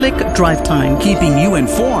Drive Time, keeping you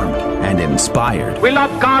informed and inspired. We love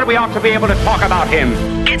God, we ought to be able to talk about Him.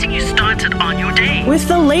 Getting you started on your day. With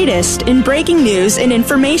the latest in breaking news and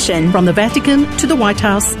information. From the Vatican to the White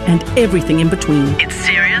House and everything in between. It's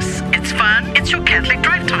serious, it's fun, it's your Catholic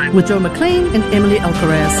Drive Time. With Joe McClain and Emily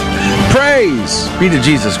Alcaraz. Praise be to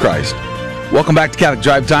Jesus Christ. Welcome back to Catholic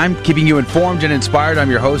Drive Time, keeping you informed and inspired. I'm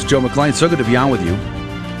your host, Joe McClain. So good to be on with you.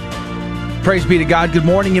 Praise be to God. Good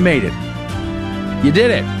morning. You made it. You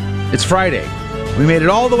did it. It's Friday. We made it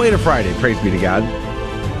all the way to Friday. Praise be to God.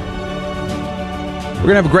 We're going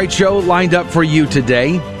to have a great show lined up for you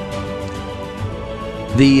today.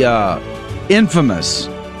 The infamous,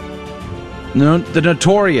 the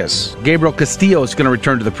notorious Gabriel Castillo is going to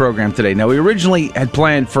return to the program today. Now, we originally had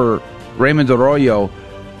planned for Raymond Arroyo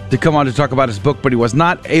to come on to talk about his book, but he was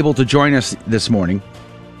not able to join us this morning.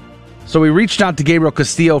 So we reached out to Gabriel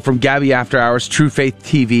Castillo from Gabby After Hours, True Faith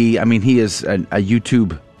TV. I mean, he is a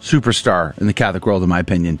YouTube superstar in the Catholic world, in my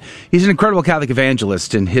opinion. He's an incredible Catholic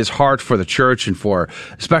evangelist, and his heart for the church and for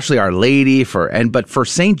especially Our Lady, but for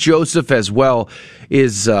Saint Joseph as well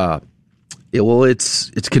is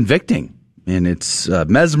it's convicting. And it's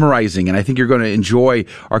mesmerizing, and I think you're going to enjoy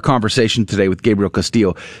our conversation today with Gabriel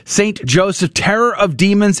Castillo. Saint Joseph, terror of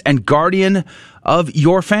demons and guardian of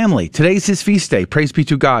your family. Today's his feast day. Praise be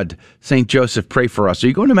to God. Saint Joseph, pray for us. Are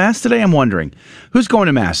you going to Mass today? I'm wondering. Who's going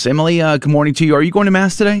to Mass? Emily, good morning to you. Are you going to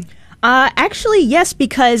Mass today? Actually, yes,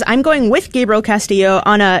 because I'm going with Gabriel Castillo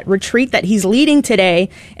on a retreat that he's leading today.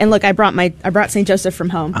 And look, I brought Saint Joseph from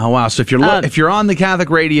home. Oh, wow. So if you're on the Catholic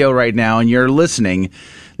radio right now and you're listening,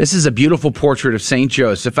 this is a beautiful portrait of Saint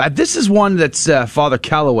Joseph. This is one that's Father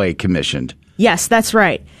Calloway commissioned. Yes, that's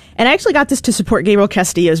right. And I actually got this to support Gabriel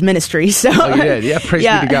Castillo's ministry. So, oh, you did? Yeah, praise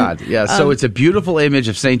be to God. Yeah, so it's a beautiful image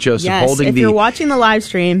of Saint Joseph holding if you're watching the live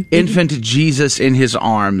stream, infant Jesus in his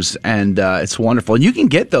arms, and it's wonderful. And you can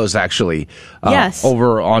get those actually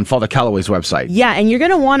over on Father Calloway's website. Yeah, and you're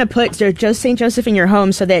going to want to put Saint Joseph in your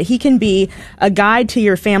home so that he can be a guide to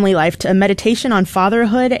your family life, to a meditation on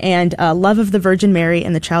fatherhood and love of the Virgin Mary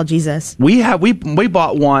and the child Jesus. We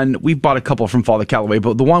bought one. We bought a couple from Father Calloway,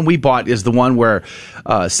 but the one we bought is the one where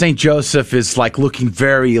Saint Joseph is like looking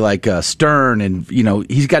very stern, and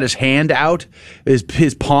he's got his hand out,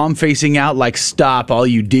 his palm facing out, like "Stop, all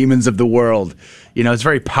you demons of the world." It's a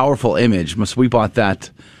very powerful image. So we bought that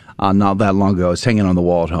not that long ago. It's hanging on the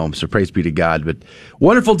wall at home. So praise be to God. But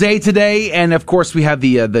wonderful day today, and of course we have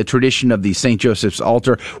the tradition of the Saint Joseph's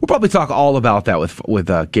altar. We'll probably talk all about that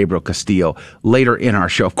with Gabriel Castillo later in our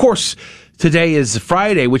show. Of course, today is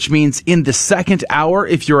Friday, which means in the second hour,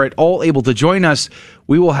 if you're at all able to join us,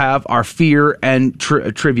 we will have our Fear and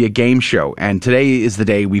Trivia game show. And today is the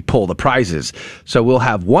day we pull the prizes. So we'll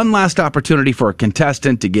have one last opportunity for a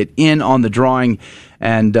contestant to get in on the drawing.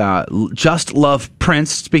 And Just Love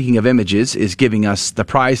Prince, speaking of images, is giving us the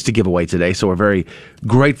prize to give away today. So we're very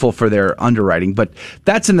grateful for their underwriting. But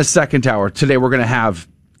that's in the second hour. Today we're going to have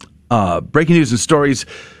breaking news and stories.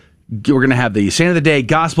 We're going to have the Saint of the Day,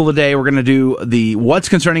 Gospel of the Day. We're going to do the What's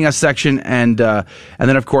Concerning Us section, and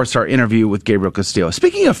then, of course, our interview with Gabriel Castillo.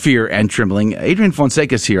 Speaking of fear and trembling, Adrian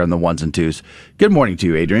Fonseca is here on the ones and twos. Good morning to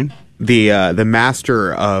you, Adrian. The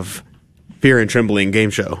master of fear and trembling game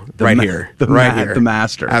show here. The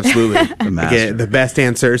master. Absolutely. The master. Get the best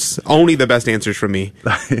answers, only the best answers from me.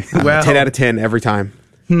 10 out of 10 every time.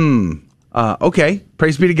 Okay,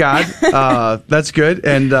 praise be to God. That's good,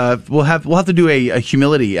 and we'll have to do a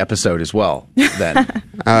humility episode as well. Then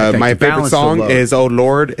my favorite song is "Oh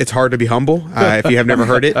Lord, It's Hard to Be Humble." If you have never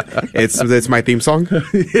heard it, it's my theme song.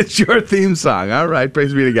 It's your theme song. All right,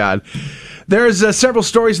 praise be to God. There's several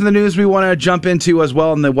stories in the news we want to jump into as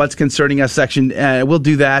well in the What's Concerning Us section. We'll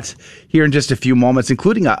do that here in just a few moments,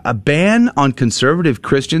 including a ban on conservative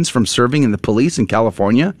Christians from serving in the police in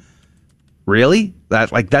California. Really?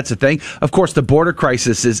 That's a thing? Of course, the border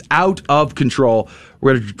crisis is out of control.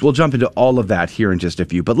 We'll jump into all of that here in just a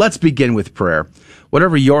few. But let's begin with prayer.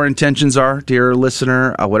 Whatever your intentions are, dear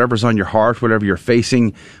listener, whatever's on your heart, whatever you're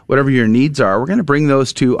facing, whatever your needs are, we're going to bring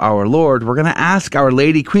those to our Lord. We're going to ask Our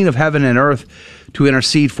Lady, Queen of Heaven and Earth, to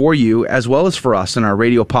intercede for you as well as for us in our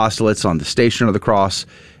radio apostolates on the Station of the Cross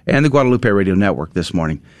and the Guadalupe Radio Network this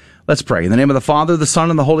morning. Let's pray. In the name of the Father, the Son,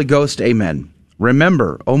 and the Holy Ghost, amen.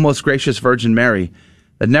 Remember, O most gracious Virgin Mary,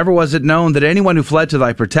 that never was it known that anyone who fled to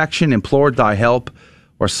thy protection, implored thy help,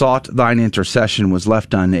 or sought thine intercession was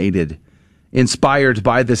left unaided. Inspired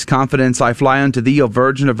by this confidence, I fly unto thee, O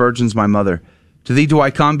Virgin of Virgins, my mother. To thee do I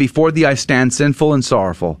come, before thee I stand sinful and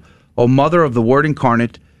sorrowful. O Mother of the Word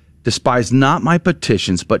incarnate, despise not my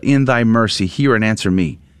petitions, but in thy mercy hear and answer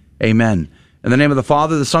me. Amen. In the name of the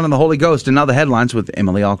Father, the Son, and the Holy Ghost. And now the headlines with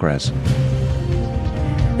Emily Alcaraz.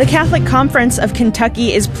 The Catholic Conference of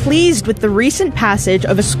Kentucky is pleased with the recent passage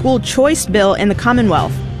of a school choice bill in the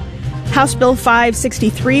Commonwealth. House Bill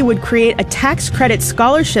 563 would create a tax credit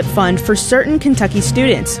scholarship fund for certain Kentucky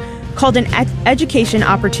students, called an Education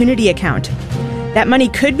Opportunity Account. That money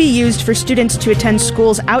could be used for students to attend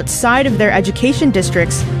schools outside of their education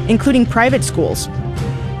districts, including private schools.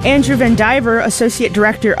 Andrew Van Diver, Associate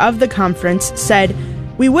Director of the conference, said,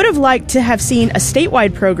 "We would have liked to have seen a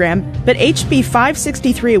statewide program, but HB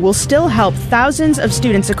 563 will still help thousands of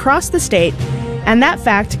students across the state, and that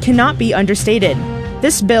fact cannot be understated.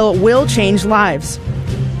 This bill will change lives."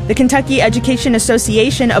 The Kentucky Education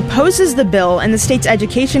Association opposes the bill, and the state's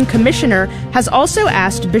education commissioner has also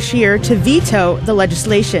asked Beshear to veto the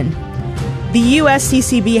legislation. The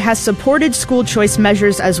USCCB has supported school choice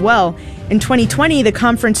measures as well. In 2020, the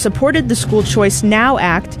conference supported the School Choice Now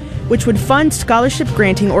Act, which would fund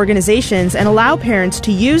scholarship-granting organizations and allow parents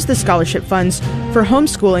to use the scholarship funds for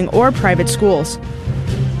homeschooling or private schools.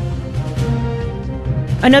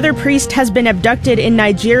 Another priest has been abducted in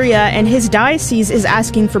Nigeria, and his diocese is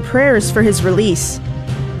asking for prayers for his release.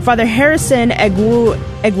 Father Harrison Egwenu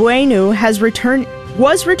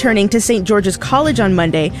was returning to St. George's College on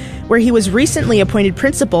Monday, where he was recently appointed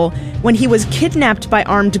principal, when he was kidnapped by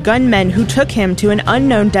armed gunmen who took him to an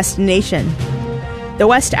unknown destination. The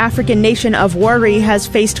West African nation of Wari has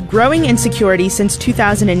faced growing insecurity since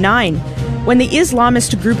 2009, when the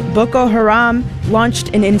Islamist group Boko Haram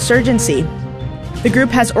launched an insurgency. The group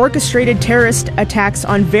has orchestrated terrorist attacks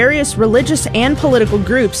on various religious and political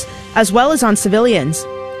groups, as well as on civilians.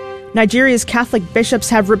 Nigeria's Catholic bishops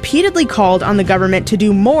have repeatedly called on the government to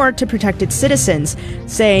do more to protect its citizens,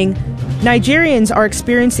 saying, "Nigerians are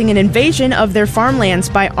experiencing an invasion of their farmlands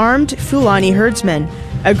by armed Fulani herdsmen,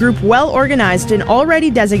 a group well organized and already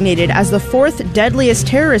designated as the fourth deadliest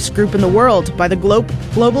terrorist group in the world by the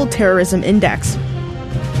Global Terrorism Index."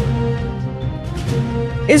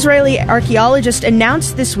 Israeli archaeologists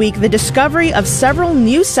announced this week the discovery of several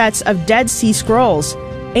new sets of Dead Sea Scrolls,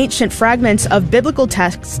 ancient fragments of biblical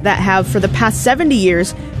texts that have, for the past 70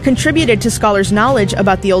 years, contributed to scholars' knowledge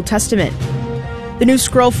about the Old Testament. The new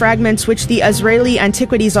scroll fragments, which the Israeli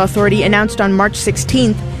Antiquities Authority announced on March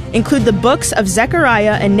 16th, include the books of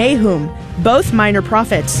Zechariah and Nahum, both minor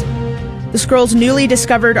prophets. The scrolls newly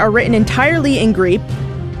discovered are written entirely in Greek,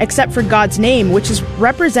 except for God's name, which is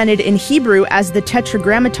represented in Hebrew as the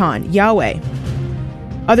Tetragrammaton, Yahweh.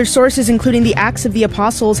 Other sources, including the Acts of the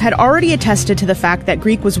Apostles, had already attested to the fact that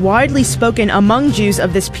Greek was widely spoken among Jews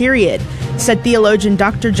of this period, said theologian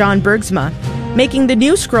Dr. John Bergsma, making the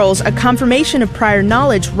new scrolls a confirmation of prior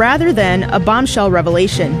knowledge rather than a bombshell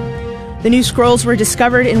revelation. The new scrolls were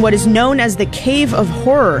discovered in what is known as the Cave of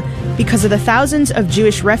Horror because of the thousands of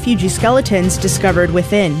Jewish refugee skeletons discovered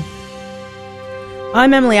within.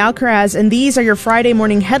 I'm Emily Alcaraz, and these are your Friday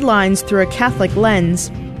morning headlines through a Catholic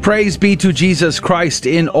lens. Praise be to Jesus Christ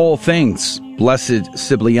in all things. Blessed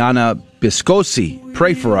Sibiliana Biscosi,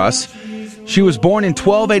 pray for us. She was born in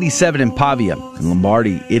 1287 in Pavia, in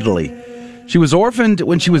Lombardy, Italy. She was orphaned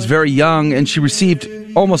when she was very young, and she received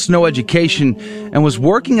almost no education and was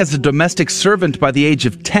working as a domestic servant by the age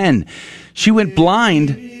of 10. She went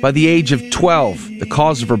blind by the age of 12. The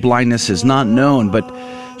cause of her blindness is not known, but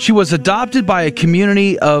she was adopted by a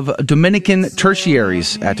community of Dominican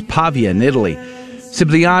tertiaries at Pavia in Italy.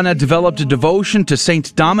 Sibiliana developed a devotion to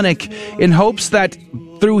Saint Dominic in hopes that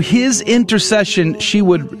through his intercession she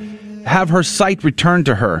would have her sight returned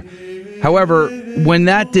to her. However, when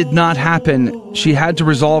that did not happen, she had to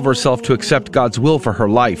resolve herself to accept God's will for her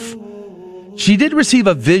life. She did receive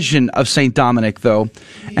a vision of Saint Dominic, though,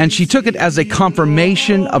 and she took it as a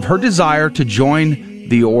confirmation of her desire to join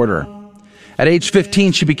the order. At age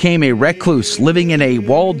 15, she became a recluse, living in a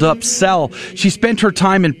walled-up cell. She spent her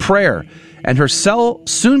time in prayer, and her cell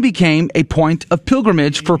soon became a point of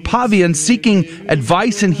pilgrimage for Pavians seeking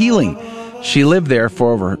advice and healing. She lived there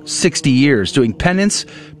for over 60 years, doing penance,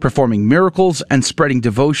 performing miracles, and spreading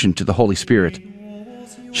devotion to the Holy Spirit.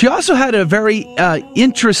 She also had a very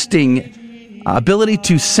interesting ability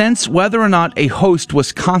to sense whether or not a host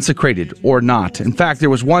was consecrated or not. In fact, there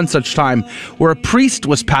was one such time where a priest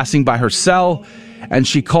was passing by her cell, and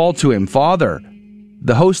she called to him, "Father,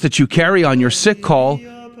 the host that you carry on your sick call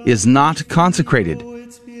is not consecrated."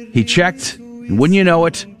 He checked, and wouldn't you know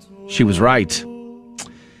it, she was right.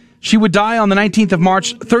 She would die on the 19th of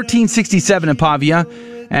March, 1367 in Pavia,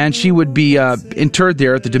 and she would be interred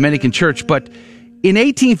there at the Dominican Church. But in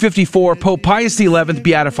 1854, Pope Pius XI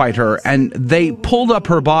beatified her, and they pulled up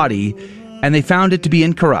her body, and they found it to be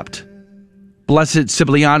incorrupt. Blessed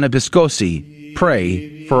Sibiliana Biscosi,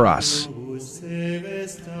 pray for us.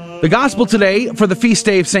 The gospel today for the feast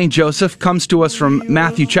day of St. Joseph comes to us from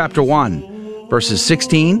Matthew chapter 1, verses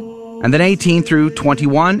 16, and then 18 through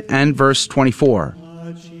 21 and verse 24.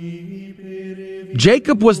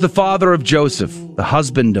 Jacob was the father of Joseph, the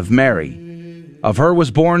husband of Mary. Of her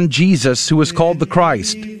was born Jesus, who is called the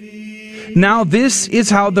Christ. Now this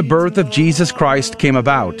is how the birth of Jesus Christ came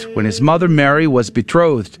about, when his mother Mary was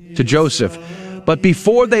betrothed to Joseph. But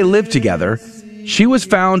before they lived together, she was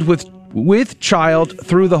found with child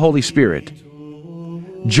through the Holy Spirit.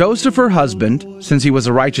 Joseph, her husband, since he was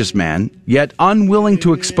a righteous man, yet unwilling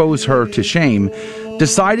to expose her to shame,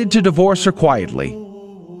 decided to divorce her quietly.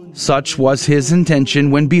 Such was his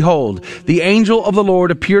intention when, behold, the angel of the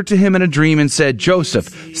Lord appeared to him in a dream and said,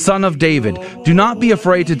 Joseph, son of David, do not be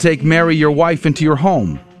afraid to take Mary your wife into your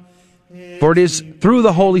home. For it is through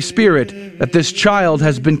the Holy Spirit that this child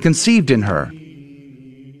has been conceived in her.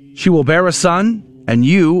 She will bear a son, and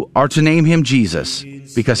you are to name him Jesus,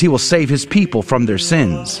 because he will save his people from their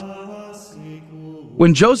sins.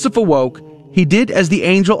 When Joseph awoke, he did as the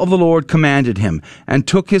angel of the Lord commanded him, and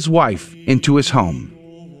took his wife into his home.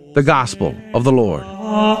 The Gospel of the Lord.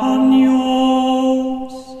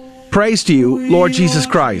 Praise to you, Lord Jesus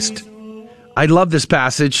Christ. I love this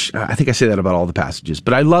passage. I think I say that about all the passages,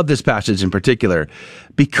 but I love this passage in particular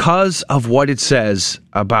because of what it says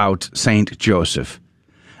about Saint Joseph.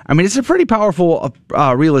 I mean, it's a pretty powerful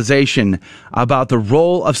realization about the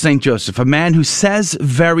role of St. Joseph, a man who says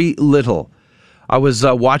very little. I was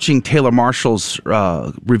watching Taylor Marshall's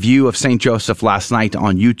review of St. Joseph last night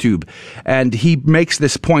on YouTube, and he makes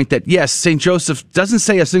this point that, yes, St. Joseph doesn't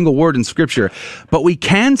say a single word in Scripture, but we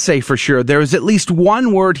can say for sure there is at least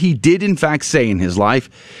one word he did in fact say in his life,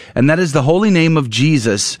 and that is the holy name of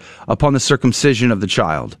Jesus upon the circumcision of the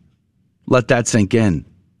child. Let that sink in.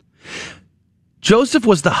 Joseph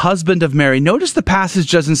was the husband of Mary. Notice the passage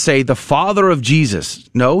doesn't say the father of Jesus.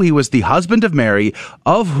 No, he was the husband of Mary,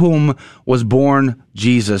 of whom was born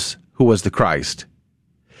Jesus, who was the Christ.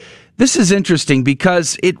 This is interesting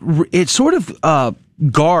because it sort of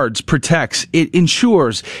guards, protects, it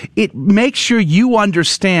ensures, it makes sure you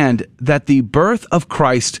understand that the birth of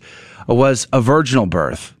Christ was a virginal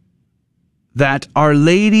birth, that Our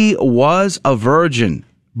Lady was a virgin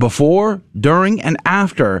before, during, and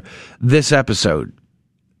after this episode.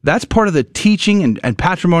 That's part of the teaching and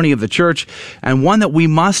patrimony of the church, and one that we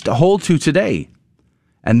must hold to today.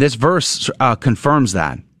 And this verse confirms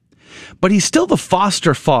that. But he's still the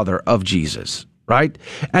foster father of Jesus, right?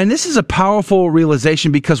 And this is a powerful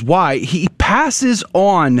realization because why? He passes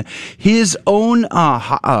on his own,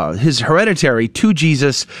 his hereditary to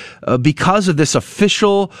Jesus because of this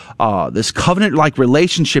official, this covenant-like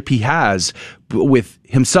relationship he has with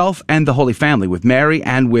himself and the Holy Family, with Mary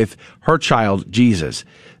and with her child, Jesus.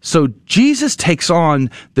 So Jesus takes on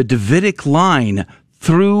the Davidic line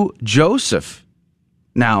through Joseph.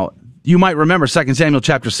 Now, you might remember 2 Samuel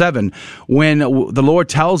chapter 7, when the Lord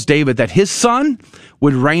tells David that his son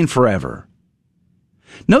would reign forever.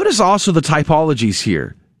 Notice also the typologies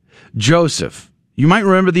here. Joseph. You might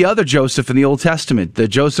remember the other Joseph in the Old Testament, the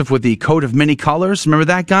Joseph with the coat of many colors. Remember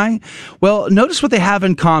that guy? Well, notice what they have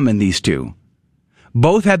in common, these two.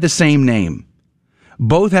 Both had the same name.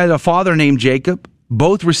 Both had a father named Jacob.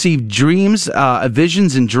 Both received dreams,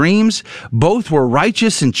 visions and dreams. Both were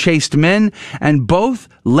righteous and chaste men, and both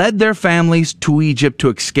led their families to Egypt to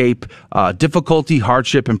escape difficulty,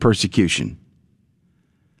 hardship, and persecution.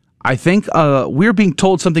 I think we're being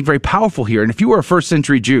told something very powerful here. And if you were a first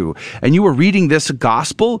century Jew and you were reading this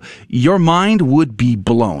gospel, your mind would be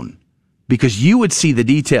blown, because you would see the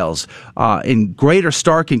details in greater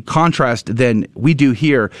stark and contrast than we do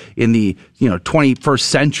here in the 21st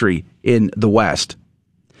century in the West.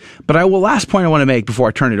 But last point I want to make before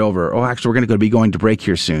I turn it over, actually we're going to be going to break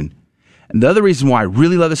here soon. And the other reason why I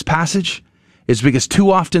really love this passage is because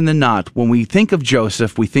too often than not, when we think of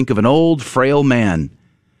Joseph, we think of an old, frail man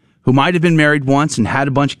who might have been married once and had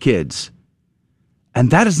a bunch of kids.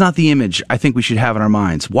 And that is not the image I think we should have in our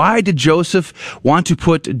minds. Why did Joseph want to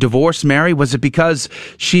divorce Mary? Was it because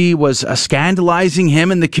she was scandalizing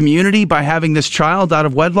him in the community by having this child out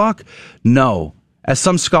of wedlock? No. As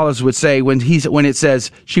some scholars would say, when it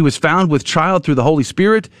says she was found with child through the Holy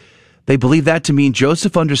Spirit, they believe that to mean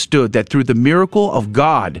Joseph understood that through the miracle of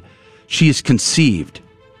God, she is conceived.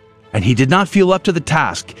 And he did not feel up to the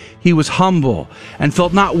task. He was humble and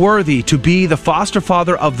felt not worthy to be the foster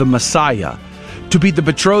father of the Messiah, to be the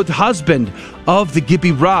betrothed husband of the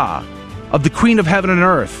Gibirah, of the Queen of Heaven and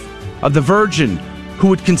Earth, of the Virgin who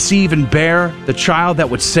would conceive and bear the child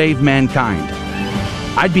that would save mankind.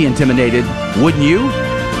 I'd be intimidated, wouldn't you?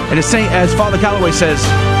 And as Father Calloway says,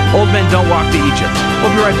 old men don't walk to Egypt.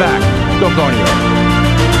 We'll be right back. Don't go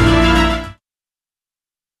anywhere.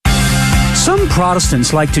 Some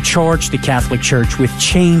Protestants like to charge the Catholic Church with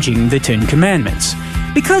changing the Ten Commandments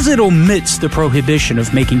because it omits the prohibition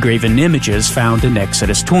of making graven images found in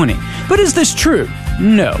Exodus 20. But is this true?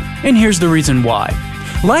 No, and here's the reason why.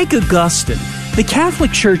 Like Augustine, the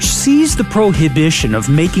Catholic Church sees the prohibition of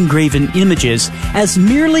making graven images as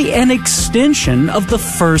merely an extension of the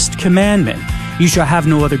first commandment. You shall have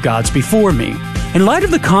no other gods before me. In light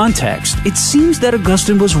of the context, it seems that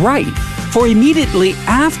Augustine was right, for immediately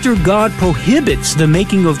after God prohibits the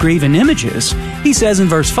making of graven images, he says in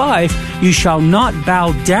verse 5, "You shall not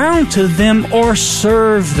bow down to them or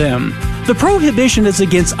serve them." The prohibition is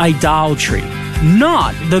against idolatry,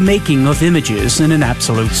 not the making of images in an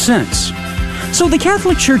absolute sense. So the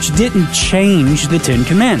Catholic Church didn't change the Ten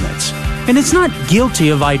Commandments, and it's not guilty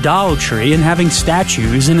of idolatry and having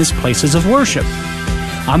statues in its places of worship.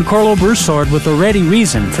 I'm Carlo Broussard with a ready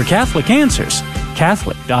reason for Catholic Answers,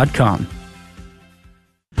 Catholic.com.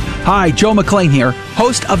 Hi, Joe McClain here,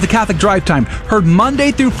 host of the Catholic Drive Time, heard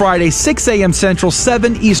Monday through Friday, 6 a.m. Central,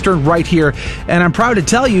 7 Eastern, right here. And I'm proud to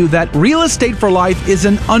tell you that Real Estate for Life is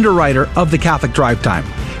an underwriter of the Catholic Drive Time.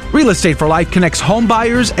 Real Estate for Life connects home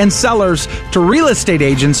buyers and sellers to real estate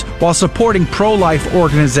agents while supporting pro-life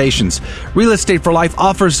organizations. Real Estate for Life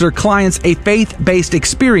offers their clients a faith-based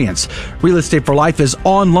experience. Real Estate for Life is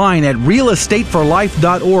online at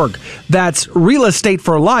realestateforlife.org. That's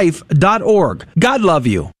realestateforlife.org. God love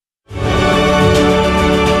you.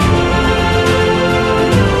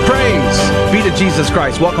 Praise be to Jesus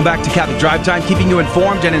Christ. Welcome back to Catholic Drive Time, keeping you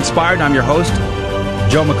informed and inspired. I'm your host,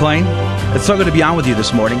 Joe McClain. It's so good to be on with you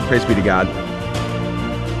this morning. Praise be to God.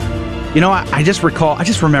 You know, I just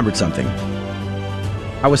remembered something.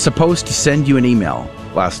 I was supposed to send you an email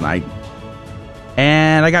last night,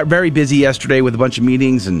 and I got very busy yesterday with a bunch of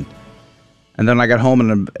meetings, and then I got home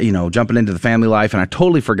and, jumping into the family life, and I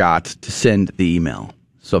totally forgot to send the email.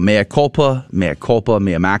 So mea culpa, mea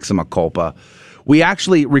maxima culpa. We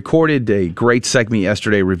actually recorded a great segment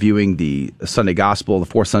yesterday reviewing the Sunday Gospel, the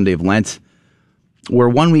fourth Sunday of Lent. We're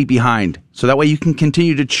 1 week behind, so that way you can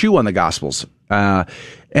continue to chew on the Gospels. And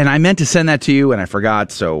I meant to send that to you, and I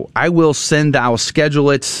forgot, so I'll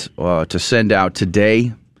schedule it to send out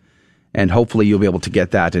today, and hopefully you'll be able to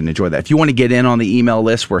get that and enjoy that. If you want to get in on the email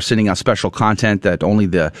list, we're sending out special content that only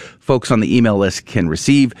the folks on the email list can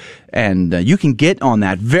receive, and you can get on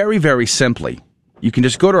that very, very simply. You can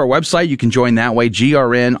just go to our website. You can join that way,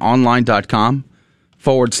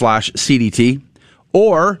 grnonline.com/CDT,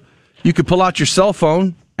 or you could pull out your cell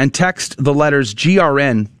phone and text the letters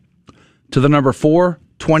GRN to the number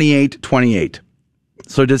 42828.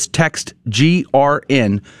 So just text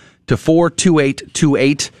GRN to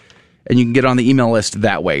 42828, and you can get on the email list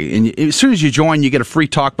that way. And as soon as you join, you get a free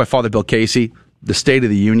talk by Father Bill Casey, the State of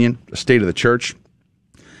the Union, the State of the Church.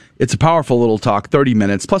 It's a powerful little talk, 30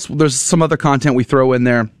 minutes. Plus, there's some other content we throw in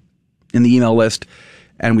there in the email list,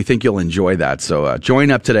 and we think you'll enjoy that. So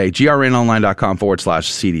join up today,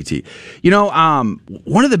 grnonline.com/CDT.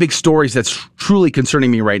 One of the big stories that's truly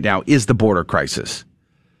concerning me right now is the border crisis.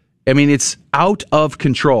 I mean, it's out of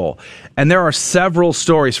control. And there are several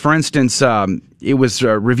stories. For instance, it was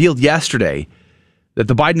revealed yesterday that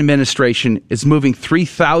the Biden administration is moving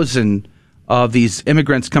 3,000 of these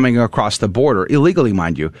immigrants coming across the border, illegally,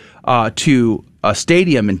 mind you, to a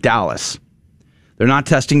stadium in Dallas. They're not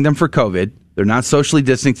testing them for COVID. They're not socially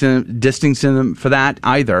distancing them for that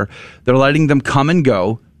either. They're letting them come and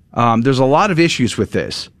go. There's a lot of issues with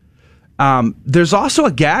this. There's also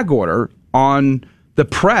a gag order on the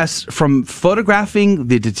press from photographing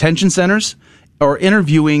the detention centers or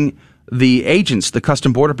interviewing the agents, the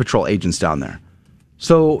Custom Border Patrol agents down there.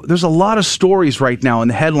 So there's a lot of stories right now in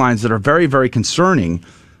the headlines that are very, very concerning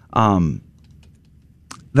that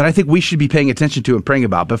I think we should be paying attention to and praying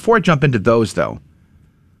about. Before I jump into those, though,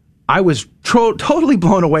 I was totally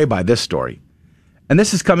blown away by this story. And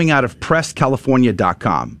this is coming out of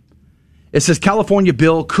PressCalifornia.com. It says California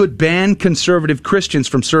bill could ban conservative Christians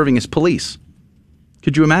from serving as police.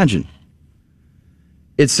 Could you imagine?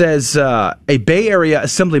 It says a Bay Area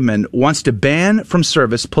assemblyman wants to ban from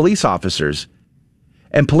service police officers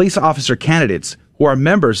and police officer candidates who are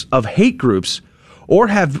members of hate groups or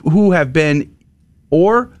have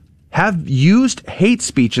used hate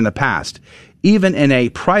speech in the past, even in a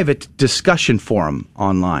private discussion forum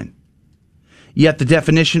online. Yet the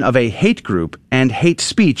definition of a hate group and hate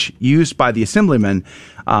speech used by the assemblyman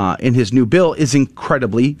in his new bill is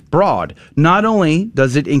incredibly broad. Not only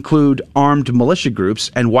does it include armed militia groups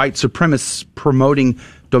and white supremacists promoting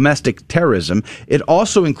domestic terrorism, it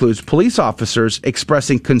also includes police officers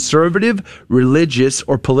expressing conservative, religious,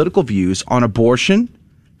 or political views on abortion,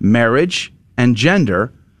 marriage, and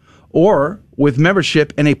gender, or with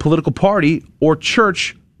membership in a political party or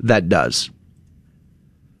church that does.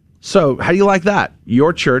 So, how do you like that?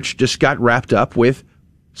 Your church just got wrapped up with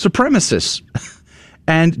supremacists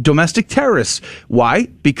and domestic terrorists. Why?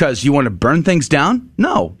 Because you want to burn things down?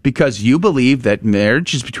 No, because you believe that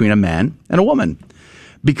marriage is between a man and a woman.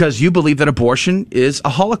 Because you believe that abortion is a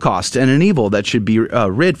holocaust and an evil that should be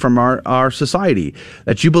rid from our society.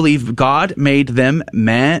 That you believe God made them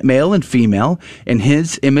male and female. In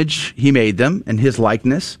his image, he made them, in his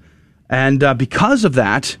likeness. And because of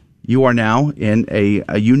that, you are now in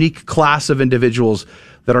a unique class of individuals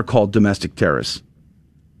that are called domestic terrorists.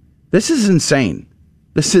 This is insane.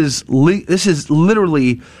 This is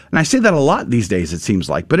literally, and I say that a lot these days, it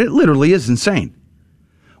seems like, but it literally is insane.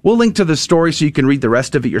 We'll link to the story so you can read the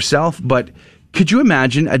rest of it yourself, but could you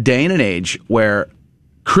imagine a day and an age where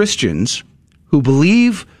Christians who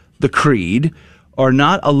believe the creed are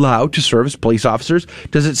not allowed to serve as police officers?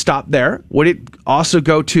 Does it stop there? Would it also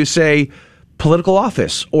go to, say, political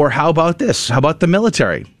office? Or how about this? How about the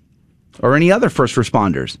military? Or any other first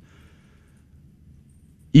responders?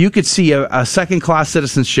 You could see a second-class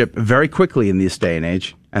citizenship very quickly in this day and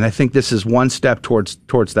age, and I think this is one step towards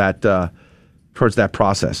that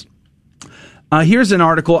process. Here's an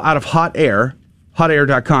article out of Hot Air,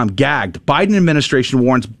 hotair.com. Gagged. Biden administration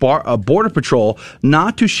warns Border Patrol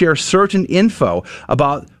not to share certain info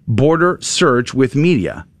about border surge with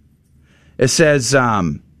media. It says,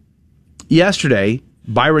 yesterday,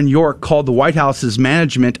 Byron York called the White House's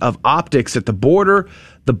management of optics at the border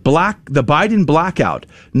the Biden blackout,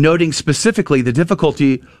 noting specifically the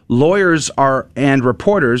difficulty lawyers and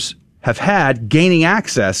reporters have had gaining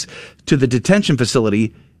access to the detention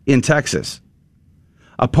facility in Texas.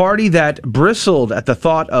 A party that bristled at the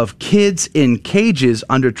thought of kids in cages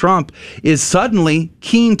under Trump is suddenly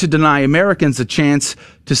keen to deny Americans a chance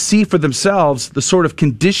to see for themselves the sort of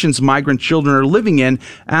conditions migrant children are living in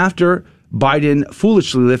after Biden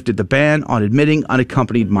foolishly lifted the ban on admitting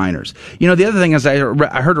unaccompanied minors. You know, the other thing is I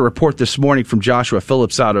heard a report this morning from Joshua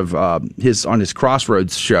Phillips out of on his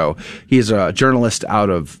Crossroads show. He is a journalist out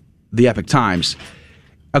of the Epoch Times.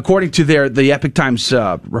 According to the Epoch Times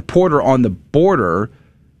reporter on the border,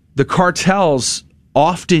 the cartels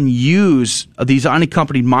often use these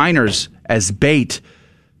unaccompanied minors as bait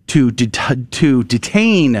to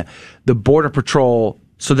detain the Border Patrol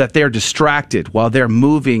so that they're distracted while they're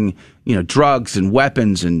moving, drugs and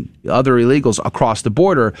weapons and other illegals across the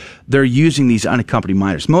border. They're using these unaccompanied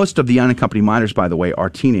minors. Most of the unaccompanied minors, by the way, are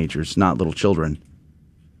teenagers, not little children.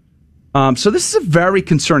 So this is a very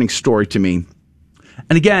concerning story to me.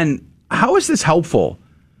 And again, how is this helpful?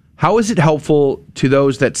 How is it helpful to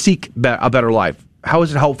those that seek a better life? How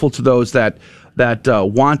is it helpful to those that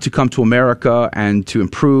want to come to America and to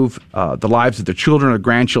improve the lives of their children or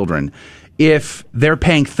grandchildren if they're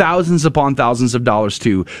paying thousands upon thousands of dollars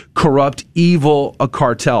to corrupt, evil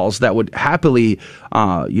cartels that would happily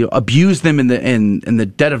abuse them in the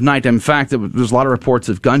dead of night? In fact, there's a lot of reports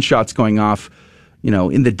of gunshots going off,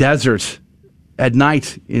 in the desert at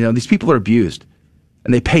night. These people are abused,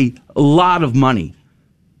 and they pay a lot of money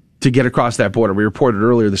to get across that border. We reported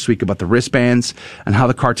earlier this week about the wristbands and how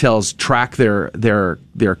the cartels track their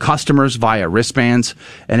customers via wristbands,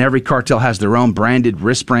 and every cartel has their own branded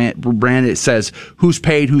wristband. It says who's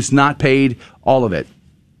paid, who's not paid, all of it.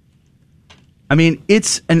 I mean,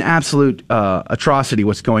 it's an absolute atrocity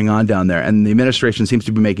what's going on down there, and the administration seems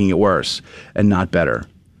to be making it worse and not better.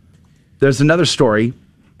 There's another story.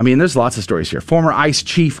 I mean, there's lots of stories here. Former ICE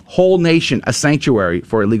chief, whole nation a sanctuary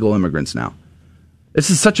for illegal immigrants now. This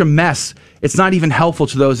is such a mess. It's not even helpful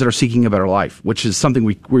to those that are seeking a better life, which is something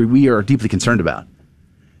we are deeply concerned about.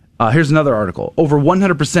 Here's another article. Over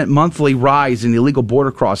 100% monthly rise in illegal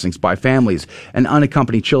border crossings by families and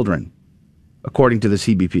unaccompanied children, according to the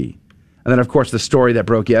CBP. And then, of course, the story that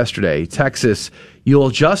broke yesterday. Texas,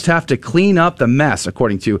 you'll just have to clean up the mess,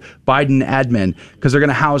 according to Biden admin, because they're going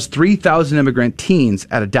to house 3,000 immigrant teens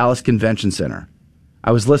at a Dallas convention center.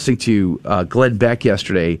 I was listening to Glenn Beck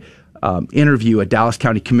yesterday interview a Dallas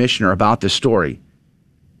County commissioner about this story,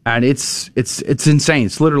 and it's insane.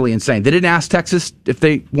 It's literally insane. They didn't ask Texas if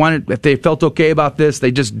they felt okay about this.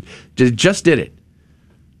 They just did it.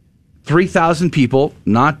 3,000 people,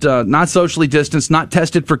 not socially distanced, not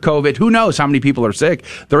tested for COVID. Who knows how many people are sick?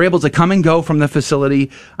 They're able to come and go from the facility.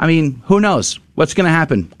 I mean, who knows what's going to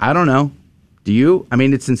happen? I don't know. Do you? I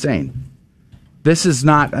mean, it's insane. This is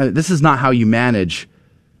not how you manage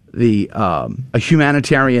a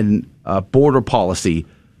humanitarian border policy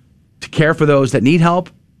to care for those that need help,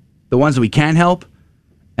 the ones that we can help,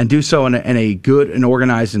 and do so in a good and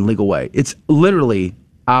organized and legal way. It's literally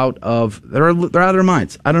they're out of their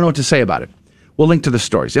minds. I don't know what to say about it. We'll link to the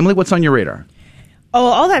stories. Emily, what's on your radar? Oh,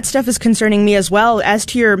 all that stuff is concerning me as well. As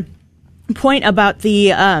to your point about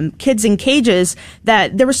the kids in cages,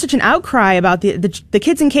 that there was such an outcry about the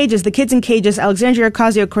kids in cages, Alexandria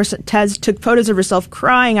Ocasio-Cortez took photos of herself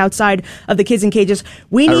crying outside of the kids in cages.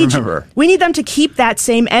 We need them to keep that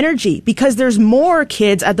same energy, because there's more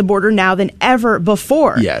kids at the border now than ever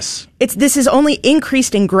before. Yes. This is only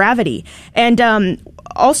increased in gravity. And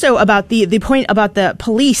also about the point about the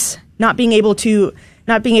police not being able to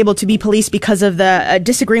be policed because of the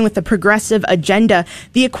disagreeing with the progressive agenda.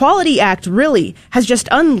 The Equality Act really has just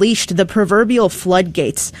unleashed the proverbial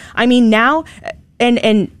floodgates. I mean, now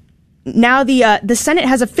the Senate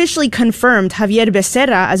has officially confirmed Javier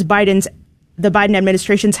Becerra as the Biden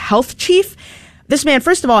administration's health chief. This man,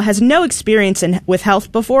 first of all, has no experience with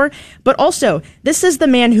health before, but also this is the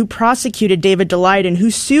man who prosecuted David Daleiden, who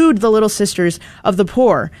sued the Little Sisters of the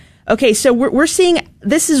Poor. Okay, so we're seeing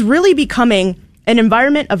this is really becoming an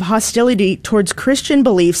environment of hostility towards Christian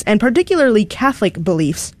beliefs, and particularly Catholic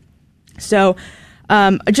beliefs. So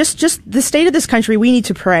just the state of this country, we need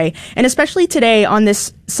to pray. And especially today on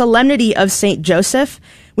this solemnity of St. Joseph,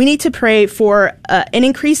 we need to pray for an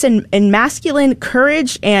increase in masculine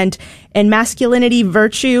courage and masculinity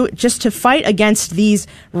virtue, just to fight against these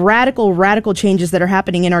radical changes that are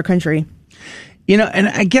happening in our country. You know, and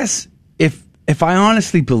I guess if I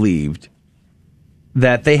honestly believed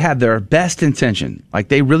that they had their best intention, like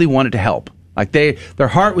they really wanted to help, like their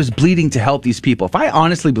heart was bleeding to help these people. If I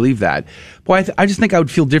honestly believe that, boy, I just think I would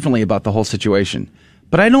feel differently about the whole situation.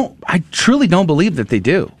 But I truly don't believe that they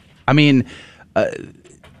do. I mean,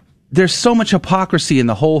 there's so much hypocrisy in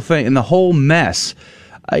the whole thing, in the whole mess,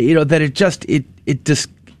 that it just,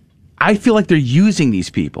 I feel like they're using these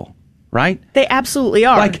people. Right? They absolutely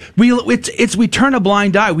are. Like we turn a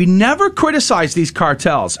blind eye. We never criticize these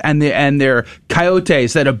cartels and their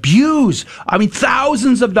coyotes that abuse,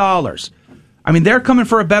 thousands of dollars. They're coming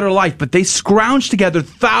for a better life, but they scrounge together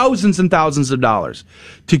thousands and thousands of dollars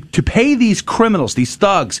to pay these criminals, these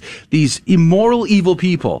thugs, these immoral, evil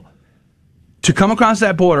people to come across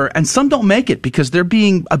that border, and some don't make it because they're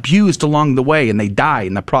being abused along the way and they die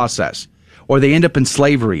in the process. Or they end up in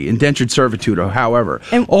slavery, indentured servitude, or however.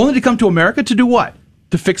 And only to come to America to do what?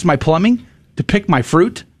 To fix my plumbing? To pick my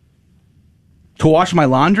fruit? To wash my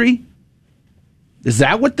laundry? Is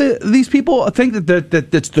that what these people think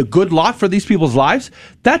that's the good lot for these people's lives?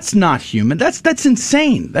 That's not human. That's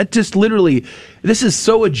insane. That just literally, this is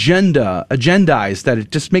so agendized that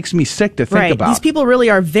it just makes me sick to think about. These people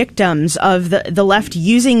really are victims of the left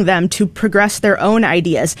using them to progress their own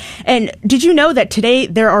ideas. And did you know that today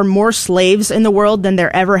there are more slaves in the world than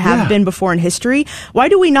there ever have been before in history? Why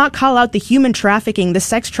do we not call out the human trafficking, the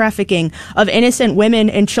sex trafficking of innocent women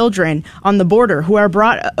and children on the border who are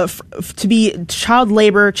brought to be child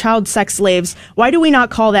labor, child sex slaves? Why do we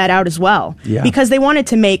not call that out as well? Yeah. Because they wanted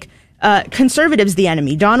to make conservatives the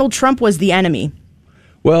enemy. Donald Trump was the enemy.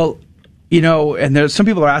 Well, and there's some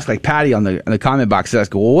people are asking, like Patty on the comment box,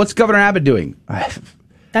 asking, well, what's Governor Abbott doing?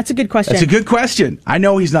 That's a good question. That's a good question. I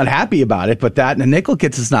know he's not happy about it, but that and a nickel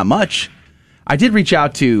gets us not much. I did reach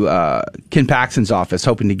out to Ken Paxton's office,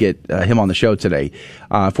 hoping to get him on the show today.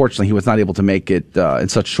 Unfortunately, he was not able to make it in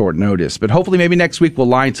such short notice. But hopefully maybe next week we'll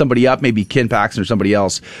line somebody up, maybe Ken Paxton or somebody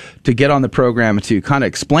else, to get on the program to kind of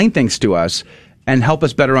explain things to us and help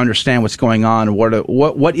us better understand what's going on.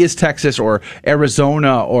 What is Texas or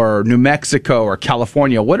Arizona or New Mexico or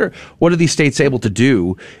California? What are these states able to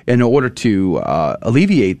do in order to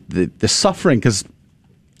alleviate the suffering? Because,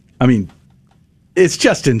 it's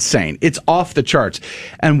just insane. It's off the charts.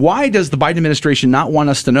 And why does the Biden administration not want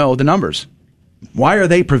us to know the numbers? Why are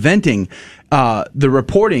they preventing the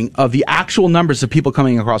reporting of the actual numbers of people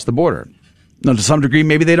coming across the border? Now, to some degree,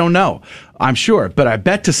 maybe they don't know, I'm sure. But I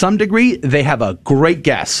bet to some degree, they have a great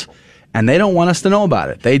guess. And they don't want us to know about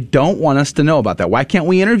it. They don't want us to know about that. Why can't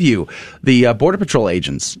we interview the Border Patrol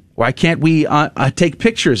agents? Why can't we take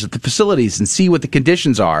pictures at the facilities and see what the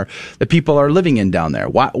conditions are that people are living in down there?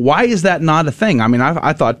 Why is that not a thing?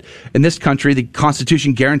 I thought in this country, the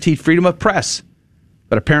Constitution guaranteed freedom of press.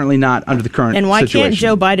 But apparently not under the current situation. And why can't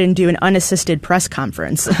Joe Biden do an unassisted press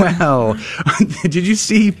conference? Well, did you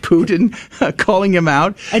see Putin calling him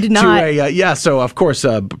out? I did not. So of course,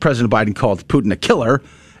 President Biden called Putin a killer.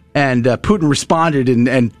 And Putin responded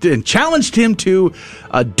and challenged him to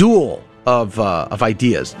a duel of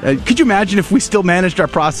ideas. Could you imagine if we still managed our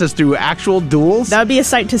process through actual duels? That would be a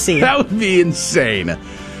sight to see. That would be insane.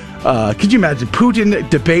 Could you imagine Putin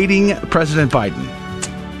debating President Biden?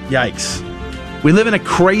 Yikes. We live in a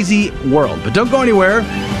crazy world, but don't go anywhere.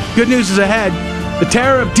 Good news is ahead. The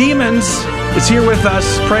terror of demons is here with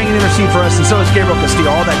us, praying and intercede for us, and so is Gabriel Castillo.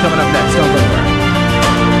 All that coming up next. Don't go anywhere.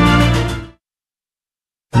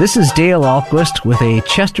 This is Dale Ahlquist with a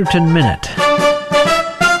Chesterton Minute.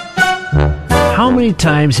 How many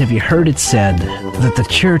times have you heard it said that the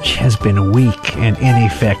church has been weak and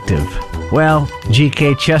ineffective? Well,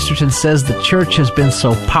 G.K. Chesterton says the church has been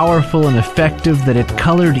so powerful and effective that it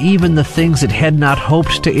colored even the things it had not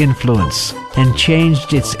hoped to influence, and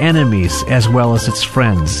changed its enemies as well as its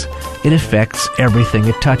friends. It affects everything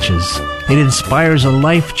it touches. It inspires a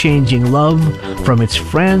life-changing love from its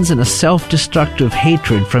friends and a self-destructive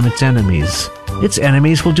hatred from its enemies. Its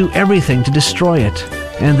enemies will do everything to destroy it,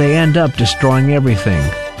 and they end up destroying everything,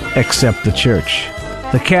 except the church.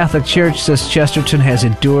 The Catholic Church, says Chesterton, has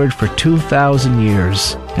endured for 2,000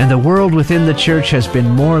 years, and the world within the church has been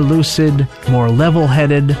more lucid, more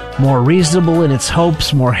level-headed, more reasonable in its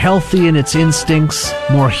hopes, more healthy in its instincts,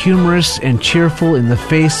 more humorous and cheerful in the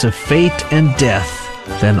face of fate and death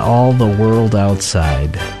than all the world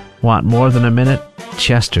outside. Want more than a minute?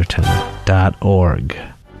 Chesterton.org.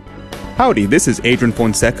 Howdy, this is Adrian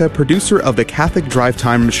Fonseca, producer of the Catholic Drive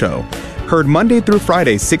Time Show. Heard Monday through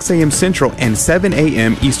Friday, 6 a.m. Central and 7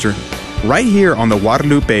 a.m. Eastern, right here on the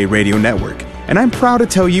Guadalupe Radio Network. And I'm proud to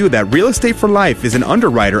tell you that Real Estate for Life is an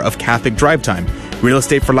underwriter of Catholic Drive Time. Real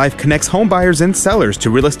Estate for Life connects home buyers and sellers to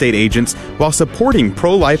real estate agents while supporting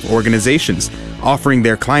pro-life organizations, offering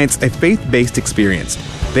their clients a faith-based experience.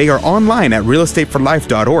 They are online at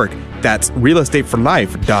realestateforlife.org. That's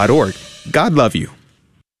realestateforlife.org. God love you.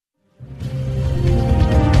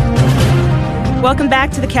 Welcome back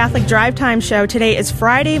to the Catholic Drive Time Show. Today is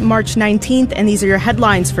Friday, March 19th, and these are your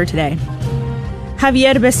headlines for today.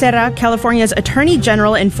 Javier Becerra, California's Attorney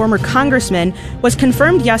General and former congressman, was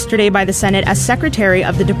confirmed yesterday by the Senate as Secretary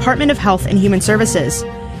of the Department of Health and Human Services.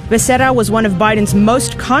 Becerra was one of Biden's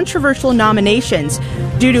most controversial nominations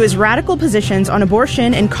due to his radical positions on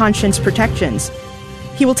abortion and conscience protections.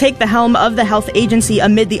 He will take the helm of the health agency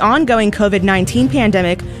amid the ongoing COVID-19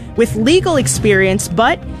 pandemic with legal experience,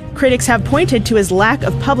 but critics have pointed to his lack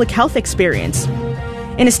of public health experience.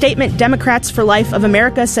 In a statement, Democrats for Life of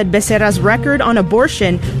America said Becerra's record on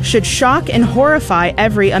abortion should shock and horrify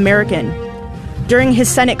every American. During his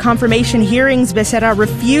Senate confirmation hearings, Becerra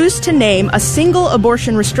refused to name a single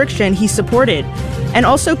abortion restriction he supported, and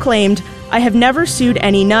also claimed, "I have never sued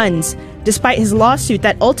any nuns," despite his lawsuit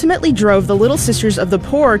that ultimately drove the Little Sisters of the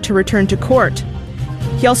Poor to return to court.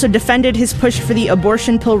 He also defended his push for the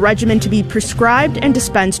abortion pill regimen to be prescribed and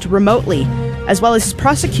dispensed remotely, as well as his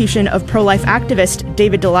prosecution of pro-life activist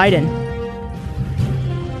David Daleiden.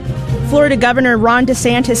 Florida Governor Ron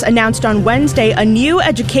DeSantis announced on Wednesday a new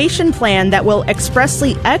education plan that will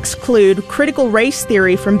expressly exclude critical race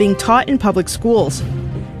theory from being taught in public schools.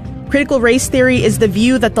 Critical race theory is the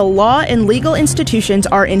view that the law and legal institutions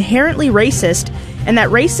are inherently racist, and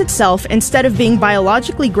that race itself, instead of being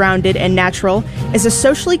biologically grounded and natural, is a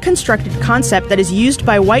socially constructed concept that is used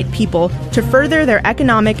by white people to further their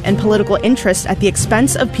economic and political interests at the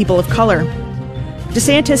expense of people of color.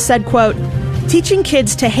 DeSantis said, quote, "Teaching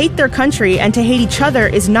kids to hate their country and to hate each other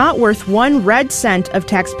is not worth 1 red cent of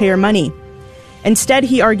taxpayer money." Instead,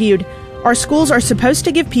 he argued, "Our schools are supposed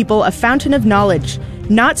to give people a fountain of knowledge,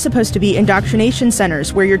 not supposed to be indoctrination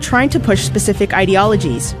centers where you're trying to push specific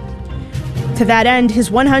ideologies." To that end,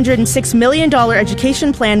 his $106 million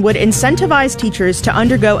education plan would incentivize teachers to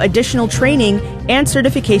undergo additional training and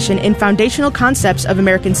certification in foundational concepts of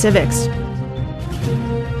American civics.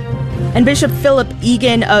 And Bishop Philip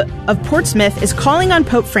Egan of Portsmouth is calling on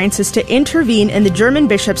Pope Francis to intervene in the German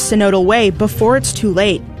bishop's synodal way before it's too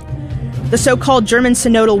late. The so-called German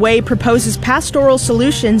synodal way proposes pastoral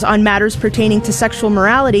solutions on matters pertaining to sexual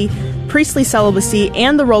morality, priestly celibacy,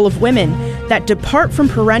 and the role of women that depart from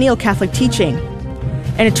perennial Catholic teaching.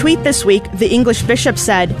 In a tweet this week, the English bishop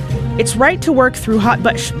said, "It's right to work through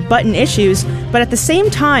hot-button issues, but at the same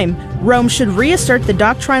time, Rome should reassert the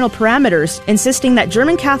doctrinal parameters, insisting that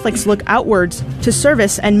German Catholics look outwards to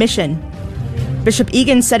service and mission." Bishop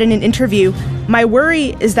Egan said in an interview, "My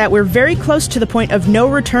worry is that we're very close to the point of no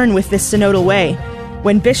return with this synodal way,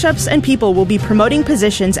 when bishops and people will be promoting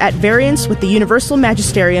positions at variance with the universal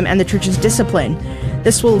magisterium and the Church's discipline.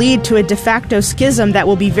 This will lead to a de facto schism that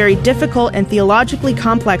will be very difficult and theologically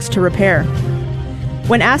complex to repair."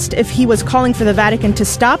 When asked if he was calling for the Vatican to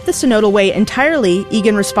stop the synodal way entirely,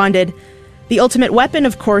 Egan responded, "The ultimate weapon,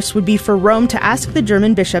 of course, would be for Rome to ask the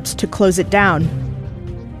German bishops to close it down."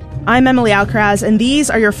 I'm Emily Alcaraz, and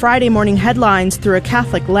these are your Friday morning headlines through a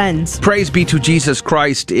Catholic lens. Praise be to Jesus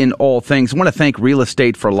Christ in all things. I want to thank Real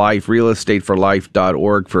Estate for Life,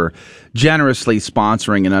 realestateforlife.org, for generously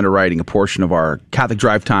sponsoring and underwriting a portion of our Catholic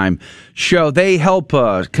Drive Time show. They help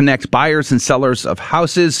connect buyers and sellers of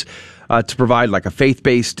houses to provide like a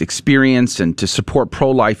faith-based experience and to support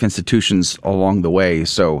pro-life institutions along the way.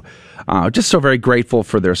 So just so very grateful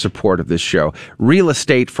for their support of this show.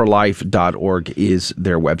 realestateforlife.org is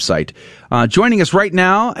their website. Joining us right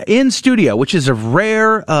now in studio, which is a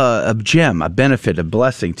rare a gem, a benefit, a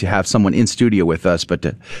blessing to have someone in studio with us. But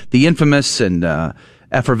the infamous and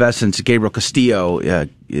effervescent Gabriel Castillo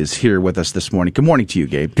is here with us this morning. Good morning to you,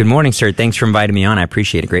 Gabe. Good morning, sir. Thanks for inviting me on. I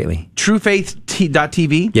appreciate it greatly.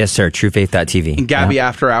 TrueFaith.tv? Yes, sir. TrueFaith.tv. And Gabby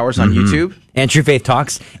After Hours on YouTube? And True Faith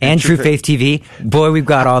Talks and True Faith TV. Boy, we've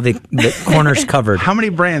got all the corners covered. How many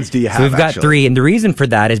brands do you have? So we've got 3, and the reason for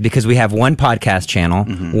that is because we have one podcast channel,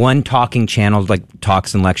 one talking channel, like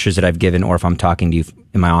talks and lectures that I've given, or if I'm talking to you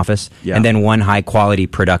in my office, and then one high-quality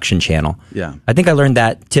production channel. Yeah, I think I learned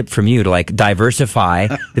that tip from you to like diversify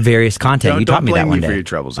the various content. You taught me that one day. For your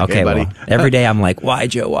troubles, okay buddy? Well, every day I'm like, why,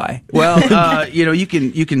 Joe? Why? Well, you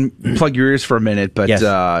can plug your ears for a minute, but yes.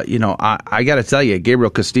 I got to tell you, Gabriel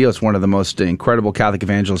Castillo is one of the most incredible Catholic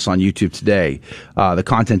evangelists on YouTube today. The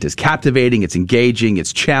content is captivating, it's engaging,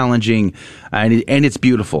 it's challenging, and it's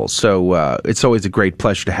beautiful. So it's always a great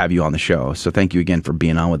pleasure to have you on the show. So thank you again for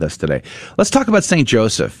being on with us today. Let's talk about St. Joseph.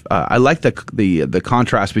 I like the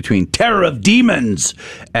contrast between terror of demons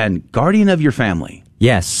and guardian of your family.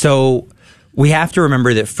 Yes. So we have to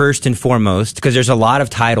remember that first and foremost, because there's a lot of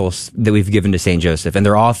titles that we've given to St. Joseph, and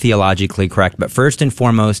they're all theologically correct, but first and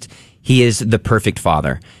foremost, he is the perfect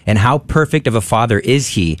father. And how perfect of a father is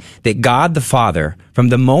he that God the Father, from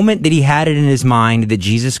the moment that he had it in his mind that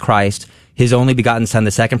Jesus Christ, his only begotten Son,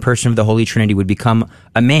 the second person of the Holy Trinity, would become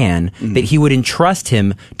a man, that he would entrust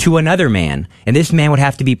him to another man. And this man would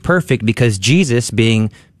have to be perfect because Jesus,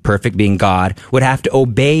 being perfect, being God, would have to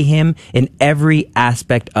obey him in every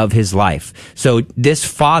aspect of his life. So this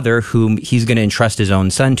father whom he's going to entrust his own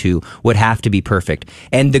son to would have to be perfect.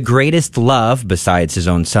 And the greatest love, besides his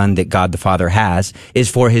own son, that God the Father has is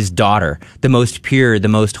for his daughter, the most pure, the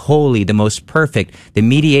most holy, the most perfect, the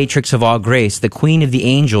mediatrix of all grace, the queen of the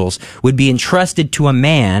angels, would be entrusted to a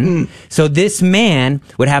man. So this man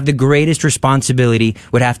would have the greatest responsibility,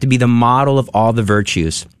 would have to be the model of all the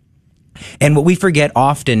virtues. And what we forget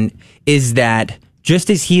often is that just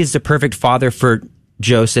as he is the perfect father for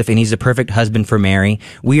Joseph and he's the perfect husband for Mary,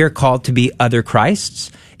 we are called to be other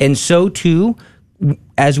Christs. And so too,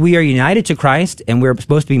 as we are united to Christ and we're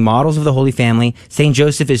supposed to be models of the Holy Family, St.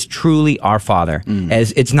 Joseph is truly our father.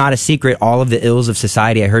 As it's not a secret, all of the ills of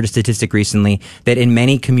society. I heard a statistic recently that in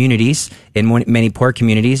many communities, in many poor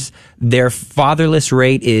communities, their fatherless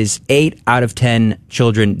rate is 8 out of 10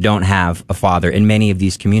 children don't have a father in many of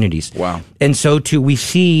these communities. Wow. And so too, we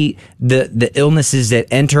see the illnesses that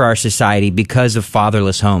enter our society because of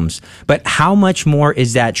fatherless homes. But how much more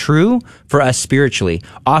is that true for us spiritually?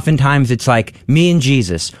 Oftentimes it's like me and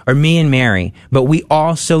Jesus or me and Mary, but we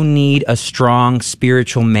also need a strong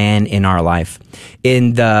spiritual man in our life.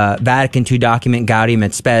 In the Vatican II document Gaudium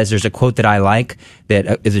et Spes, there's a quote that I like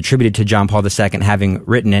that is attributed to John Paul II having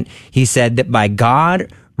written it. He said that by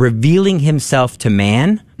God revealing himself to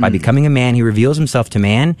man, by becoming a man, he reveals himself to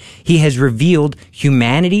man. He has revealed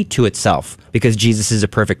humanity to itself because Jesus is a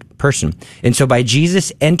perfect person. And so by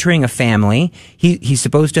Jesus entering a family, he's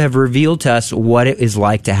supposed to have revealed to us what it is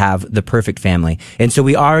like to have the perfect family. And so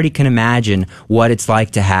we already can imagine what it's like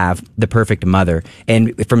to have the perfect mother.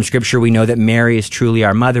 And from Scripture, we know that Mary is truly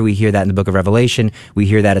our mother. We hear that in the book of Revelation. We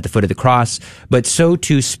hear that at the foot of the cross. But so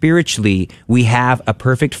too spiritually, we have a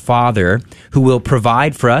perfect father who will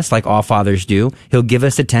provide for us like all fathers do. He'll give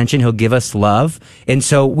us attention. He'll give us love. And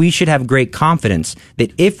so we should have great confidence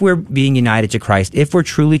that if we're being united to Christ, if we're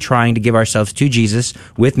truly trying to give ourselves to Jesus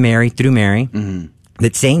with Mary, through Mary,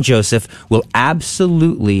 that St. Joseph will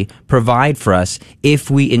absolutely provide for us if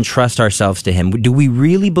we entrust ourselves to him. Do we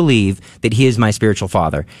really believe that he is my spiritual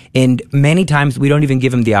father? And many times we don't even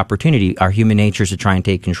give him the opportunity, our human natures, to try and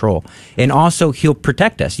take control. And also, he'll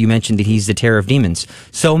protect us. You mentioned that he's the terror of demons.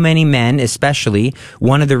 So many men, especially,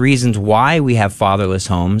 one of the reasons why we have fatherless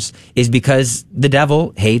homes is because the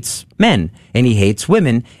devil hates men and he hates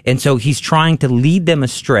women. And so he's trying to lead them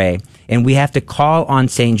astray. And we have to call on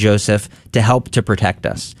St. Joseph to help to protect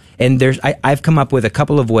us. And I've come up with a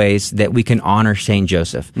couple of ways that we can honor St.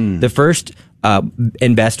 Joseph. The first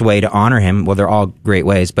and best way to honor him, well, they're all great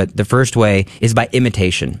ways, but the first way is by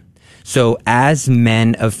imitation. So as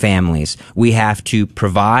men of families, we have to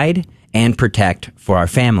provide and protect for our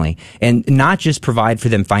family. And not just provide for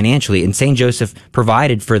them financially. And St. Joseph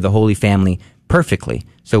provided for the Holy Family perfectly.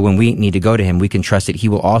 So when we need to go to him, we can trust that he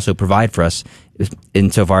will also provide for us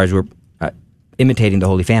insofar as we're imitating the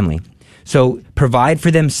Holy Family. So provide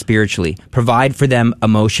for them spiritually, provide for them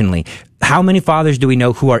emotionally. How many fathers do we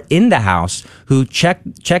know who are in the house, who check,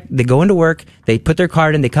 they go into work, they put their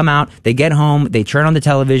card in, they come out, they get home, they turn on the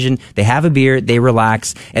television, they have a beer, they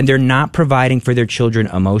relax, and they're not providing for their children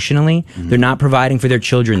emotionally. Mm-hmm. They're not providing for their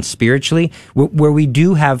children spiritually. Where we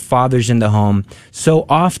do have fathers in the home, so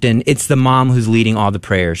often it's the mom who's leading all the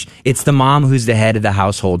prayers. It's the mom who's the head of the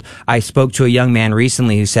household. I spoke to a young man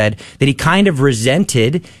recently who said that he kind of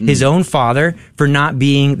resented his own father for not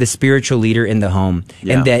being the spiritual leader in the home,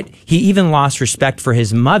 and that he even lost respect for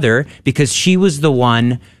his mother because she was the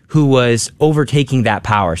one who was overtaking that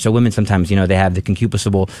power. So women sometimes, they have the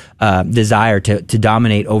concupiscible desire to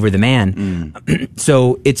dominate over the man.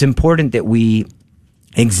 So it's important that we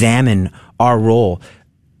examine our role.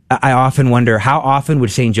 I often wonder, how often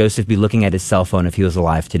would St. Joseph be looking at his cell phone if he was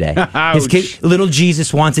alive today? His kid, little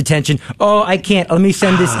Jesus wants attention. Oh, I can't. Let me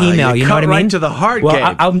send this email. You know what I mean? Right to the heart,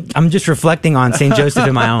 well, I'm just reflecting on St. Joseph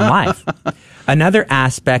in my own life. Another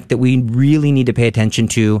aspect that we really need to pay attention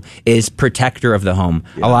to is protector of the home.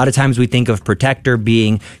 Yeah. A lot of times we think of protector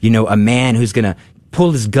being, a man who's going to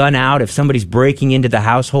pull his gun out if somebody's breaking into the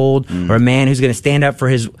household, or a man who's going to stand up for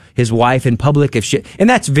his wife in public and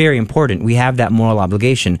that's very important. We have that moral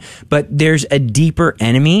obligation. But there's a deeper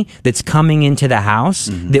enemy that's coming into the house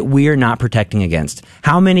that we are not protecting against.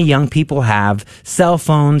 How many young people have cell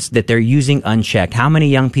phones that they're using unchecked? How many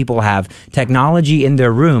young people have technology in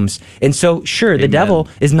their rooms? And so, sure, the devil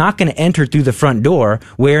is not going to enter through the front door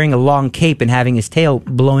wearing a long cape and having his tail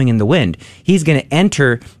blowing in the wind. He's going to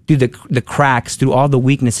enter through the cracks, through all the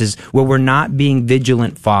weaknesses where we're not being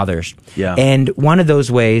vigilant fathers. Yeah. And one of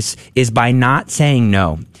those ways is by not saying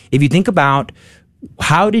no. If you think about,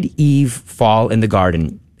 how did Eve fall in the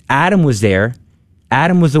garden? Adam was there.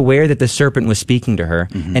 Adam was aware that the serpent was speaking to her,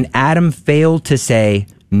 and Adam failed to say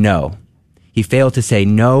no. He failed to say,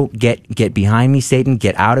 no, get behind me, Satan,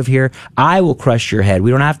 get out of here. I will crush your head.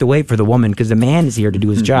 We don't have to wait for the woman because the man is here to do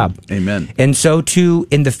his job. Amen. And so too,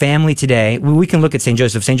 in the family today, we can look at St.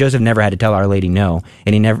 Joseph. St. Joseph never had to tell Our Lady no,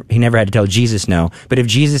 and he never had to tell Jesus no. But if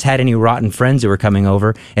Jesus had any rotten friends that were coming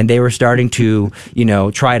over and they were starting to,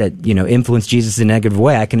 try to, influence Jesus in a negative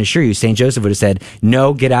way, I can assure you, St. Joseph would have said,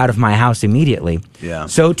 no, get out of my house immediately. Yeah.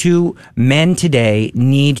 So too, men today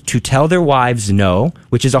need to tell their wives no,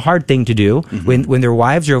 which is a hard thing to do. When their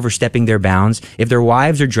wives are overstepping their bounds, if their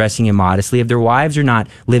wives are dressing immodestly, if their wives are not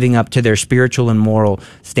living up to their spiritual and moral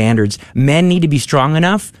standards, men need to be strong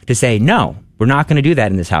enough to say, no, we're not going to do that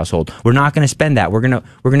in this household. We're not going to spend that. We're going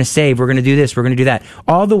to save. We're going to do this. We're going to do that.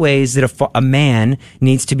 All the ways that a man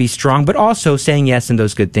needs to be strong, but also saying yes in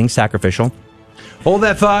those good things, sacrificial. Hold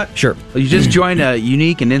that thought. Sure. You just joined a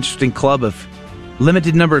unique and interesting club of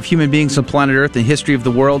limited number of human beings on planet Earth in the history of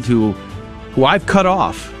the world who I've cut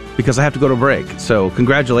off because I have to go to break. So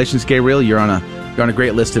congratulations, Gabriel. You're on a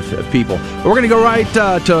great list of people. But we're going to go right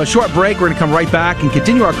to a short break. We're going to come right back and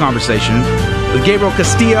continue our conversation with Gabriel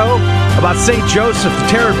Castillo about St. Joseph, the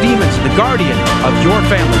terror of demons, the guardian of your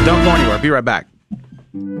family. Don't go anywhere. Be right back.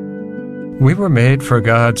 We were made for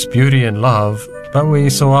God's beauty and love, but we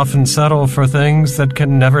so often settle for things that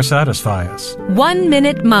can never satisfy us. 1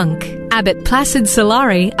 Minute Monk, Abbot Placid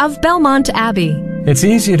Solari of Belmont Abbey. It's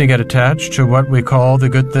easy to get attached to what we call the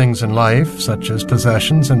good things in life, such as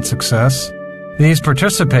possessions and success. These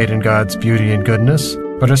participate in God's beauty and goodness,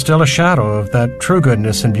 but are still a shadow of that true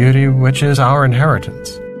goodness and beauty which is our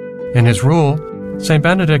inheritance. In his rule, St.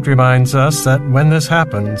 Benedict reminds us that when this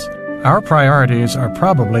happens, our priorities are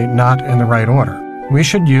probably not in the right order. We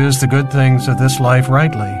should use the good things of this life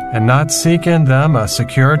rightly and not seek in them a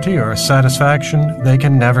security or a satisfaction they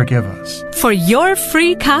can never give us. For your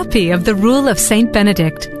free copy of the Rule of St.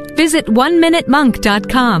 Benedict, visit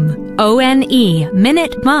oneminutemonk.com, O-N-E,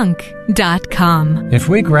 minutemonk.com. If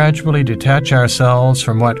we gradually detach ourselves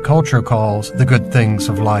from what culture calls the good things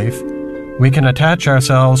of life, we can attach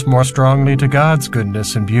ourselves more strongly to God's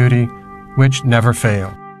goodness and beauty, which never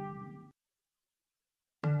fail.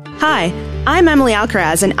 Hi, I'm Emily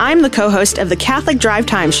Alcaraz, and I'm the co-host of the Catholic Drive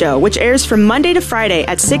Time Show, which airs from Monday to Friday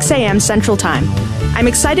at 6 a.m. Central Time. I'm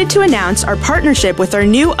excited to announce our partnership with our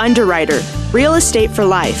new underwriter, Real Estate for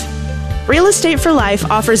Life. Real Estate for Life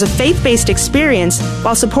offers a faith-based experience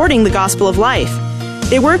while supporting the gospel of life.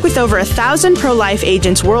 They work with over 1,000 pro-life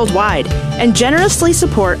agents worldwide and generously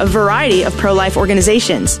support a variety of pro-life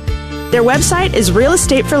organizations. Their website is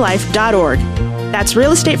realestateforlife.org. That's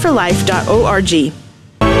realestateforlife.org.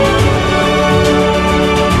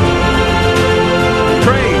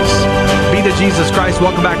 Jesus Christ.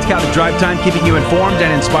 Welcome back to Catholic Drive Time, keeping you informed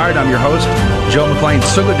and inspired. I'm your host, Joe McClain.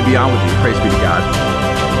 So good to be on with you. Praise be to God.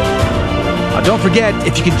 Don't forget,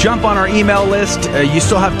 if you can jump on our email list, you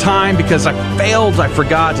still have time because I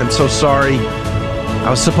forgot. I'm so sorry. I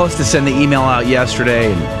was supposed to send the email out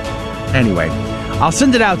yesterday. And anyway, I'll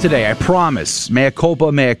send it out today, I promise. Mea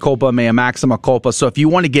culpa, mea maxima culpa. So if you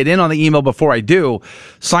want to get in on the email before I do,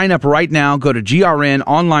 sign up right now. Go to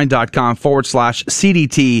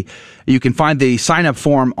grnonline.com/CDT. You can find the sign-up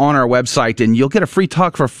form on our website, and you'll get a free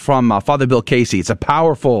talk from Father Bill Casey. It's a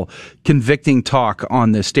powerful, convicting talk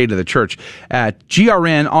on the state of the church at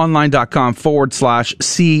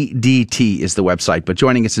grnonline.com/CDT is the website. But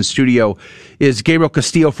joining us in studio is Gabriel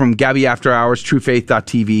Castillo from Gabby After Hours,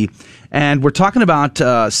 TrueFaith.tv. And we're talking about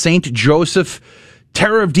Saint Joseph,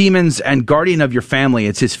 terror of demons and guardian of your family.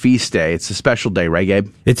 It's his feast day. It's a special day, right, Gabe?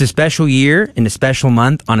 It's a special year and a special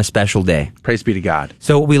month on a special day. Praise be to God.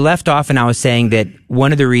 So we left off, and I was saying that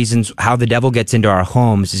one of the reasons how the devil gets into our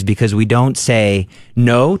homes is because we don't say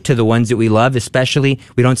no to the ones that we love, especially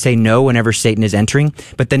we don't say no whenever Satan is entering.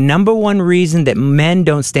 But the number one reason that men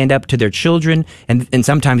don't stand up to their children, and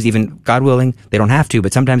sometimes even, God willing, they don't have to,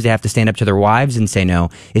 but sometimes they have to stand up to their wives and say no,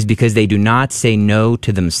 is because they do not say no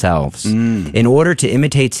to themselves. In order to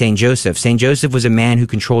imitate St. Joseph was a man who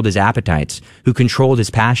controlled his appetites, who controlled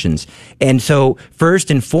his passions. And so, first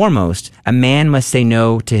and foremost, a man must say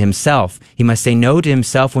no to himself. He must say no to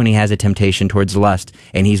himself when he has a temptation towards lust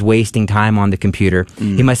and he's wasting time on the computer.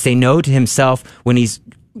 He must say no to himself when he's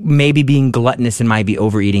maybe being gluttonous and might be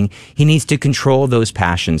overeating. He needs to control those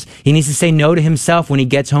passions. He needs to say no to himself when he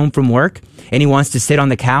gets home from work and he wants to sit on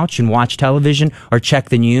the couch and watch television or check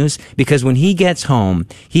the news, because when he gets home,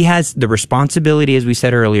 he has the responsibility, as we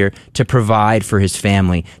said earlier, to provide for his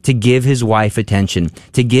family, to give his wife attention,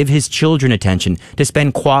 to give his children attention, to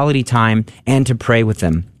spend quality time, and to pray with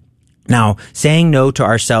them. Now, saying no to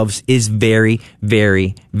ourselves is very,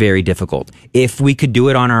 very, very difficult. If we could do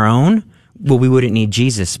it on our own, well, we wouldn't need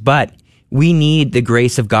Jesus, but we need the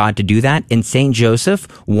grace of God to do that, and St. Joseph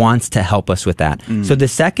wants to help us with that. So the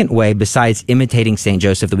second way, besides imitating St.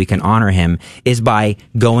 Joseph, that we can honor him, is by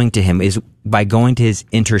going to him, is by going to his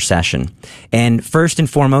intercession. And first and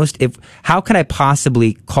foremost, how can I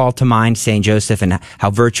possibly call to mind St. Joseph and how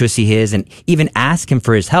virtuous he is, and even ask him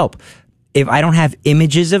for his help if I don't have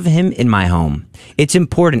images of him in my home? It's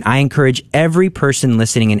important. I encourage every person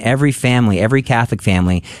listening in every family, every Catholic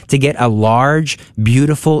family, to get a large,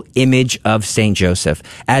 beautiful image of St. Joseph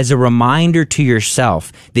as a reminder to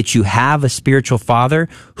yourself that you have a spiritual father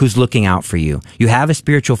who's looking out for you. You have a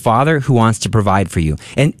spiritual father who wants to provide for you.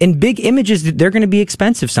 And big images, they're going to be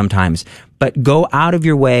expensive sometimes, but go out of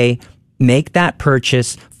your way. Make that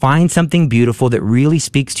purchase, find something beautiful that really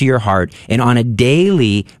speaks to your heart, and on a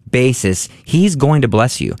daily basis, he's going to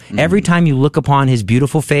bless you. Every time you look upon his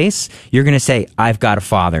beautiful face, you're going to say, I've got a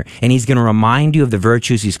father, and he's going to remind you of the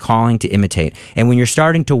virtues he's calling to imitate. And when you're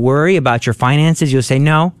starting to worry about your finances, you'll say,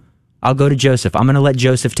 no, I'll go to Joseph. I'm going to let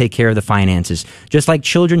Joseph take care of the finances. Just like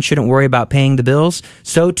children shouldn't worry about paying the bills,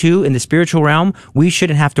 so too in the spiritual realm, we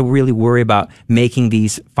shouldn't have to really worry about making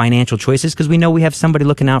these financial choices because we know we have somebody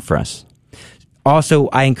looking out for us. Also,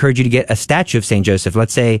 I encourage you to get a statue of St. Joseph.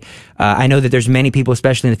 Let's say, I know that there's many people,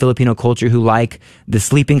 especially in the Filipino culture, who like the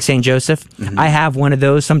sleeping St. Joseph. I have one of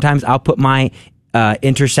those. Sometimes I'll put my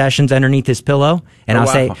intercessions underneath his pillow, and I'll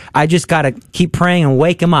say, I just got to keep praying and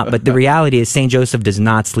wake him up. But the reality is St. Joseph does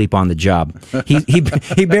not sleep on the job.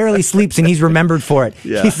 He barely sleeps, and he's remembered for it.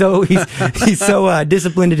 Yeah. He's so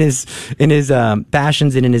disciplined in his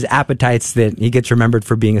passions and in his appetites that he gets remembered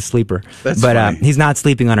for being a sleeper. But he's not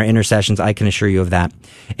sleeping on our intercessions, I can assure you of that.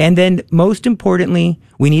 And then most importantly,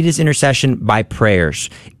 we need his intercession by prayers.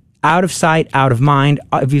 Out of sight, out of mind.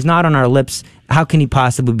 If he's not on our lips, how can he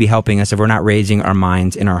possibly be helping us if we're not raising our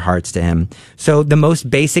minds and our hearts to him? So the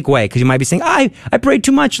most basic way, because you might be saying, I prayed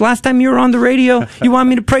too much. Last time you were on the radio, you want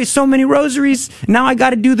me to pray so many rosaries. Now I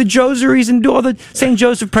got to do the josaries and do all the St.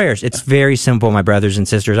 Joseph prayers. It's very simple, my brothers and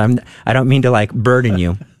sisters. I don't mean to burden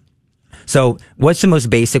you. So what's the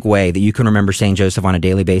most basic way that you can remember St. Joseph on a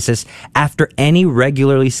daily basis? After any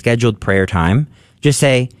regularly scheduled prayer time, just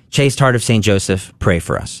say, Chaste Heart of St. Joseph, pray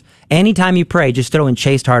for us. Anytime you pray, just throw in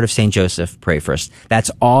Chaste Heart of St. Joseph, pray for us. That's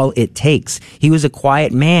all it takes. He was a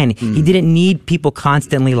quiet man. He didn't need people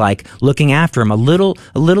constantly looking after him. A little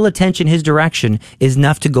attention his direction is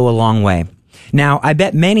enough to go a long way. Now, I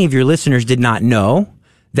bet many of your listeners did not know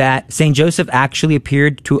that St. Joseph actually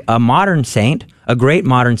appeared to a modern saint, a great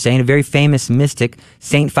modern saint, a very famous mystic,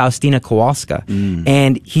 Saint Faustina Kowalska.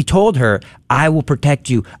 And he told her, I will protect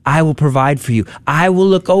you. I will provide for you. I will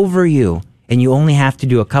look over you. and you only have to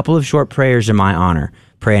do a couple of short prayers in my honor.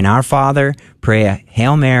 Pray an Our Father, pray a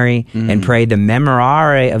Hail Mary, and pray the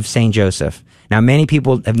Memorare of St. Joseph. Now, many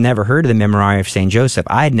people have never heard of the Memorare of St. Joseph.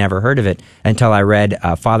 I had never heard of it until I read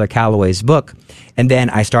Father Calloway's book. And then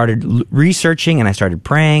I started researching, and I started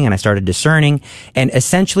praying, and I started discerning. And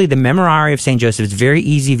essentially, the Memorare of St. Joseph is very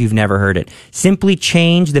easy if you've never heard it. Simply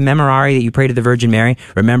change the Memorare that you pray to the Virgin Mary.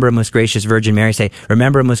 Remember, O most gracious Virgin Mary. Say,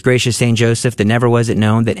 remember, O most gracious St. Joseph, that never was it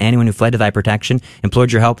known that anyone who fled to thy protection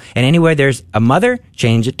implored your help. And anywhere there's a mother,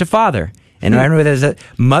 change it to father. And remember, there's a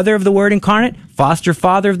mother of the Word incarnate, foster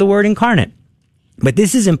father of the Word incarnate. But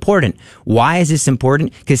this is important. Why is this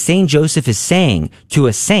important? Because St. Joseph is saying to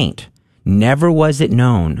a saint, never was it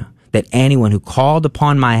known that anyone who called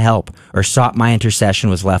upon my help or sought my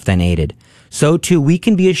intercession was left unaided. So too, we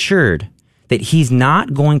can be assured that he's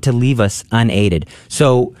not going to leave us unaided.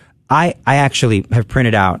 So I actually have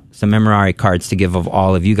printed out some Memorare cards to give of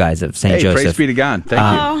all of you guys of St. Joseph. Praise be to God.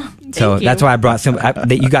 Thank you. So that's why I brought some,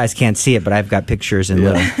 that you guys can't see it, but I've got pictures and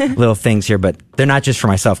little things here, but they're not just for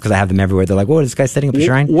myself because I have them everywhere. They're like, whoa, this guy's setting up a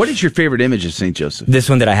shrine? What is your favorite image of St. Joseph? This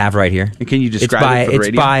one that I have right here. And can you describe it for the radio?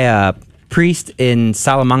 It's by a priest in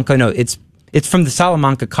Salamanca. No, it's from the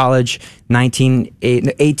Salamanca College,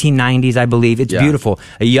 1890s, I believe. It's beautiful.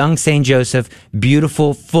 A young St. Joseph,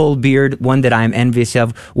 beautiful, full beard, one that I'm envious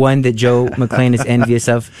of, one that Joe McLean is envious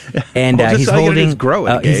of. And he's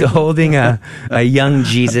holding a young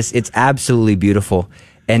Jesus. It's absolutely beautiful.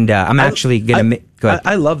 And I'm actually going to...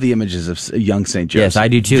 I love the images of young St. Joseph. Yes, I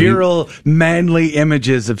do too. Virile, manly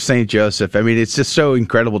images of St. Joseph. I mean, it's just so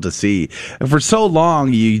incredible to see. And for so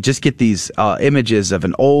long, you just get these images of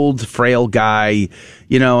an old, frail guy,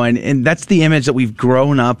 you know, and that's the image that we've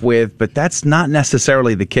grown up with, but that's not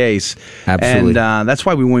necessarily the case. Absolutely. And that's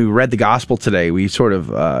why when we read the gospel today, we sort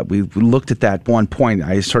of, we looked at that one point.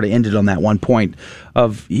 I sort of ended on that one point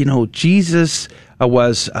of, you know, Jesus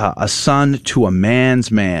was a son to a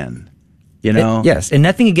man's man. You know? Yes, and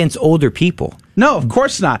nothing against older people. No, of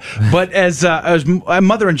course not. But as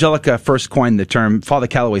Mother Angelica first coined the term, Father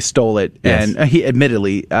Calloway stole it, and he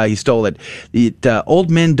admittedly he stole it. Old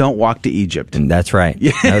men don't walk to Egypt. And that's right.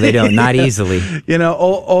 No, they don't. Not easily. You know,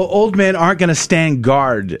 old men aren't going to stand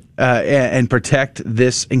guard and protect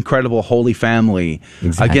this incredible holy family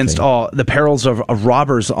against all the perils of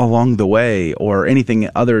robbers along the way or any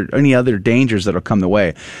other dangers that will come the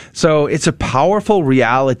way. So it's a powerful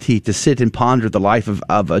reality to sit and ponder the life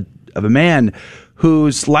of a man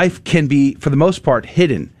whose life can be, for the most part,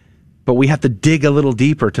 hidden. But we have to dig a little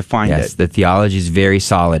deeper to find it. Yes, the theology is very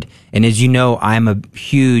solid. And as you know, I'm a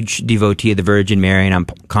huge devotee of the Virgin Mary, and I'm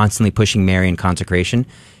constantly pushing Marian consecration.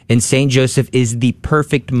 And St. Joseph is the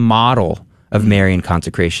perfect model of Marian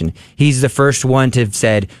consecration. He's the first one to have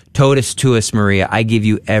said, Totus tuus, Maria, I give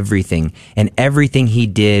you everything. And everything he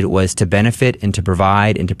did was to benefit and to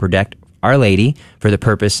provide and to protect Our Lady for the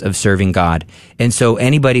purpose of serving God. And so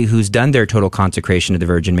anybody who's done their total consecration to the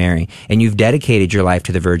Virgin Mary and you've dedicated your life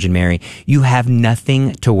to the Virgin Mary, you have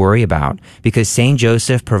nothing to worry about because St.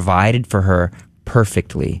 Joseph provided for her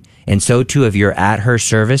perfectly. And so too, if you're at her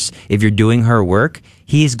service, if you're doing her work,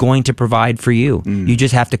 he is going to provide for you. You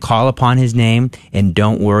just have to call upon his name and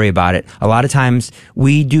don't worry about it. A lot of times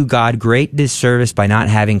we do God great disservice by not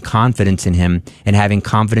having confidence in him and having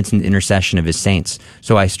confidence in the intercession of his saints.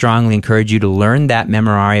 So I strongly encourage you to learn that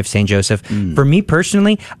Memorare of St. Joseph. For me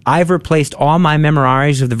personally, I've replaced all my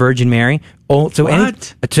Memoraries of the Virgin Mary to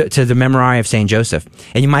the Memorare of St. Joseph.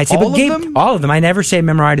 And you might say, but Gabe, all of them. I never say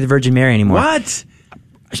Memorare to the Virgin Mary anymore. What?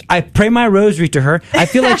 I pray my rosary to her. I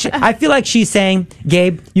feel like she's saying,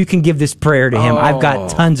 Gabe, you can give this prayer to him. I've got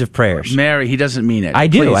tons of prayers. Mary, he doesn't mean it. I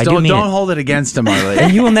do. Please, I don't mean hold it against him, Our Lady.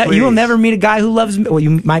 And you will never meet a guy who loves me. Well,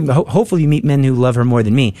 you might. Hopefully, you meet men who love her more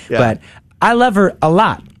than me. Yeah. But I love her a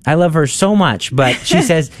lot. I love her so much. But she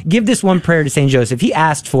says, give this one prayer to St. Joseph. He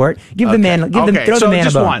asked for it. Throw the man a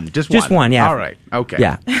bone. Just one. Yeah. All right. Okay.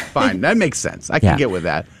 Yeah. Fine. That makes sense. I can get with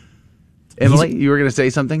that. Emily, you were going to say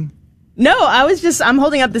something? No, I'm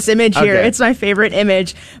holding up this image here. Okay. It's my favorite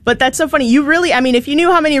image. But that's so funny. You really, if you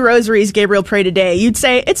knew how many rosaries Gabriel prayed a day, you'd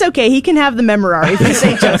say, it's okay, he can have the Memorare for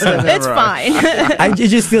St. Joseph. It's fine. It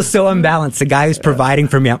just feels so unbalanced. The guy who's providing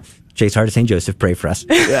for me, Chase Hart of St. Joseph, pray for us.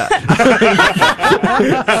 Yeah.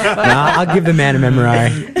 I'll give the man a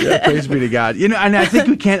Memorare. Yeah, praise be to God. And I think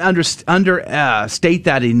we can't understate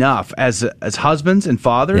that enough as husbands and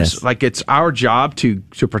fathers. Yes. Like it's our job to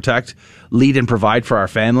protect, lead, and provide for our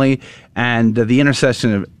family. And the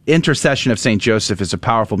intercession of St. Joseph is a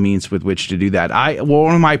powerful means with which to do that.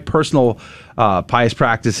 One of my personal pious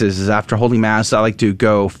practices is after Holy Mass, I like to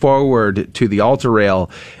go forward to the altar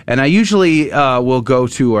rail, and I usually will go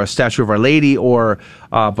to a statue of Our Lady,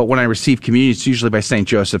 but when I receive communion, it's usually by St.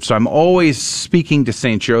 Joseph. So I'm always speaking to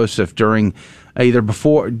St. Joseph during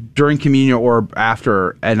communion or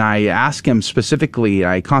after, and I ask him specifically,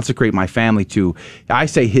 I consecrate my family to, I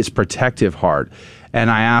say, his protective heart. And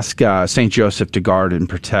I ask St. Joseph to guard and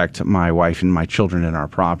protect my wife and my children and our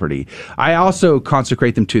property. I also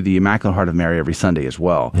consecrate them to the Immaculate Heart of Mary every Sunday as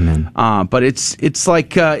well. Amen. But it's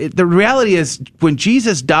like the reality is, when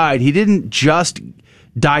Jesus died, he didn't just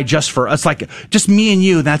die just for us, like just me and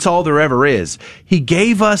you. That's all there ever is. He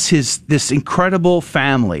gave us this incredible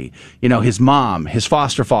family. His mom, his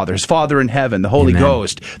foster father, his Father in heaven, the Holy Amen.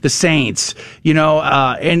 Ghost, the saints.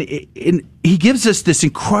 And he gives us this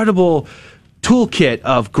incredible toolkit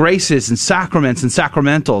of graces and sacraments and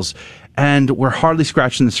sacramentals, and we're hardly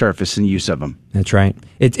scratching the surface in use of them. That's right.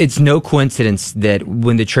 It's no coincidence that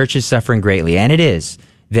when the church is suffering greatly, and it is,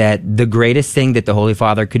 that the greatest thing that the Holy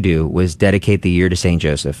Father could do was dedicate the year to St.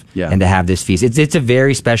 Joseph and to have this feast. It's a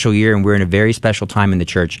very special year, and we're in a very special time in the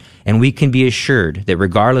church, and we can be assured that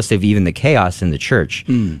regardless of even the chaos in the church,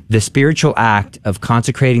 the spiritual act of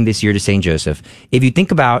consecrating this year to St. Joseph, if you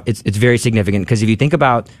think about, it's very significant, because if you think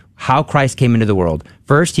about how Christ came into the world,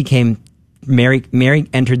 first he came, Mary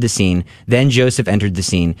entered the scene, then Joseph entered the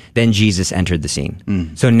scene, then Jesus entered the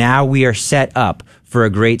scene. So now we are set up for a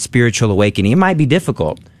great spiritual awakening. It might be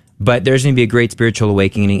difficult, but there's going to be a great spiritual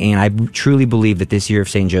awakening, and I truly believe that this year of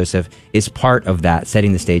St. Joseph is part of that,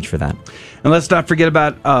 setting the stage for that. And let's not forget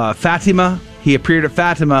about Fatima. He appeared at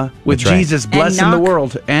Fatima with Jesus blessing the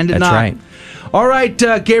world, and That's not. right. All right,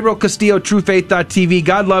 Gabriel Castillo, TrueFaith.tv.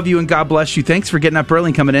 God love you and God bless you. Thanks for getting up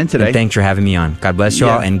early and coming in today. And thanks for having me on. God bless you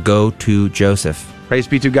all, and go to Joseph. Praise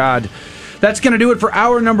be to God. That's going to do it for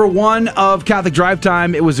hour number 1 of Catholic Drive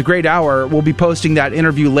Time. It was a great hour. We'll be posting that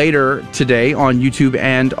interview later today on YouTube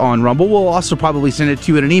and on Rumble. We'll also probably send it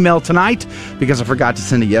to you in an email tonight because I forgot to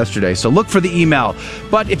send it yesterday. So look for the email.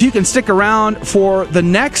 But if you can stick around for the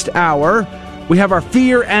next hour, we have our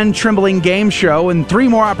Fear and Trembling game show and 3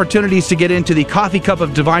 more opportunities to get into the Coffee Cup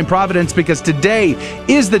of Divine Providence, because today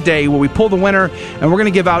is the day where we pull the winner, and we're going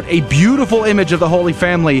to give out a beautiful image of the Holy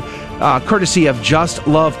Family, courtesy of Just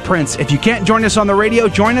Love Prince. If you can't join us on the radio,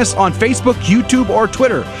 join us on Facebook, YouTube, or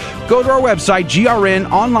Twitter. Go to our website,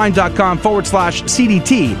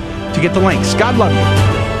 grnonline.com/CDT to get the links. God love you.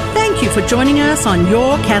 Thank you for joining us on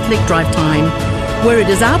Your Catholic Drive Time, where it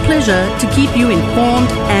is our pleasure to keep you informed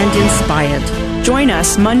and inspired. Join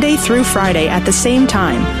us Monday through Friday at the same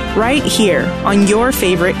time, right here on your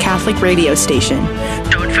favorite Catholic radio station.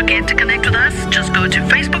 Don't forget to connect with us. Just go to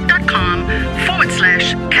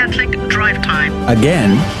facebook.com/Catholic Drive Time.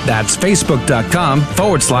 Again, that's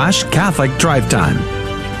facebook.com/Catholic Drive Time.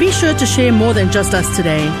 Be sure to share more than just us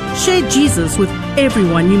today. Share Jesus with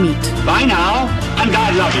everyone you meet. Bye now, and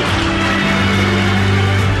God love you.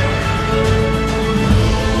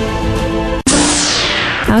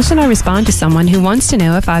 How should I respond to someone who wants to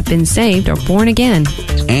know if I've been saved or born again?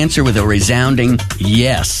 Answer with a resounding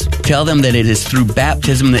yes. Tell them that it is through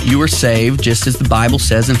baptism that you are saved, just as the Bible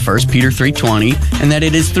says in 1 Peter 3:20, and that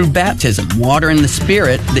it is through baptism, water and the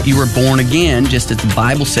Spirit, that you were born again, just as the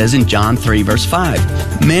Bible says in John 3, verse 5.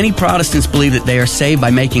 Many Protestants believe that they are saved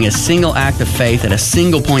by making a single act of faith at a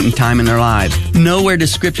single point in time in their lives. Nowhere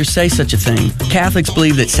does Scripture say such a thing. Catholics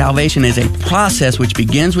believe that salvation is a process which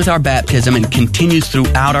begins with our baptism and continues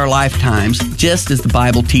throughout our lifetimes, just as the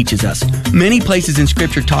Bible teaches us. Many places in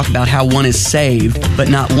Scripture talk about how one is saved, but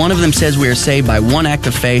not one of them says we are saved by one act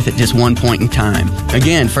of faith at just one point in time.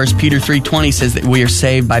 Again, 1 Peter 3:20 says that we are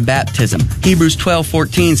saved by baptism. Hebrews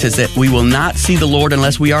 12:14 says that we will not see the Lord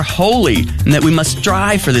unless we are holy, and that we must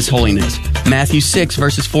strive for this holiness. Matthew 6,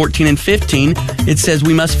 verses 14 and 15, it says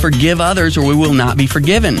we must forgive others or we will not be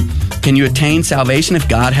forgiven. Can you attain salvation if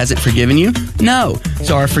God hasn't forgiven you? No.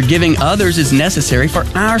 So our forgiving others is necessary for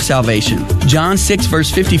our salvation. John 6, verse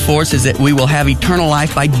 54 says that we will have eternal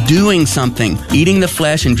life by doing something, eating the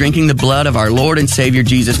flesh and drinking the blood of our Lord and Savior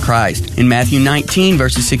Jesus Christ. In Matthew 19,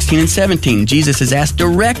 verses 16 and 17, Jesus is asked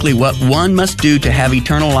directly what one must do to have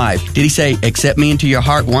eternal life. Did he say, accept me into your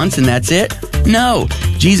heart once and that's it? No.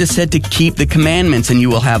 Jesus said to keep keep the commandments and you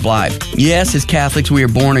will have life. Yes, as Catholics we are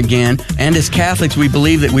born again, and as Catholics we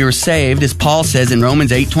believe that we were saved, as Paul says in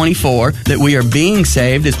Romans 8:24, that we are being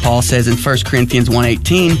saved, as Paul says in 1 Corinthians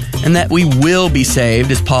 1:18, and that we will be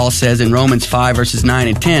saved, as Paul says in Romans 5 verses 9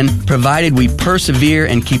 and 10, provided we persevere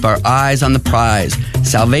and keep our eyes on the prize.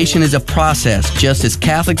 Salvation is a process, just as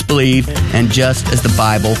Catholics believe and just as the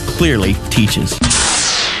Bible clearly teaches.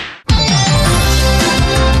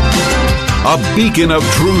 A beacon of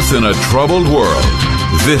truth in a troubled world.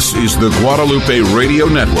 This is the Guadalupe Radio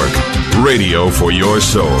Network, radio for your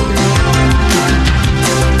soul.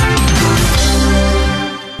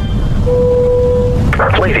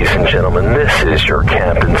 Ladies and gentlemen, this is your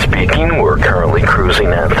captain speaking. We're currently cruising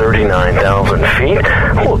at 39,000 feet.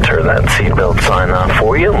 We'll turn that seatbelt sign off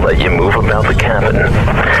for you and let you move about the cabin.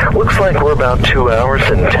 Looks like we're about 2 hours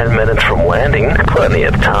and 10 minutes from landing. Plenty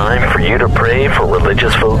of time for you to pray for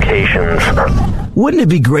religious vocations. Wouldn't it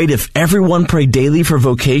be great if everyone prayed daily for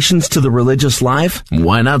vocations to the religious life?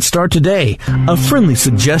 Why not start today? A friendly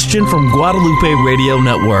suggestion from Guadalupe Radio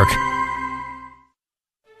Network.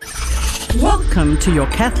 Welcome to your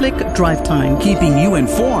Catholic Drive Time, keeping you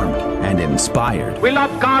informed and inspired. We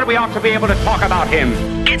love God, we ought to be able to talk about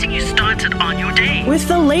Him. Getting you started on your day. With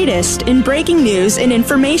the latest in breaking news and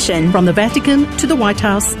information. From the Vatican to the White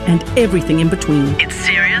House and everything in between. It's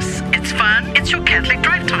serious, it's fun, it's your Catholic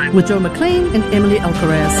Drive Time. With Joe McLean and Emily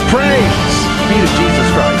Alcaraz. Praise be to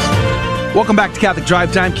Jesus Christ. Welcome back to Catholic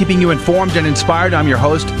Drive Time, keeping you informed and inspired. I'm your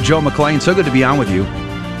host, Joe McLean. So good to be on with you.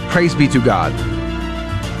 Praise be to God.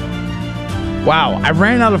 Wow, I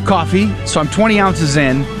ran out of coffee, so I'm 20 ounces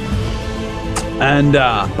in. And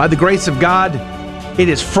by the grace of God, it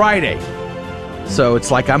is Friday. So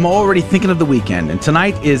it's like I'm already thinking of the weekend. And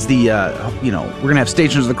tonight is the, we're going to have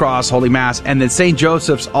Stations of the Cross, Holy Mass, and then St.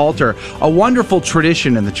 Joseph's Altar, a wonderful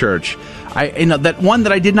tradition in the church. That one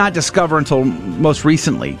that I did not discover until most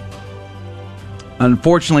recently.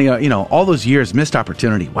 Unfortunately, all those years, missed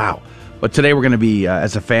opportunity. Wow. But today we're going to be,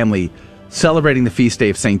 as a family, celebrating the feast day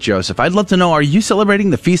of St. Joseph. I'd love to know, are you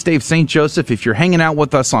celebrating the feast day of St. Joseph? If you're hanging out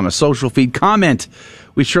with us on a social feed, comment.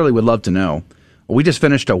 We surely would love to know. We just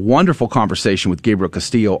finished a wonderful conversation with Gabriel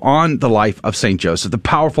Castillo on the life of St. Joseph, the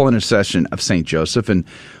powerful intercession of St. Joseph, and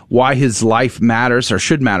why his life matters or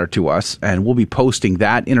should matter to us. And we'll be posting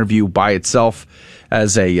that interview by itself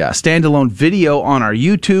as a standalone video on our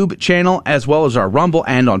YouTube channel, as well as our Rumble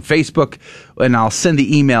and on Facebook. And I'll send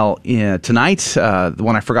the email tonight, the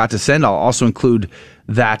one I forgot to send. I'll also include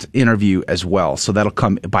that interview as well. So that'll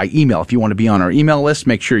come by email. If you want to be on our email list,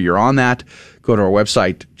 make sure you're on that. Go to our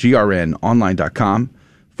website,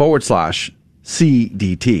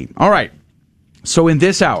 grnonline.com/CDT. All right. So in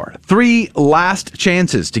this hour, 3 last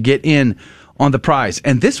chances to get in on the prize.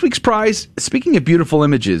 And this week's prize, speaking of beautiful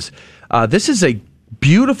images, this is a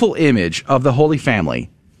beautiful image of the Holy Family,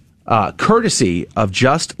 courtesy of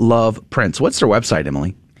Just Love Prints. What's their website,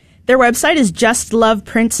 Emily? Their website is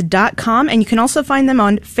justloveprints.com, and you can also find them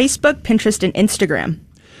on Facebook, Pinterest, and Instagram.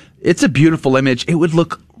 It's a beautiful image. It would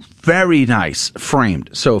look very nice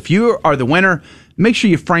framed. So if you are the winner, make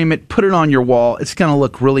sure you frame it, put it on your wall. It's going to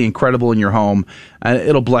look really incredible in your home.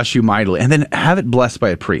 It'll bless you mightily. And then have it blessed by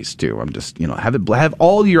a priest, too. I'm just, have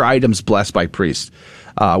all your items blessed by priests.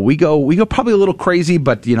 We go probably a little crazy,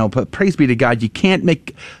 but praise be to God, you can't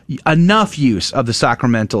make enough use of the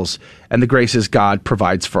sacramentals and the graces God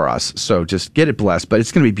provides for us. So just get it blessed, but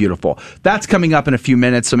it's going to be beautiful. That's coming up in a few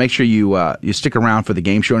minutes, so make sure you stick around for the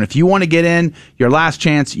game show. And if you want to get in, your last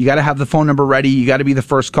chance, you got to have the phone number ready. You got to be the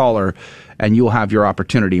first caller, and you'll have your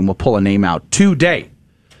opportunity, and we'll pull a name out today.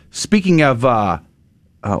 Speaking of, I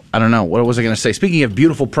don't know, what was I going to say? Speaking of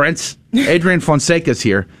beautiful prints, Adrian Fonseca's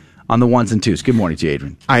here on the ones and twos. Good morning to you,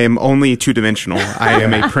 Adrian. I am only two-dimensional. I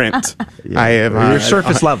am a print. Yeah. I am you're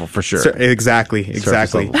surface level for sure. Exactly.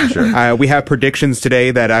 Level, for sure. We have predictions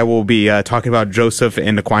today that I will be talking about Joseph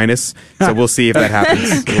and Aquinas. So we'll see if that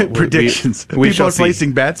happens. Predictions. People are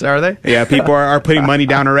placing bets, are they? Yeah, people are putting money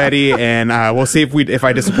down already, and we'll see if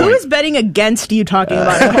I disappoint. Who is betting against you talking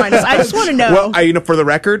about Aquinas? I just want to know. Well, for the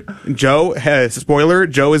record, Joe is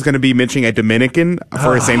going to be mentioning a Dominican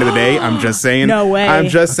for a saint of the day. I'm just saying. No way. I'm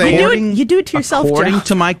just saying. You do it to yourself, according Joe.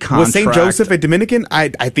 to my contract. Was St. Joseph a Dominican? I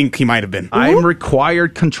think he might have been. I'm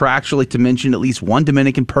required contractually to mention at least one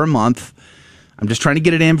Dominican per month. I'm just trying to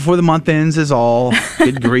get it in before the month ends is all.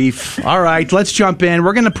 Good grief. All right, let's jump in.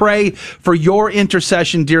 We're going to pray for your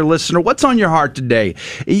intercession, dear listener. What's on your heart today?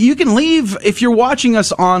 You can leave, if you're watching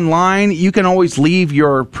us online, you can always leave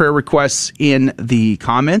your prayer requests in the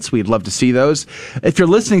comments. We'd love to see those. If you're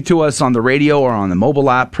listening to us on the radio or on the mobile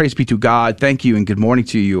app, praise be to God. Thank you and good morning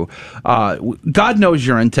to you. God knows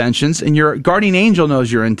your intentions and your guardian angel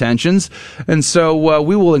knows your intentions. And so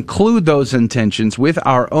we will include those intentions with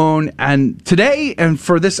our own. And today, and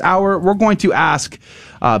for this hour, we're going to ask,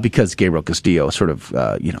 because Gabriel Castillo sort of,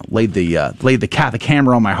 laid the Catholic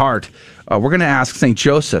hammer on my heart. We're going to ask St.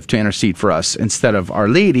 Joseph to intercede for us instead of Our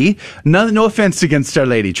Lady. No offense against Our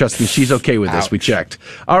Lady. Trust me, she's okay with this. We checked.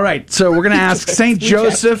 All right, so we're going to ask St.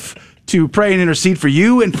 Joseph to pray and intercede for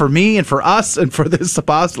you and for me and for us and for this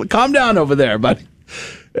apostle. Calm down over there, buddy.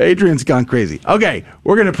 Adrian's gone crazy. Okay,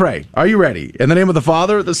 we're going to pray. Are you ready? In the name of the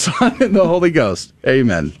Father, the Son, and the Holy Ghost.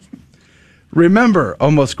 Amen. Remember,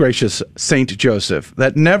 O most gracious Saint Joseph,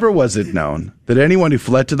 that never was it known that anyone who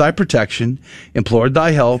fled to thy protection, implored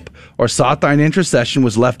thy help, or sought thine intercession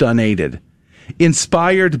was left unaided.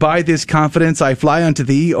 Inspired by this confidence, I fly unto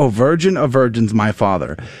thee, O Virgin of Virgins, my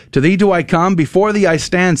Father. To thee do I come, before thee I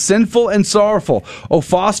stand, sinful and sorrowful. O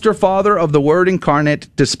foster Father of the Word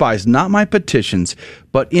incarnate, despise not my petitions,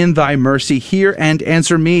 but in thy mercy hear and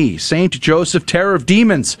answer me. Saint Joseph, terror of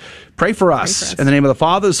demons, pray for us. In the name of the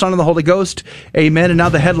Father, the Son, and the Holy Ghost. Amen. And now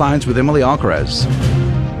the headlines with Emily Alcaraz.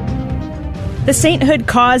 The sainthood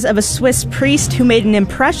cause of a Swiss priest who made an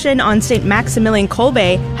impression on St. Maximilian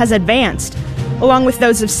Kolbe has advanced, along with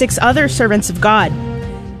those of 6 other servants of God.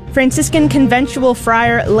 Franciscan conventual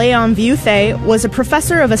friar Leon Vieuthé was a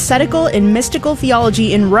professor of ascetical and mystical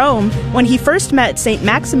theology in Rome when he first met St.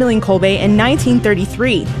 Maximilian Kolbe in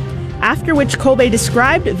 1933, after which Kolbe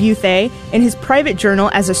described Vieuthé in his private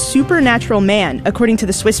journal as a supernatural man, according to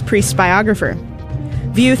the Swiss priest's biographer.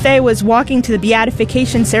 Vieuthé was walking to the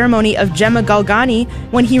beatification ceremony of Gemma Galgani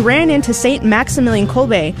when he ran into St. Maximilian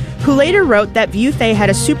Kolbe, who later wrote that Vieuthé had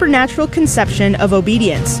a supernatural conception of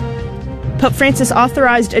obedience. Pope Francis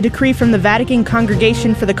authorized a decree from the Vatican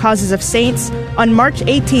Congregation for the Causes of Saints on March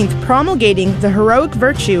 18th promulgating the heroic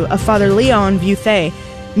virtue of Father Leon Vieuthé,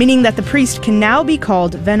 meaning that the priest can now be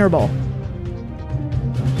called venerable.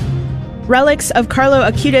 Relics of Carlo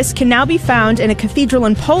Acutis can now be found in a cathedral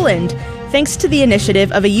in Poland, thanks to the initiative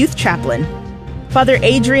of a youth chaplain. Father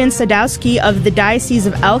Adrian Sadowski of the Diocese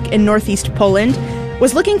of Elk in northeast Poland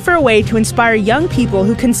was looking for a way to inspire young people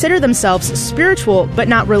who consider themselves spiritual but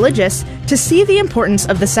not religious to see the importance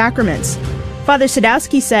of the sacraments. Father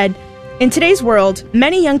Sadowski said, "In today's world,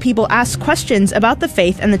 many young people ask questions about the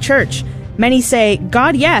faith and the church. Many say,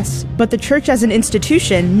 God, yes, but the church as an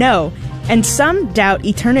institution, no, and some doubt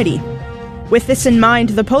eternity." With this in mind,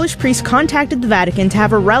 the Polish priest contacted the Vatican to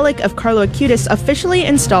have a relic of Carlo Acutis officially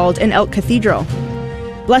installed in Elk Cathedral.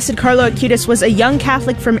 Blessed Carlo Acutis was a young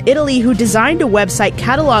Catholic from Italy who designed a website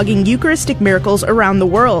cataloging Eucharistic miracles around the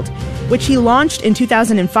world, which he launched in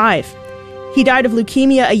 2005. He died of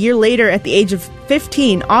leukemia a year later at the age of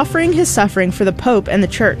 15, offering his suffering for the Pope and the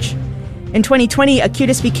Church. In 2020,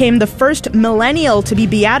 Acutis became the first millennial to be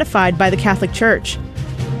beatified by the Catholic Church.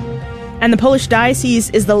 And the Polish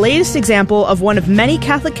diocese is the latest example of one of many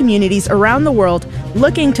Catholic communities around the world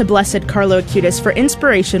looking to Blessed Carlo Acutis for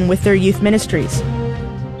inspiration with their youth ministries.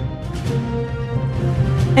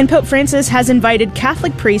 And Pope Francis has invited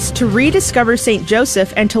Catholic priests to rediscover St.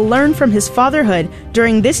 Joseph and to learn from his fatherhood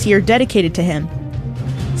during this year dedicated to him.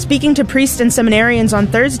 Speaking to priests and seminarians on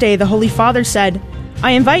Thursday, the Holy Father said,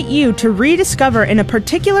 "I invite you to rediscover in a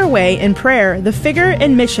particular way in prayer the figure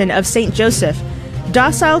and mission of St. Joseph,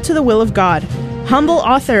 docile to the will of God, humble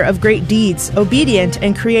author of great deeds, obedient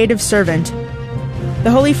and creative servant."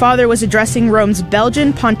 The Holy Father was addressing Rome's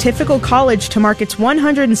Belgian Pontifical College to mark its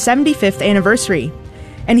 175th anniversary.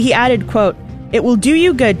 And he added, quote, "It will do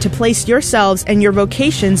you good to place yourselves and your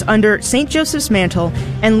vocations under St. Joseph's mantle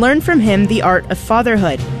and learn from him the art of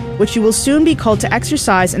fatherhood, which you will soon be called to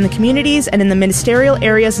exercise in the communities and in the ministerial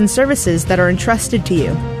areas and services that are entrusted to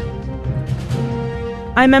you."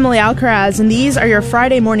 I'm Emily Alcaraz, and these are your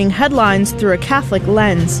Friday morning headlines through a Catholic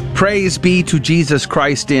lens. Praise be to Jesus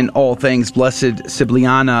Christ in all things. Blessed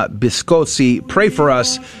Sibiliana Biscosi, pray for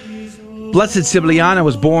us. Blessed Sibiliana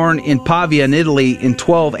was born in Pavia in Italy in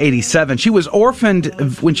 1287. She was orphaned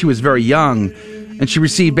when she was very young, and she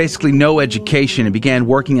received basically no education and began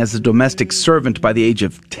working as a domestic servant by the age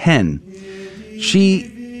of 10.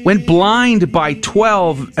 She went blind by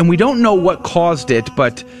 12, and we don't know what caused it,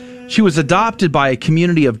 but she was adopted by a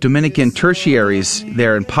community of Dominican tertiaries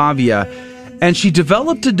there in Pavia, and she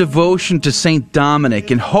developed a devotion to St. Dominic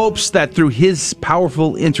in hopes that through his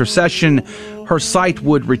powerful intercession, her sight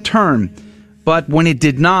would return. But when it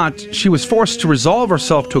did not, she was forced to resolve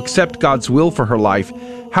herself to accept God's will for her life.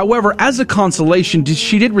 However, as a consolation,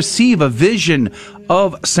 she did receive a vision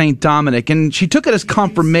of St. Dominic, and she took it as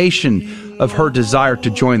confirmation of her desire to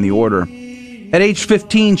join the order. At age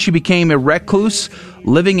 15, she became a recluse,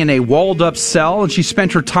 living in a walled-up cell, and she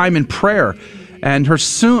spent her time in prayer. And her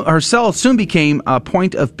cell soon became a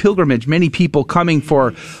point of pilgrimage, many people coming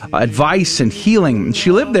for advice and healing.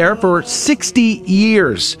 She lived there for 60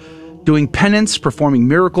 years, doing penance, performing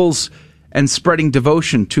miracles, and spreading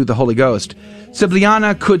devotion to the Holy Ghost.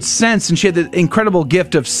 Sibiliana could sense, and she had the incredible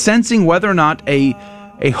gift of sensing whether or not a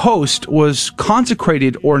host was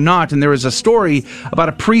consecrated or not. And there is a story about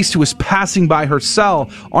a priest who was passing by her cell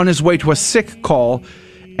on his way to a sick call,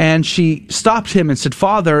 and she stopped him and said,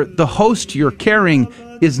 "Father, the host you're carrying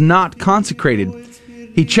is not consecrated."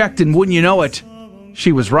 He checked, and wouldn't you know it,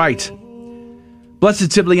 she was right. Blessed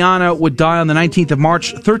Sibiliana would die on the 19th of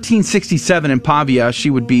March, 1367 in Pavia. She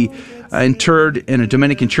would be interred in a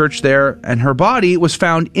Dominican church there, and her body was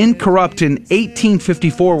found incorrupt in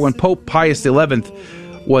 1854 when Pope Pius XI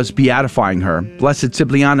was beatifying her. Blessed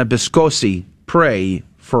Sibiliana Biscosi, pray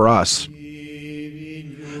for us.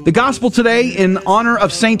 The gospel today in honor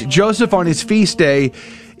of Saint Joseph on his feast day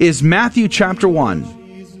is Matthew chapter 1,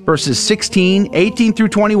 verses 18 through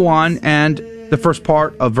 21, and the first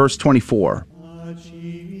part of verse 24.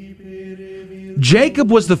 Jacob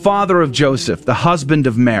was the father of Joseph, the husband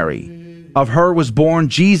of Mary. Of her was born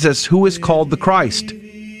Jesus, who is called the Christ.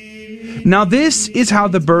 Now this is how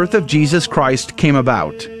the birth of Jesus Christ came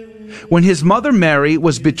about. When his mother Mary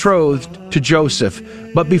was betrothed to Joseph,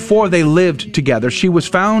 but before they lived together, she was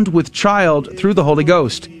found with child through the Holy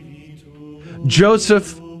Ghost.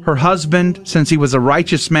 Joseph, her husband, since he was a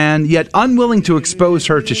righteous man, yet unwilling to expose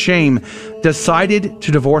her to shame, decided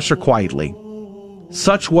to divorce her quietly.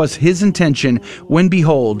 Such was his intention when,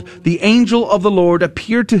 behold, the angel of the Lord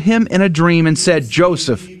appeared to him in a dream and said,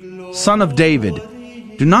 "Joseph, son of David,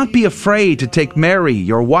 do not be afraid to take Mary,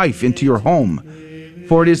 your wife, into your home,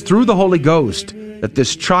 for it is through the Holy Ghost that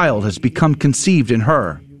this child has become conceived in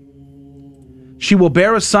her. She will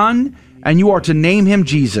bear a son, and you are to name him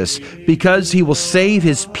Jesus, because he will save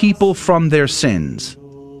his people from their sins."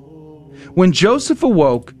 When Joseph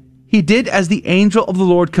awoke, he did as the angel of the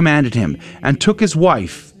Lord commanded him, and took his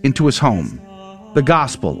wife into his home. The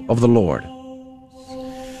Gospel of the Lord.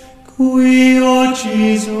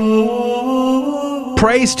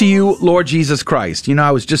 Praise to you, Lord Jesus Christ. You know,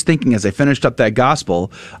 I was just thinking as I finished up that Gospel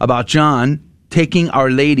about John taking Our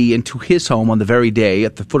Lady into his home on the very day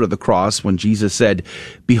at the foot of the cross when Jesus said,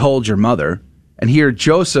 "Behold your mother." And here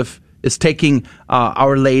Joseph is taking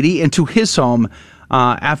Our Lady into his home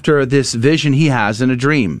after this vision he has in a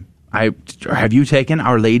dream. Have you taken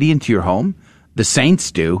Our Lady into your home? The saints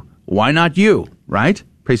do. Why not you, right?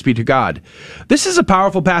 Praise be to God. This is a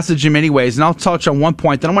powerful passage in many ways, and I'll touch on one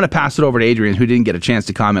point, then I'm going to pass it over to Adrian, who didn't get a chance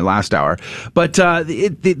to comment last hour. But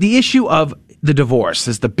the issue of the divorce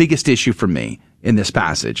is the biggest issue for me in this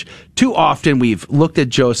passage. Too often we've looked at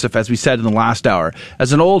Joseph, as we said in the last hour,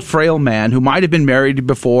 as an old frail man who might have been married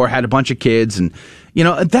before, had a bunch of kids, and you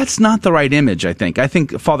know, that's not the right image, I think. I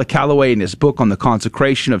think Father Calloway, in his book on the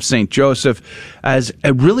consecration of St. Joseph, has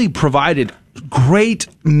really provided great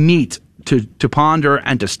meat to ponder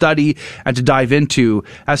and to study and to dive into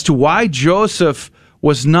as to why Joseph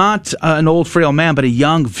was not an old frail man, but a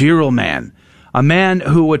young virile man. A man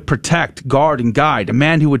who would protect, guard, and guide. A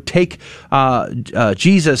man who would take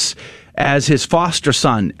Jesus as his foster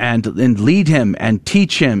son and lead him and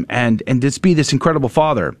teach him and just be this incredible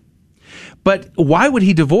father. But why would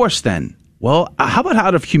he divorce then? Well, how about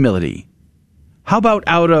out of humility? How about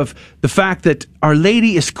out of the fact that Our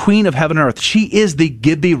Lady is Queen of Heaven and Earth? She is the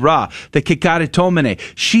Gibira, the Kekaritomene.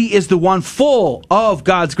 She is the one full of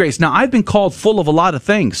God's grace. Now, I've been called full of a lot of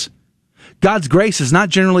things. God's grace is not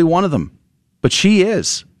generally one of them, but she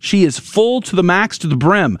is. She is full to the max, to the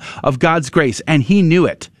brim of God's grace, and he knew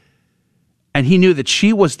it. And he knew that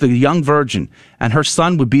she was the young virgin, and her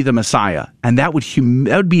son would be the Messiah. And that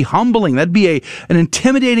would be humbling. That'd be an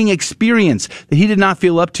intimidating experience that he did not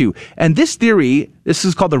feel up to. And this theory, this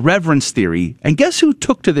is called the reverence theory. And guess who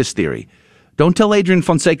took to this theory? Don't tell Adrian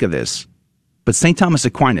Fonseca this, but St. Thomas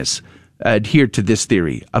Aquinas adhered to this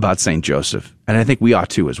theory about St. Joseph. And I think we ought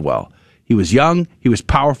to as well. He was young, he was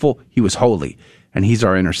powerful, he was holy, and he's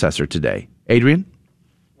our intercessor today. Adrian?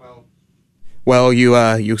 Well,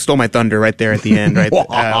 you stole my thunder right there at the end, right?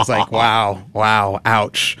 I was like, wow,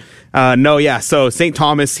 ouch. So St.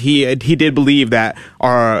 Thomas, he did believe that,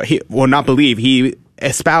 he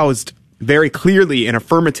espoused very clearly and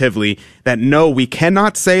affirmatively that no, we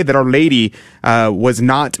cannot say that Our Lady was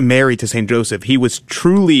not married to Saint Joseph. He was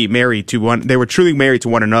truly married to one. They were truly married to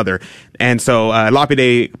one another. And so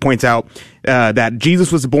Lapide points out that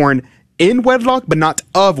Jesus was born in wedlock, but not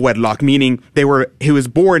of wedlock, meaning he was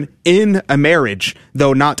born in a marriage,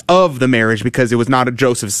 though not of the marriage, because it was not a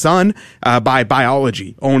Joseph's son by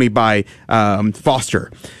biology, only by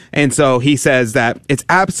foster. And so he says that it's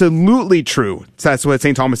absolutely true. So that's what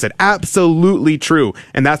St. Thomas said, absolutely true.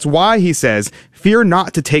 And that's why he says, fear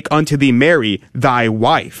not to take unto thee Mary, thy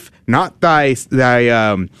wife, not thy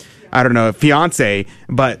fiance,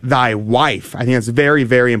 but thy wife. I think that's very,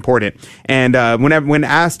 very important. And when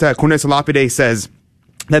asked, Cornelius Lapide says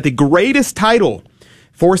that the greatest title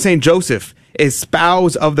for Saint Joseph is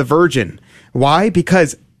spouse of the Virgin. Why?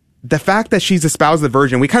 Because the fact that she's the spouse of the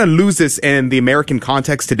Virgin, we kind of lose this in the American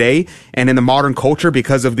context today and in the modern culture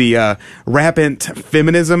because of the rampant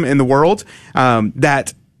feminism in the world.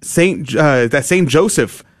 That Saint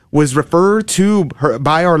Joseph was referred to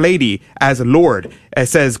by Our Lady as Lord. It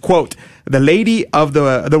says, quote, the lady of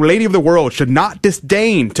the world should not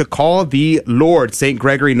disdain to call thee Lord, Saint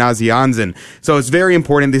Gregory Nazianzen. So it's very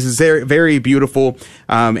important. This is very, very beautiful.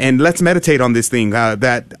 And let's meditate on this thing,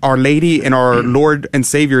 that Our Lady and our Lord and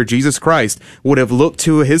Savior, Jesus Christ, would have looked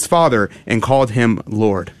to his Father and called him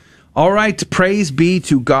Lord. All right. Praise be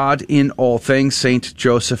to God in all things. Saint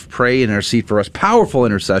Joseph, pray and intercede for us. Powerful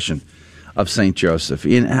intercession of Saint Joseph.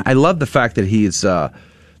 And I love the fact that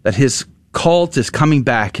that his cult is coming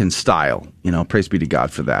back in style. Praise be to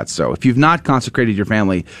God for that. So if you've not consecrated your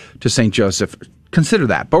family to Saint Joseph, consider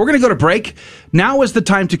that. But we're going to go to break. Now is the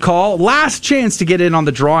time to call. Last chance to get in on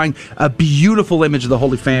the drawing. A beautiful image of the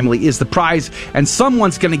Holy Family is the prize, and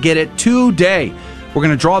someone's going to get it today. We're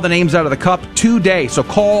going to draw the names out of the cup today. So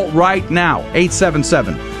call right now.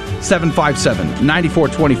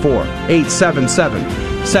 877-757-9424.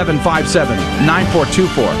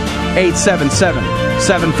 877-757-9424.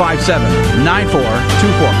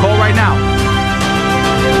 877-757-9424. Call right now.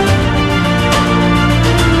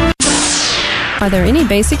 Are there any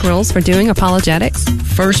basic rules for doing apologetics?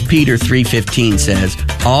 1 Peter 3:15 says,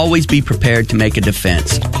 always be prepared to make a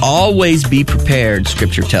defense. Always be prepared,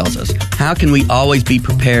 Scripture tells us. How can we always be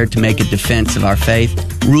prepared to make a defense of our faith?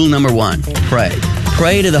 Rule number 1, pray.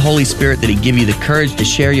 Pray to the Holy Spirit that He give you the courage to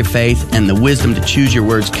share your faith and the wisdom to choose your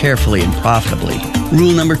words carefully and profitably.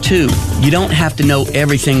 Rule number 2, you don't have to know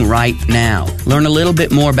everything right now. Learn a little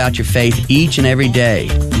bit more about your faith each and every day.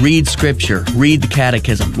 Read Scripture, read the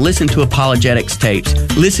Catechism, listen to apologetics tapes,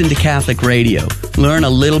 listen to Catholic radio. Learn a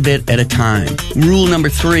little bit at a time. Rule number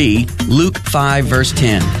 3, Luke 5 verse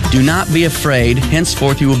 10. Do not be afraid,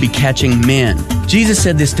 henceforth you will be catching men. Jesus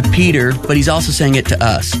said this to Peter, but He's also saying it to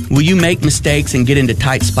us. Will you make mistakes and get into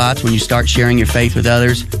tight spots when you start sharing your faith with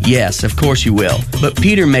others? Yes, of course you will. But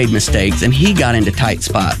Peter made mistakes and he got into tight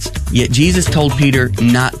spots. Yet Jesus told Peter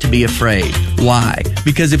not to be afraid. Why?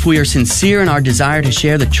 Because if we are sincere in our desire to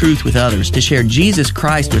share the truth with others, to share Jesus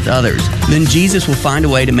Christ with others, then Jesus will find a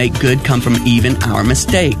way to make good come from even our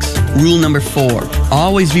mistakes. Rule number 4,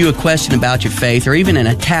 always view a question about your faith or even an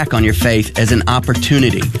attack on your faith as an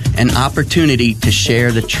opportunity to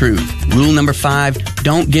share the truth. Rule number 5,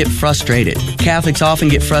 don't get frustrated. Catholics often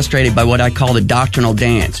get frustrated by what I call the doctrinal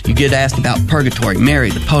dance. You get asked about purgatory, Mary,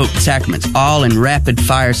 the Pope, the sacraments, all in rapid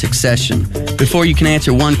fire succession. Before you can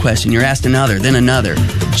answer one question, you're asked another, then another.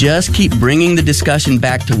 Just keep bringing the discussion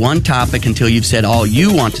back to one topic until you've said all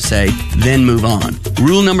you want to say, then move on.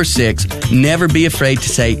 Rule number 6, never be afraid to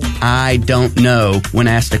say, I don't know, when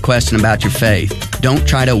asked a question about your faith. Don't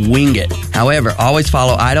try to wing it. However, always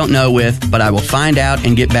follow I don't know with, but I will find out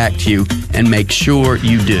and get back to you, and make sure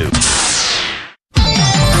you do.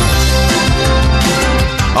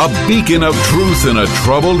 A beacon of truth in a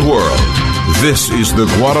troubled world. This is the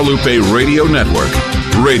Guadalupe Radio Network.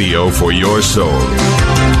 Radio for your soul.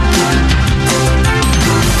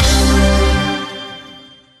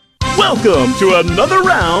 Welcome to another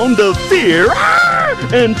round of Fear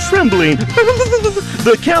and Trembling,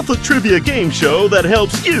 the Catholic trivia game show that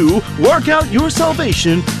helps you work out your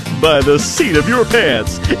salvation by the seat of your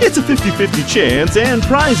pants. It's a 50-50 chance and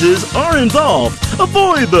prizes are involved.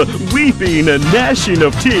 Avoid the weeping and gnashing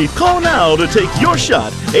of teeth. Call now to take your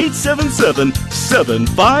shot.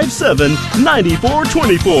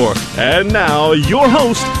 877-757-9424. And now, your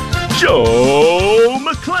host, Joe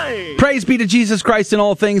McClain. Praise be to Jesus Christ in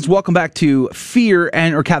all things. Welcome back to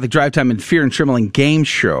Catholic Drive Time and Fear and Trembling game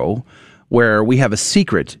show, where we have a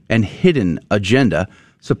secret and hidden agenda.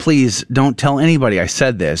 So please don't tell anybody I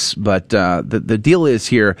said this, but the deal is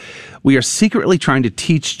here, we are secretly trying to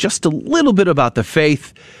teach just a little bit about the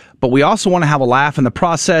faith, but we also want to have a laugh in the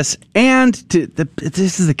process. And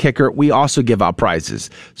this is the kicker. We also give out prizes.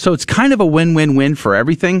 So it's kind of a win-win-win for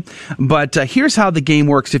everything. But here's how the game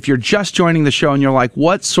works. If you're just joining the show and you're like,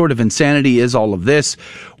 what sort of insanity is all of this?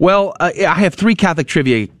 Well, I have 3 Catholic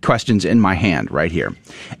trivia questions in my hand right here.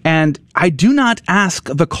 And I do not ask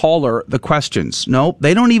the caller the questions. No,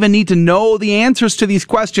 they don't even need to know the answers to these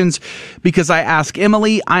questions because I ask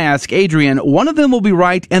Emily, I ask Adrian. One of them will be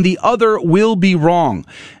right and the other will be wrong.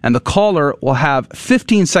 And the caller will have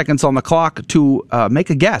 15 seconds on the clock to make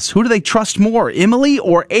a guess. Who do they trust more, Emily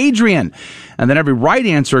or Adrian? And then every right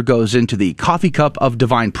answer goes into the coffee cup of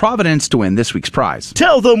divine providence to win this week's prize.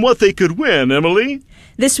 Tell them what they could win, Emily.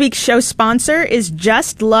 This week's show sponsor is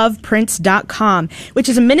JustLovePrints.com, which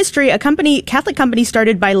is a Catholic company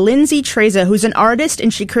started by Lindsay Treza, who's an artist,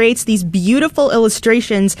 and she creates these beautiful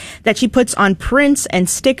illustrations that she puts on prints and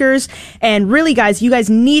stickers. And really, guys, you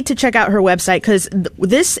guys need to check out her website because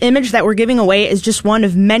this image that we're giving away is just one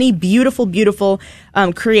of many beautiful, beautiful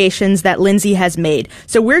creations that Lindsay has made.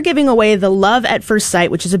 So we're giving away the Love at First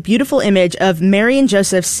Sight, which is a beautiful image of Mary and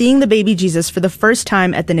Joseph seeing the baby Jesus for the first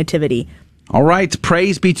time at the Nativity. All right.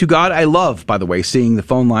 Praise be to God. I love, by the way, seeing the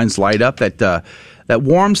phone lines light up. That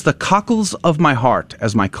warms the cockles of my heart,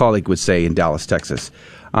 as my colleague would say in Dallas, Texas.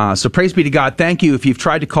 So praise be to God. Thank you. If you've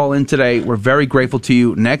tried to call in today, we're very grateful to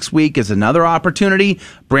you. Next week is another opportunity.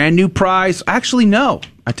 Brand new prize. Actually, no.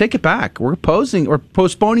 I take it back. We're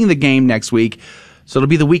postponing the game next week. So it'll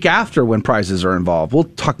be the week after when prizes are involved. We'll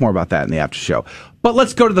talk more about that in the after show. But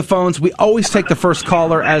let's go to the phones. We always take the first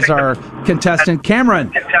caller as our contestant.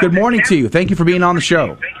 Cameron, good morning to you. Thank you for being on the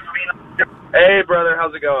show. Hey, brother.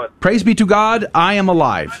 How's it going? Praise be to God. I am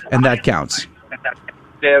alive, and that counts.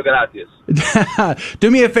 Deo gracias.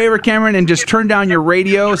 Do me a favor, Cameron, and just turn down your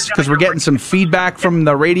radios because we're getting some feedback from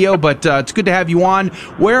the radio, but it's good to have you on.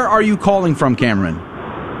 Where are you calling from, Cameron?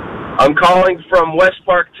 I'm calling from West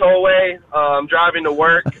Park Tollway. I'm driving to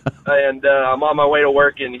work, and I'm on my way to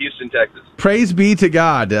work in Houston, Texas. Praise be to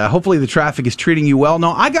God. Hopefully the traffic is treating you well. No,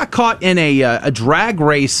 I got caught in a drag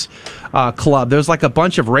race club. There's like a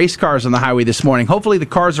bunch of race cars on the highway this morning. Hopefully the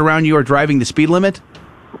cars around you are driving the speed limit.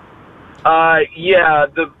 Yeah,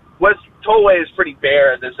 the West Tollway is pretty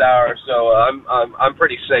bare at this hour, so I'm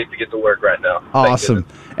pretty safe to get to work right now. Awesome.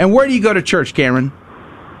 And where do you go to church, Cameron?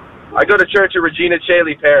 I go to church at Regina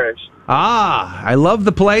Chaley Parish. Ah, I love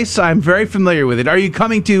the place. I'm very familiar with it. Are you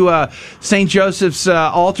coming to St. Joseph's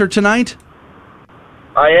altar tonight?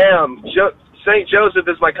 I am. St. Joseph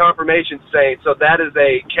is my confirmation saint, so that is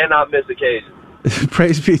a cannot miss occasion.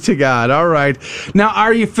 Praise be to God. All right. Now,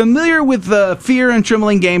 are you familiar with the Fear and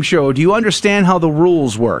Trembling game show? Do you understand how the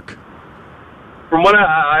rules work? From what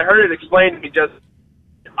I heard it explained to me, just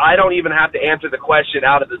I don't even have to answer the question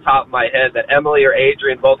out of the top of my head, that Emily or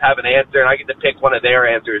Adrian both have an answer, and I get to pick one of their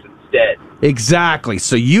answers instead. Exactly.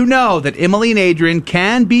 So you know that Emily and Adrian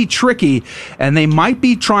can be tricky, and they might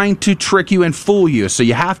be trying to trick you and fool you. So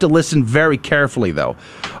you have to listen very carefully, though.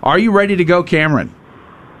 Are you ready to go, Cameron?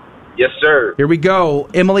 Yes, sir. Here we go.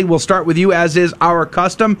 Emily, we'll start with you, as is our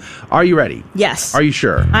custom. Are you ready? Yes. Are you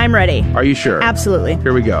sure? I'm ready. Are you sure? Absolutely.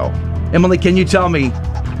 Here we go. Emily, can you tell me,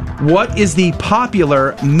 what is the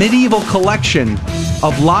popular medieval collection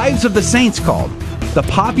of Lives of the Saints called? The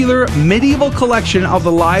popular medieval collection of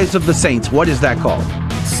the Lives of the Saints. What is that called?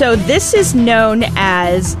 So this is known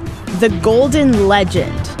as the Golden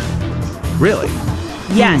Legend. Really?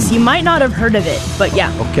 Yes, you might not have heard of it, but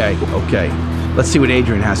yeah. Okay. Let's see what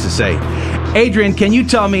Adrian has to say. Adrian, can you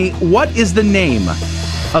tell me, what is the name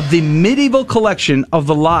of the medieval collection of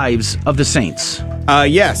the Lives of the Saints?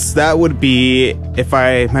 Yes, that would be, if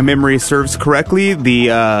my memory serves correctly, the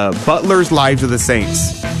Butler's Lives of the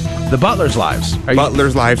Saints. The Butler's Lives?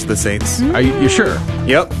 Butler's Lives of the Saints. Are you sure?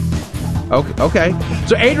 Yep. Okay.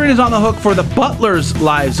 So Adrian is on the hook for the Butler's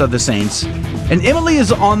Lives of the Saints, and Emily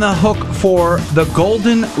is on the hook for the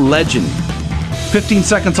Golden Legend. 15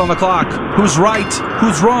 seconds on the clock. Who's right?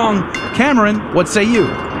 Who's wrong? Cameron, what say you?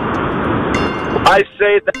 I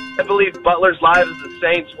say that I believe Butler's Lives of the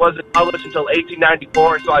Saints wasn't published until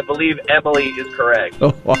 1894, so I believe Emily is correct.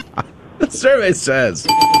 Oh, the survey says.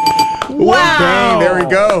 Wow. Dang, there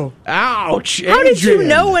we go. Ouch. How did you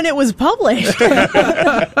know when it was published?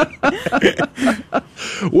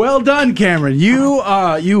 Well done, Cameron.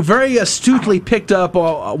 You very astutely picked up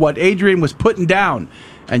what Adrian was putting down,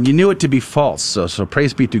 and you knew it to be false. So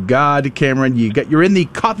praise be to God, Cameron. You're in the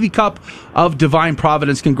coffee cup of divine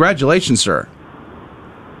providence. Congratulations, sir.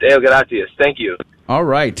 Deo gracias. Thank you. All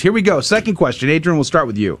right, here we go. Second question. Adrian, we'll start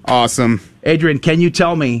with you. Awesome. Adrian, can you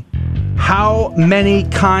tell me, how many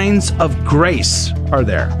kinds of grace are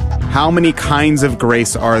there? How many kinds of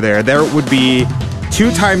grace are there? There would be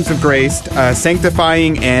 2 times of grace,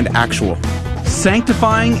 sanctifying and actual.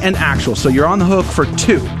 Sanctifying and actual. So you're on the hook for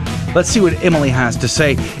 2. Let's see what Emily has to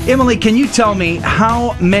say. Emily, can you tell me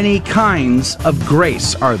how many kinds of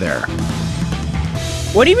grace are there?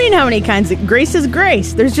 What do you mean how many kinds? Grace is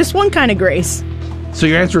grace. There's just one kind of grace. So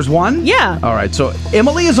your answer is 1? Yeah. All right, so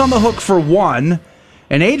Emily is on the hook for 1,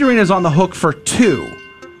 and Adrian is on the hook for 2.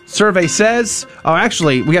 Survey says... Oh,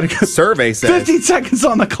 actually, we got to go... Survey says... 15 seconds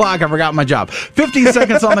on the clock. I forgot my job. 15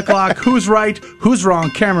 seconds on the clock. Who's right? Who's wrong?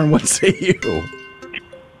 Cameron, what say you?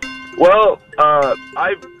 Well,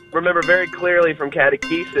 I remember very clearly from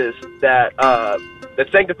catechesis that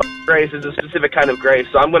sanctifying grace is a specific kind of grace,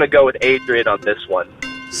 so I'm going to go with Adrian on this one.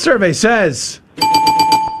 Survey says...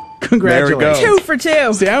 Congratulations. There we go. 2 for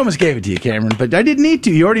 2. See, I almost gave it to you, Cameron, but I didn't need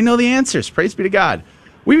to. You already know the answers. Praise be to God.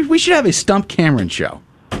 We should have a Stump Cameron show.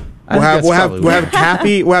 We'll have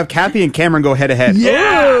Kathy and Cameron go head to head.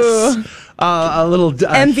 Yes. A little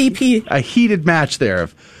MVP. A heated match there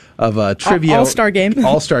of trivia. All-star game.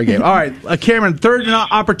 All-star game. All right, Cameron, third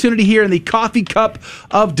opportunity here in the Coffee Cup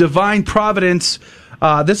of Divine Providence.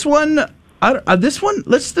 This one,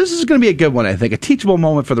 this is going to be a good one, I think. A teachable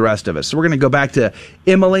moment for the rest of us. So we're going to go back to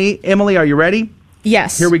Emily. Emily, are you ready?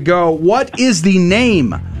 Yes. Here we go. What is the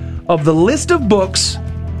name of the list of books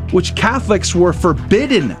which Catholics were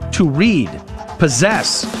forbidden to read,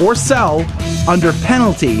 possess, or sell under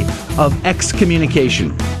penalty of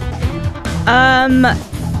excommunication? I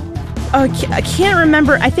can't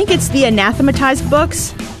remember. I think it's the anathematized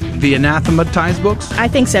books. The anathematized books? I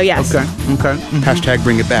think so, yes. Okay. Mm-hmm. Hashtag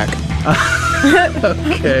bring it back.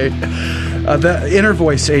 Okay. The inner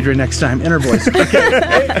voice, Adrian, next time. Inner voice.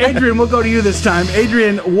 Okay. Adrian, we'll go to you this time.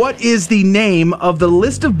 Adrian, what is the name of the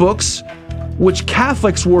list of books which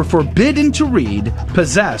Catholics were forbidden to read,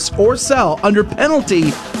 possess, or sell under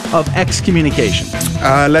penalty of excommunication?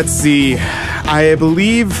 Let's see. I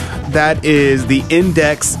believe that is the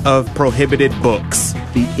Index of Prohibited Books.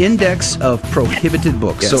 The Index of Prohibited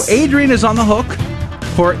Books. Yes. So Adrian is on the hook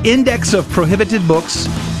for Index of Prohibited Books,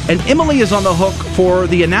 and Emily is on the hook for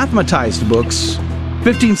the anathematized books.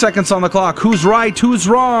 15 seconds on the clock. Who's right? Who's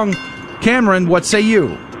wrong? Cameron, what say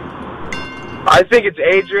you? I think it's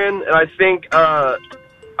Adrian, and I think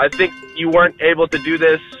you weren't able to do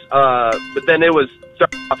this, but then it was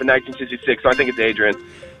started off in 1966, so I think it's Adrian.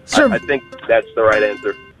 I think that's the right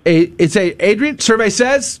answer. It's Adrian. Survey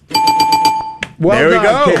says... Well there we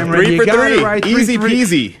done, go. Cameron. 3 You for got 3. it right. Easy 3.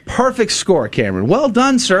 peasy. Perfect score, Cameron. Well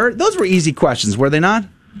done, sir. Those were easy questions, were they not?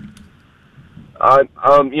 I'm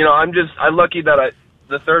lucky that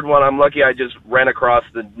the third one, I'm lucky I just ran across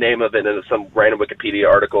the name of it in some random Wikipedia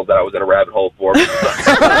article that I was in a rabbit hole for.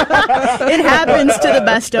 It happens to the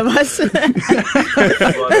best of us.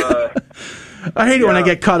 I hate it when I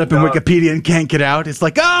get caught up in Wikipedia and can't get out. It's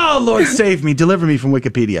like, oh, Lord, save me. Deliver me from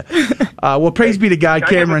Wikipedia. Well, praise be to God,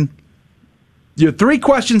 Cameron. You're 3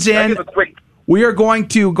 questions in. We are going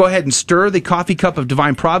to go ahead and stir the coffee cup of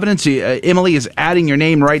Divine Providence. Emily is adding your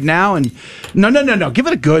name right now, and no. Give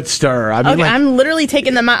it a good stir. I mean, okay, I'm literally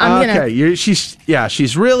taking them out.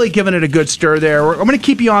 She's really giving it a good stir there. I'm going to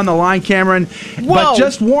keep you on the line, Cameron. Whoa. But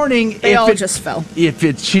just warning, just fell.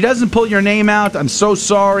 If she doesn't pull your name out, I'm so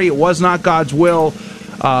sorry. It was not God's will.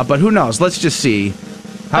 But who knows? Let's just see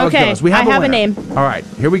how it goes. We have a name. All right,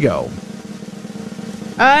 here we go.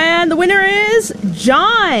 And the winner is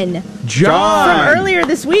John. From earlier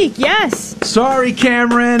this week, yes. Sorry,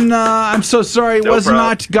 Cameron. I'm so sorry. It was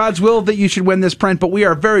not God's will that you should win this print, but we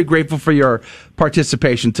are very grateful for your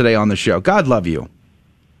participation today on the show. God love you.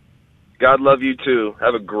 God love you, too.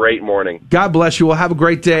 Have a great morning. God bless you. We'll have a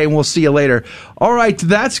great day, and we'll see you later. All right,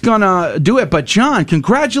 that's going to do it. But, John,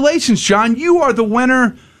 congratulations, John. You are the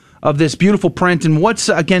winner of this beautiful print. And what's,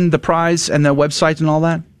 again, the prize and the website and all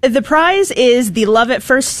that? The prize is the Love at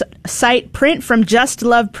First Sight print from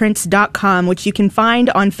JustLovePrints.com, which you can find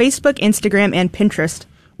on Facebook, Instagram, and Pinterest.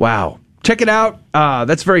 Wow. Check it out.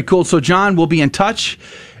 That's very cool. So, John, we'll be in touch,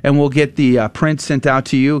 and we'll get the print sent out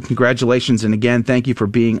to you. Congratulations, and again, thank you for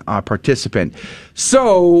being a participant.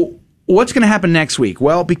 So, what's going to happen next week?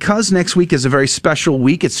 Well, because next week is a very special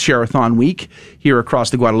week, it's Share-a-thon week here across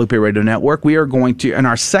the Guadalupe Radio Network, we are going to, in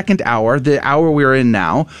our second hour, the hour we're in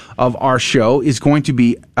now of our show, is going to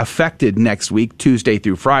be affected next week, Tuesday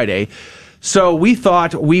through Friday. So we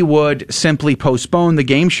thought we would simply postpone the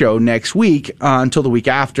game show next week until the week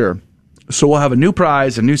after. So we'll have a new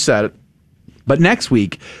prize, a new set. But next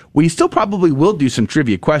week, we still probably will do some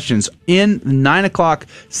trivia questions in 9 o'clock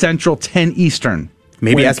Central, 10 Eastern.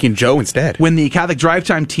 Maybe asking Joe instead. When the Catholic Drive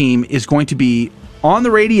Time team is going to be on the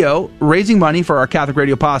radio raising money for our Catholic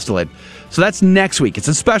Radio Apostolate. So that's next week. It's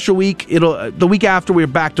a special week. The week after, we're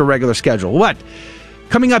back to regular schedule. What?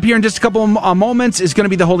 Coming up here in just a couple of moments is going to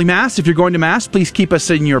be the Holy Mass. If you're going to Mass, please keep us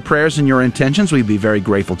in your prayers and your intentions. We'd be very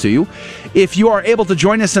grateful to you. If you are able to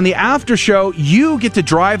join us in the after show, you get to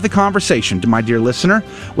drive the conversation, to my dear listener.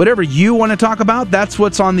 Whatever you want to talk about, that's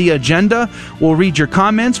what's on the agenda. We'll read your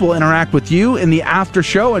comments. We'll interact with you in the after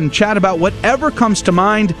show and chat about whatever comes to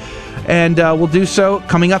mind. And we'll do so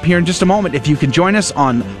coming up here in just a moment. If you can join us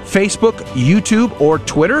on Facebook, YouTube, or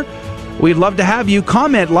Twitter, we'd love to have you.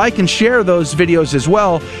 Comment, like, and share those videos as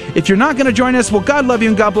well. If you're not going to join us, well, God love you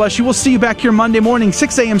and God bless you. We'll see you back here Monday morning,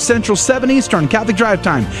 6 a.m. Central, 7 Eastern, Catholic Drive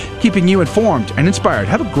Time, keeping you informed and inspired.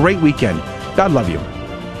 Have a great weekend. God love you.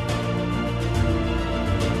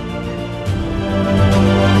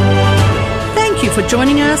 Thank you for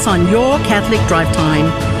joining us on Your Catholic Drive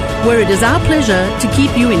Time, where it is our pleasure to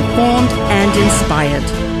keep you informed and inspired.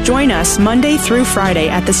 Join us Monday through Friday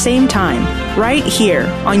at the same time, right here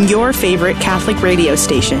on your favorite Catholic radio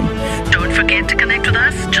station. Don't forget to connect with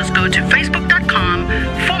us. Just go to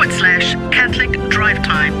facebook.com/Catholic Drive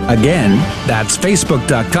Time. Again, that's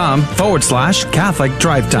facebook.com/Catholic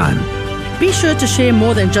Drive Time. Be sure to share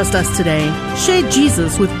more than just us today. Share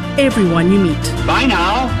Jesus with everyone you meet. Bye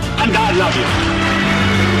now, and God love you.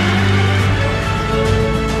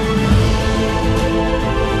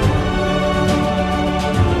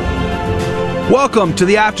 Welcome to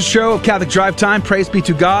the after show of Catholic Drive Time. Praise be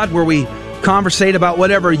to God, where we conversate about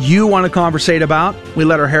whatever you want to conversate about. We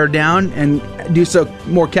let our hair down and do so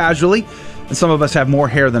more casually. And some of us have more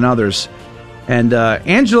hair than others. And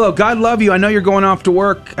Angelo, God love you. I know you're going off to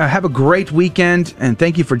work. Have a great weekend, and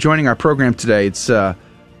thank you for joining our program today. It's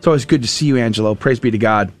always good to see you, Angelo. Praise be to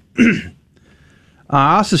God.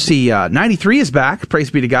 I also see 93 is back. Praise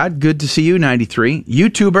be to God. Good to see you, 93.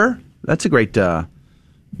 YouTuber. That's a great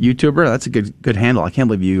YouTuber. That's a good handle. I can't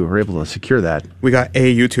believe you were able to secure that. We got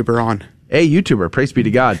a YouTuber on. A YouTuber. Praise be to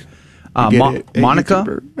God.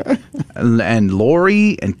 Monica and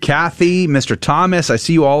Lori and Kathy, Mr. Thomas. I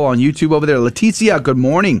see you all on YouTube over there. Leticia, good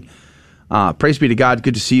morning. Praise be to God.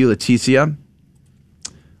 Good to see you, Leticia.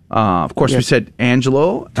 Of course, we said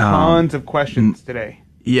Angelo. Tons of questions today.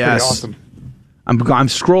 Yes. Pretty awesome. I'm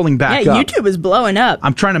scrolling back up. YouTube is blowing up.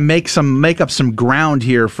 I'm trying to make up some ground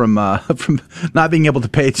here from not being able to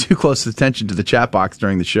pay too close attention to the chat box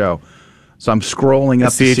during the show. So I'm scrolling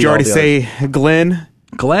up. Did you already say Glenn?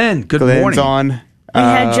 Glenn, good Glenn's morning. On. We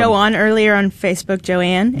had Jo on earlier on Facebook,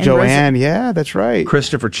 Joanne. And Joanne, yeah, that's right.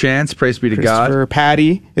 Christopher Chance, praise be to God.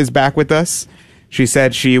 Patty is back with us. She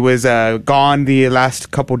said she was gone the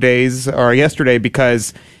last couple days, or yesterday,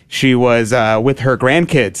 because she was with her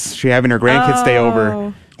grandkids. She's having her grandkids stay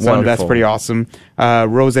over. So Wonderful. That's pretty awesome.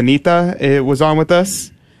 Rosanita was on with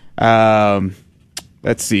us.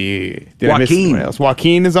 Let's see. Did I miss anyone else?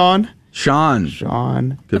 Joaquin is on.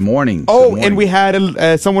 Sean. Good morning. Oh, Good morning. and we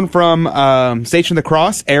had someone from Station of the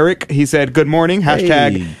Cross, Eric. He said, good morning.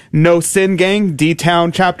 Hashtag No Sin Gang,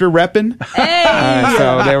 D-Town chapter reppin'. Hey!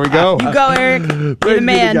 So there we go. You go, Eric. You're the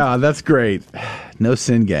man. God, that's great. No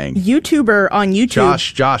Sin Gang. YouTuber on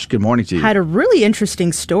YouTube. Josh, good morning to you. Had a really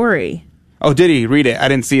interesting story. Oh, did he? Read it. I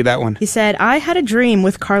didn't see that one. He said, I had a dream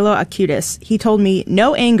with Carlo Acutis. He told me,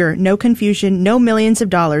 no anger, no confusion, no millions of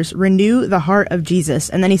dollars. Renew the heart of Jesus.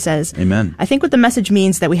 And then he says, Amen. I think what the message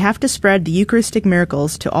means that we have to spread the Eucharistic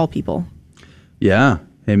miracles to all people. Yeah.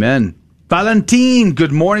 Amen. Valentin,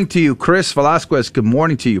 good morning to you. Chris Velasquez, good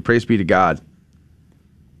morning to you. Praise be to God.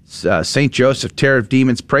 Saint Joseph, terror of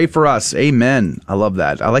demons, pray for us. Amen. I love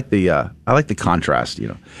that. I like the contrast.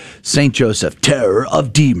 Saint Joseph, terror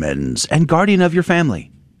of demons and guardian of your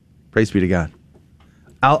family. Praise be to God.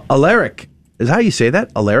 Alaric, is that how you say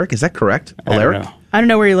that? Alaric, is that correct? Alaric. I don't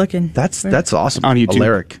know where you're looking. That's awesome. On YouTube.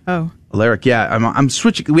 Alaric. Oh. Alaric, yeah. I'm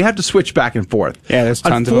switching. We have to switch back and forth. Yeah, there's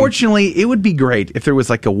tons of them. Unfortunately, it would be great if there was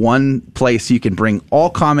like a one place you can bring all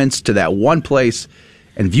comments to that one place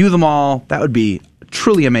and view them all. That would be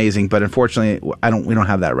truly amazing, but unfortunately, we don't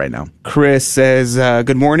have that right now. Chris says,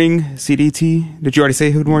 good morning, CDT. Did you already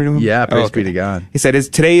say good morning to him? Yeah, praise be to God. He said,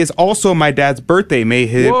 today is also my dad's birthday. May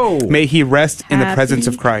he rest in the presence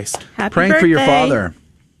of Christ. Happy Praying birthday. for your father.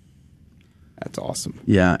 That's awesome.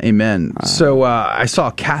 Yeah, amen. So I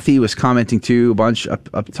saw Kathy was commenting too a bunch up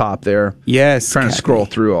top there. Yes. Trying to scroll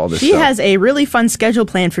through all this She stuff. has a really fun schedule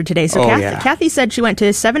planned for today. So Kathy said she went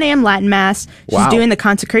to 7 a.m. Latin Mass. She's doing the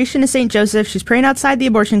consecration to St. Joseph. She's praying outside the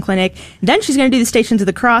abortion clinic. Then she's going to do the Stations of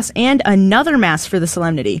the Cross and another Mass for the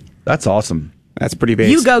solemnity. That's awesome. That's pretty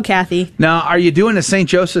basic. You go, Kathy. Now, are you doing a St.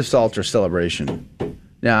 Joseph's altar celebration?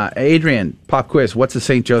 Now, Adrian, pop quiz. What's a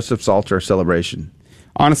St. Joseph's altar celebration?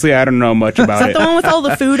 Honestly, I don't know much about Is that the one with all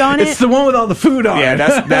the food on it? It's the one with all the food on it. Yeah,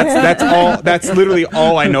 that's all. That's literally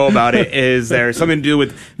all I know about it. Is there's something to do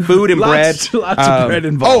with food and bread? Lots of bread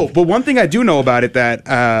involved. Oh, but one thing I do know about it that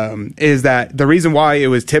is that the reason why it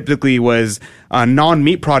was typically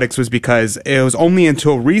non-meat products was because it was only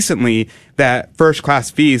until recently that first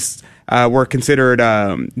class feasts were considered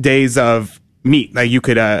days of meat. Like you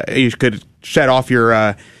could shed off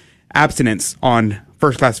your abstinence on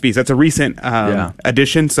first class feast. That's a recent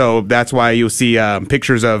addition, so that's why you'll see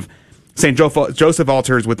pictures of St. Joseph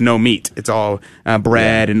altars with no meat. It's all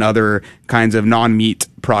bread and other kinds of non-meat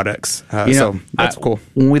products. So that's cool.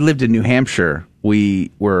 When we lived in New Hampshire, we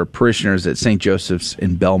were parishioners at St. Joseph's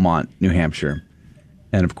in Belmont, New Hampshire.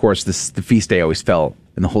 And of course, the feast day always fell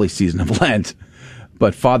in the holy season of Lent.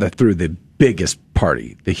 But Father threw the biggest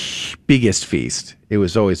party, the biggest feast. It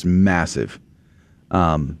was always massive.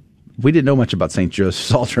 We didn't know much about St.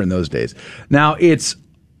 Joseph's altar in those days. Now it's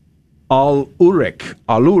Aluric.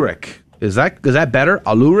 Is that better?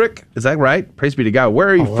 Aluric? Is that right? Praise be to God. Where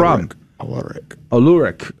are you from?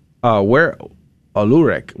 Aluric.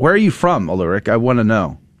 Aluric. Where are you from, Aluric? I want to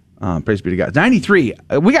know. Praise be to God. 93.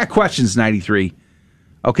 We got questions, 93.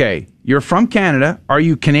 Okay. You're from Canada. Are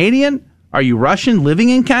you Canadian? Are you Russian living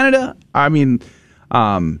in Canada? I mean,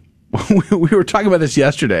 we were talking about this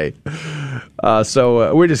yesterday.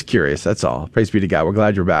 So we're just curious. That's all. Praise be to God. We're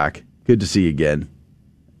glad you're back. Good to see you again.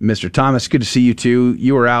 Mr. Thomas, good to see you too.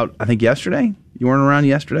 You were out, I think, yesterday? You weren't around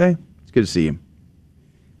yesterday? It's good to see you.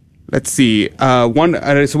 Let's see. So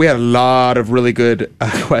we had a lot of really good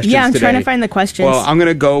questions Yeah, I'm today. trying to find the questions. Well, I'm going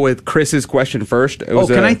to go with Chris's question first.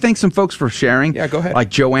 Can I thank some folks for sharing? Yeah, go ahead. Like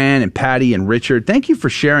Joanne and Patty and Richard. Thank you for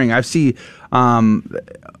sharing.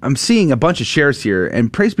 I'm seeing a bunch of shares here,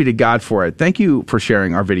 and praise be to God for it. Thank you for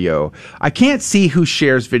sharing our video. I can't see who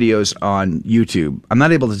shares videos on YouTube. I'm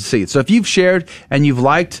not able to see it. So if you've shared and you've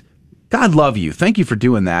liked, God love you. Thank you for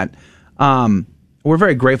doing that. We're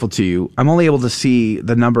very grateful to you. I'm only able to see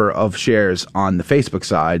the number of shares on the Facebook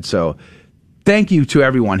side. So thank you to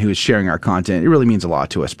everyone who is sharing our content. It really means a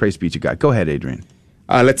lot to us. Praise be to God. Go ahead, Adrian.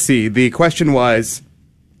 Let's see. The question was,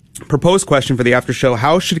 proposed question for the after show,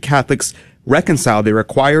 how should Catholics reconcile the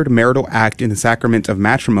required marital act in the sacrament of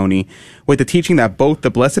matrimony with the teaching that both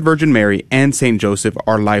the Blessed Virgin Mary and St. Joseph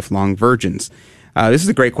are lifelong virgins? This is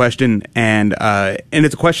a great question, and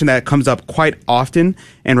it's a question that comes up quite often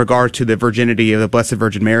in regard to the virginity of the Blessed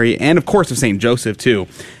Virgin Mary and, of course, of St. Joseph, too.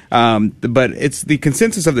 But it's the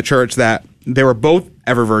consensus of the Church that they were both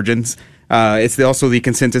ever virgins. It's also the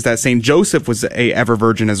consensus that St. Joseph was a ever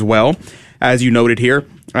virgin as well, as you noted here,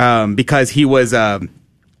 because he was... a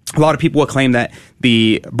lot of people will claim that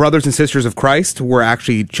the brothers and sisters of Christ were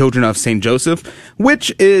actually children of St. Joseph,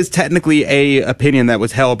 which is technically a opinion that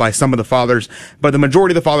was held by some of the fathers, but the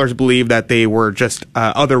majority of the fathers believe that they were just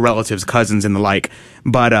other relatives, cousins, and the like.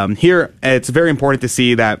 But here, it's very important to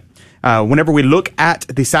see that whenever we look at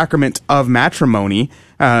the sacrament of matrimony,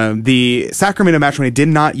 the sacrament of matrimony did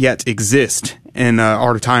not yet exist in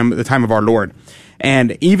the time of our Lord.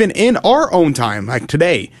 And even in our own time, like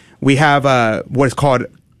today, we have what is called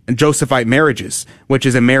Josephite marriages, which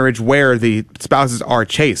is a marriage where the spouses are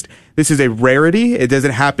chaste. This is a rarity. It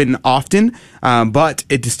doesn't happen often, but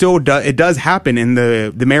it does happen, and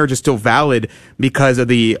the marriage is still valid because of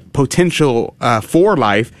the potential for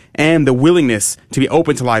life and the willingness to be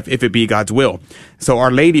open to life if it be God's will. So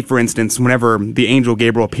Our Lady, for instance, whenever the angel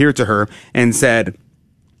Gabriel appeared to her and said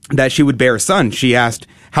that she would bear a son, she asked,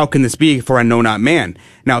 "How can this be, for I know not man?"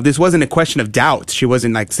 Now, this wasn't a question of doubt. She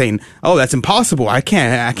wasn't like saying, "Oh, that's impossible. I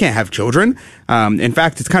can't have children." In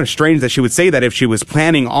fact, it's kind of strange that she would say that if she was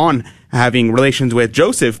planning on having relations with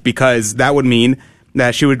Joseph, because that would mean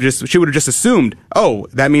that she would have just assumed, "Oh,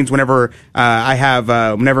 that means whenever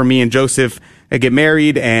whenever me and Joseph get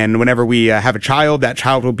married and whenever we have a child, that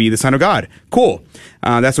child will be the Son of God." Cool.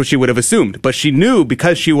 That's what she would have assumed. But she knew,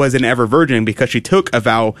 because she was an ever virgin, because she took a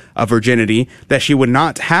vow of virginity, that she would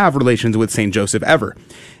not have relations with St. Joseph ever.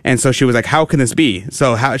 And so she was like, how can this be?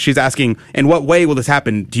 So she's asking, in what way will this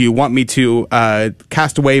happen? Do you want me to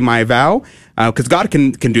cast away my vow? Because God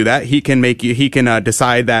can do that. He can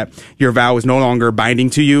decide that your vow is no longer binding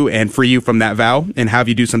to you and free you from that vow and have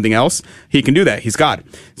you do something else. He can do that. He's God.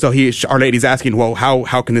 So Our Lady's asking, well,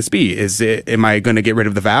 how can this be? Am I going to get rid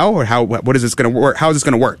of the vow, or what is this going to work? How is this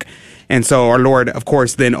going to work? And so our Lord, of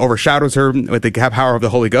course, then overshadows her with the power of the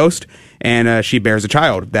Holy Ghost, and she bears a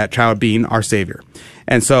child, that child being our Savior.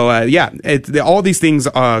 And so, all these things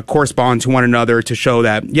correspond to one another to show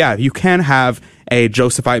that, you can have a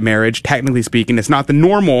Josephite marriage. Technically speaking, it's not the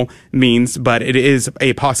normal means, but it is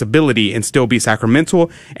a possibility and still be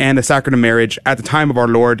sacramental. And the sacrament of marriage at the time of our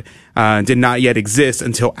Lord did not yet exist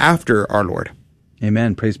until after our Lord.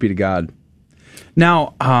 Amen. Praise be to God.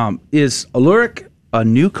 Now, is Aluric a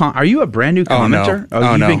new are you a brand new commenter?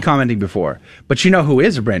 No. You've been commenting before. But you know who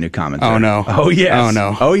is a brand new commenter? Oh, no. Oh, yes. Oh,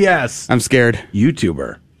 no. Oh, yes. I'm scared.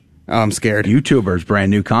 YouTuber. Oh, I'm scared. YouTuber's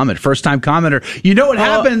brand new comment. First-time commenter. You know what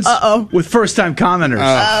happens with first-time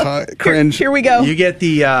commenters. Cringe. Here we go. You get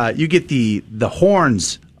the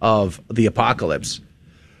horns of the apocalypse.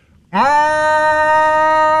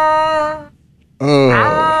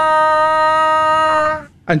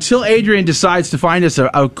 Until Adrian decides to find us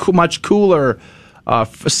a much cooler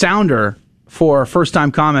sounder for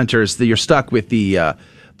first-time commenters, that you're stuck with the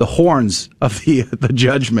horns of the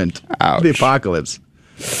judgment, the apocalypse.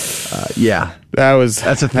 Yeah,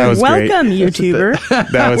 that's a thing. Welcome, YouTuber.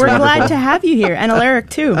 That was We're wonderful. glad to have you here, and Alaric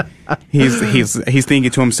too. He's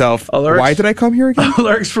thinking to himself, why did I come here again?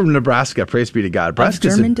 Alaric's from Nebraska. Praise be to God.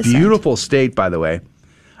 Nebraska's a German descent. beautiful state, by the way.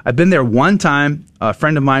 I've been there one time. A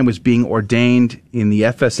friend of mine was being ordained in the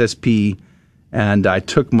FSSP, and I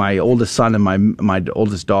took my oldest son and my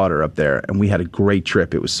oldest daughter up there, and we had a great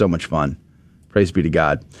trip. It was so much fun. Praise be to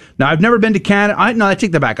God. Now, I've never been to Canada. I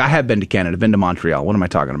take that back. I have been to Canada. I've been to Montreal. What am I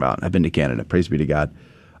talking about? I've been to Canada. Praise be to God.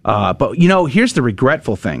 But, here's the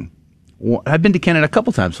regretful thing. I've been to Canada a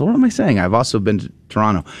couple times. So what am I saying? I've also been to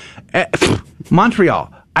Toronto.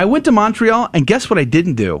 Montreal. I went to Montreal, and guess what I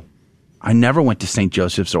didn't do? I never went to St.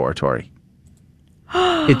 Joseph's Oratory.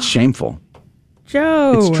 It's shameful.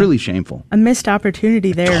 Joe. It's truly shameful. A missed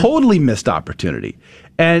opportunity there. Totally missed opportunity.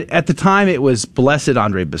 And at the time, it was Blessed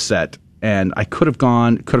Andre Bessette. And I could have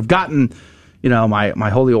gotten, my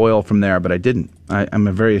holy oil from there, but I didn't.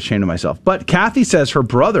 I'm very ashamed of myself. But Kathy says her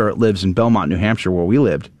brother lives in Belmont, New Hampshire, where we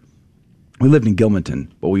lived. We lived in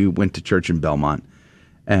Gilmanton, but we went to church in Belmont.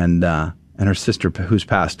 And her sister, who's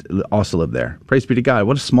passed, also lived there. Praise be to God.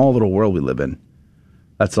 What a small little world we live in.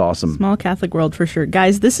 That's awesome. Small Catholic world for sure.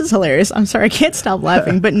 Guys, this is hilarious. I'm sorry, I can't stop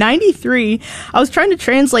laughing. But 93, I was trying to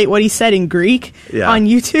translate what he said in Greek on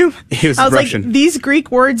YouTube. He was Russian. Like, these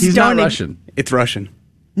Greek words He's don't... not Russian. It's Russian.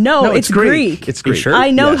 No, it's Greek. It's Greek. Sure?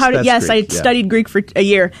 I know yes, how to... Yes, Greek. I studied Greek for a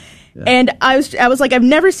year. Yeah. And I was like, I've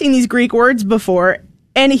never seen these Greek words before.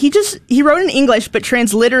 And he wrote in English, but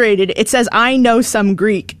transliterated. It says, I know some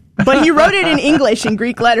Greek. But he wrote it in English in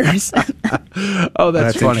Greek letters. Oh,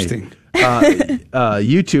 that's funny. Interesting.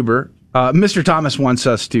 YouTuber... Mr. Thomas wants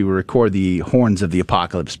us to record the horns of the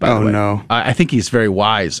apocalypse, by the way. Oh, no. I think he's very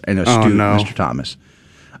wise and astute, no. Mr. Thomas.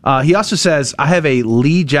 He also says, I have a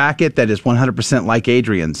Lee jacket that is 100% like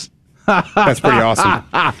Adrian's. That's pretty awesome.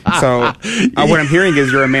 So what I'm hearing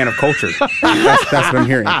is you're a man of culture. That's what I'm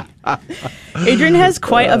hearing. Adrian has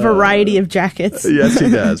quite a variety of jackets. Yes, he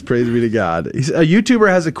does. Praise be to God. A YouTuber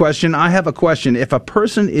has a question. I have a question. If a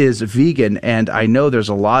person is vegan, and I know there's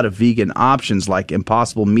a lot of vegan options like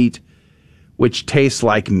Impossible Meat, which tastes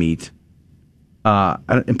like meat.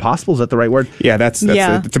 Impossible, is that the right word? Yeah, that's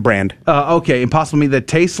it's a brand. Okay, Impossible Meat that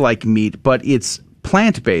tastes like meat, but it's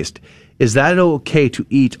plant-based. Is that okay to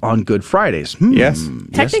eat on Good Fridays? Yes.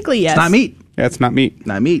 Technically, yes. It's not meat. Yeah, it's not meat.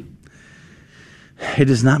 Not meat.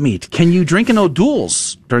 It is not meat. Can you drink an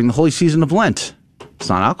O'Doul's during the holy season of Lent? It's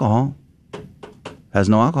not alcohol. Has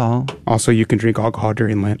no alcohol. Also, you can drink alcohol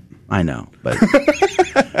during Lent. I know, but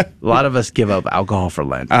a lot of us give up alcohol for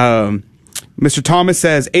Lent. Mr. Thomas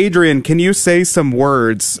says, Adrian, can you say some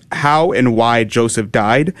words how and why Joseph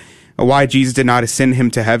died? Why Jesus did not ascend him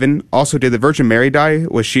to heaven? Also, did the Virgin Mary die?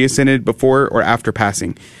 Was she ascended before or after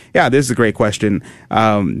passing? Yeah, this is a great question.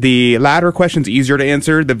 The latter question is easier to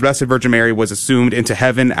answer. The Blessed Virgin Mary was assumed into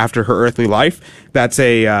heaven after her earthly life. That's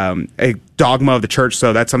a dogma of the church,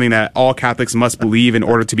 so that's something that all Catholics must believe in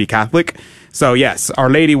order to be Catholic. So yes, Our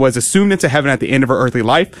Lady was assumed into heaven at the end of her earthly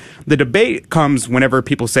life. The debate comes whenever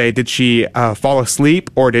people say, did she fall asleep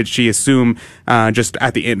or did she assume just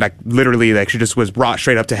at the end, like literally, like she just was brought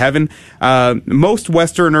straight up to heaven? Most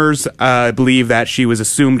Westerners believe that she was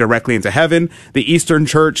assumed directly into heaven. The Eastern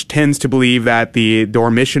Church tends to believe that the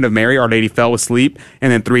Dormition of Mary, Our Lady fell asleep,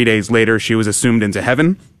 and then 3 days later she was assumed into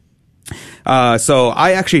heaven. So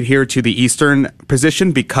I actually adhere to the Eastern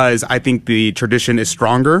position because I think the tradition is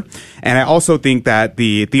stronger. And I also think that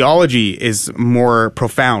the theology is more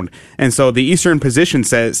profound. And so the Eastern position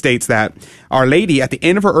states that Our Lady, at the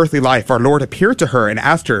end of her earthly life, our Lord appeared to her and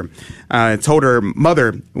asked her, told her,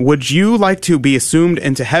 Mother, would you like to be assumed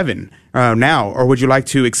into heaven now, or would you like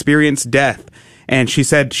to experience death? and she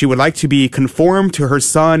said she would like to be conformed to her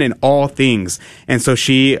son in all things. And so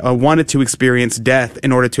she wanted to experience death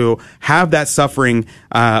in order to have that suffering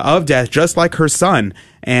of death, just like her son,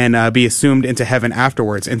 and be assumed into heaven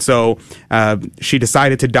afterwards. And so she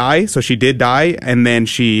decided to die. So she did die, and then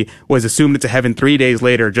she was assumed into heaven 3 days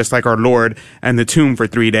later, just like our Lord, and the tomb for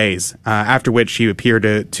 3 days, after which she appeared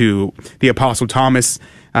to the Apostle Thomas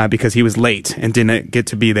because he was late and didn't get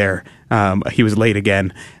to be there. He was late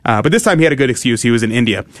again. But this time he had a good excuse. He was in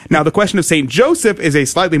India. Now, the question of St. Joseph is a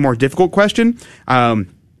slightly more difficult question.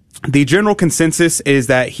 The general consensus is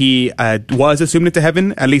that he was assumed into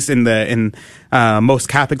heaven, at least in most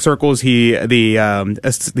Catholic circles.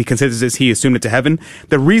 The consensus is he assumed into heaven.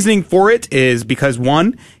 The reasoning for it is because,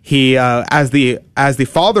 one, he as the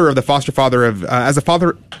father of the foster father of as a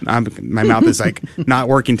father. My mouth is like not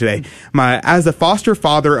working today. As the foster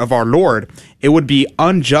father of our Lord, it would be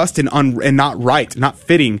unjust and not right, not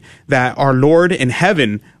fitting that our Lord in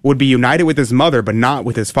heaven would be united with his mother, but not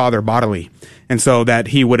with his father bodily. And so that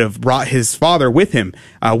he would have brought his father with him.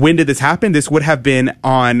 When did this happen? This would have been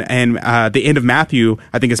on the end of Matthew.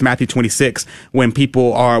 I think it's Matthew 26, when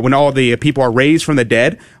all the people are raised from the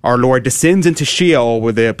dead. Our Lord descends into Sheol,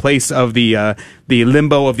 where the place of the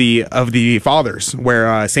limbo of the fathers,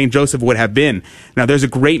 where Saint Joseph would have been. Now, there's a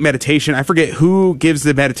great meditation. I forget who gives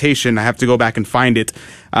the meditation. I have to go back and find it.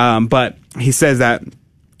 But he says that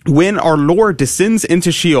when our Lord descends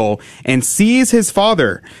into Sheol and sees his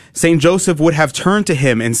father, Saint Joseph would have turned to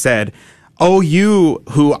him and said, "O you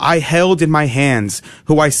who I held in my hands,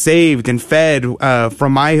 who I saved and fed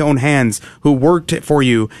from my own hands, who worked for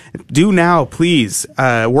you, do now please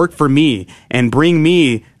work for me and bring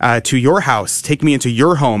me to your house. Take me into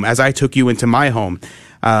your home as I took you into my home."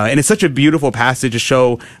 And it's such a beautiful passage to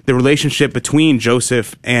show the relationship between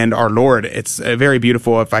Joseph and our Lord. It's very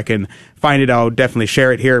beautiful. If I can find it, I'll definitely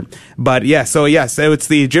share it here. But so it's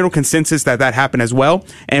the general consensus that happened as well.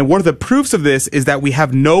 And one of the proofs of this is that we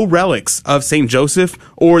have no relics of Saint Joseph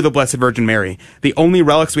or the Blessed Virgin Mary. The only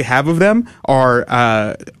relics we have of them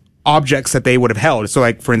are objects that they would have held. So,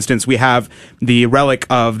 like, for instance, we have the relic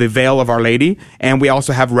of the veil of Our Lady, and we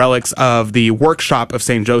also have relics of the workshop of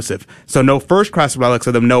Saint Joseph. So no first-class relics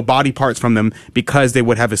of them, no body parts from them, because they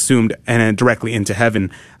would have assumed directly into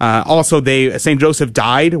heaven. Also, Saint Joseph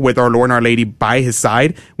died with our Lord and Our Lady by his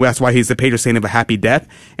side. That's why he's the patron saint of a happy death.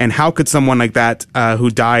 And how could someone like that,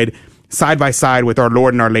 who died side by side with our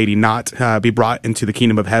Lord and Our Lady, not be brought into the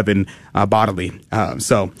kingdom of heaven bodily?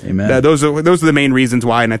 Amen. Those are the main reasons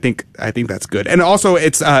why, and I think that's good. And also,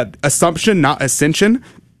 it's assumption, not ascension.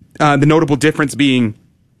 The notable difference being,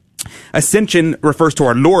 ascension refers to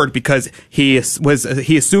our Lord because he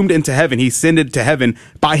assumed into heaven, he ascended to heaven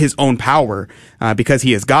by his own power, because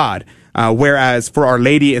he is God. Whereas for Our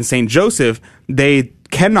Lady and Saint Joseph, they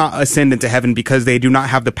cannot ascend into heaven because they do not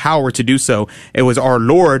have the power to do so. It was our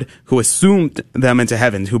Lord who assumed them into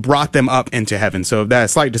heaven, who brought them up into heaven. So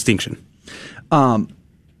that's a slight distinction.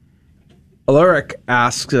 Alaric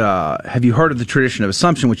asks, have you heard of the tradition of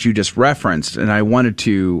Assumption, which you just referenced? And I wanted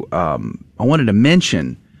to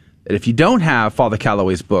mention that if you don't have Father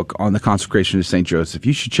Calloway's book on the consecration of St. Joseph,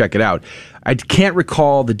 you should check it out. I can't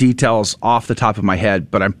recall the details off the top of my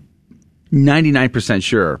head, but I'm 99%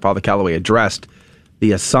 sure Father Calloway addressed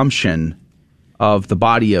the Assumption of the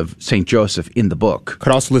body of St. Joseph in the book.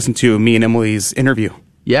 Could also listen to me and Emily's interview.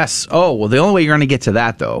 Yes. Oh, well, the only way you're going to get to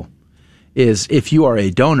that, though, is if you are a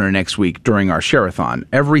donor next week during our Share-a-thon.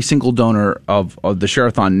 Every single donor of the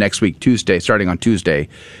Share-a-thon next week, Tuesday, starting on Tuesday,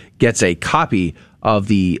 gets a copy of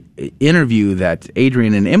the interview that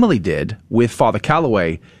Adrian and Emily did with Father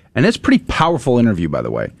Calloway. And it's a pretty powerful interview, by the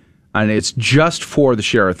way. And it's just for the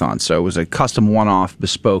Share-a-thon. So it was a custom one-off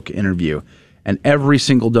bespoke interview. And every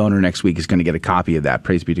single donor next week is going to get a copy of that.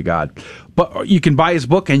 Praise be to God. But you can buy his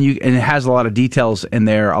book, and it has a lot of details in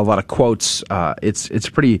there, a lot of quotes. It's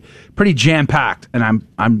pretty jam-packed, and I'm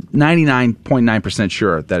 99.9%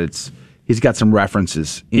 sure that he's got some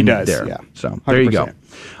references in there. Yeah. So 100%. There you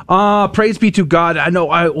go. Praise be to God. I know.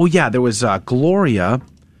 There was Gloria.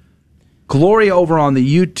 Gloria over on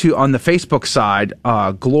the YouTube, on the Facebook side.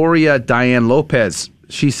 Gloria Diane Lopez.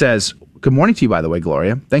 She says, good morning to you, by the way,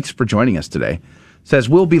 Gloria. Thanks for joining us today. Says,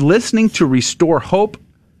 we'll be listening to Restore Hope.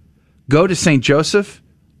 Go to St. Joseph,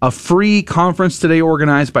 a free conference today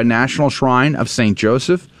organized by National Shrine of St.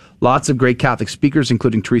 Joseph. Lots of great Catholic speakers,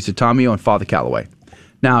 including Teresa Tomeo and Father Calloway.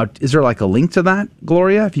 Now, is there like a link to that,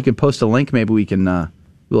 Gloria? If you can post a link, maybe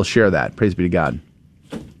we'll share that. Praise be to God.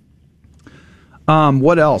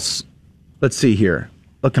 What else? Let's see here.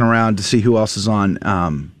 Looking around to see who else is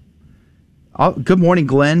on. Good morning,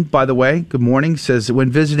 Glenn, by the way. Good morning. Says,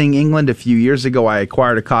 when visiting England a few years ago, I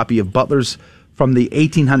acquired a copy of Butler's from the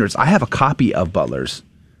 1800s. I have a copy of Butler's,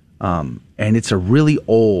 and it's a really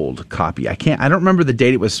old copy. I don't remember the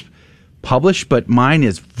date it was published, but mine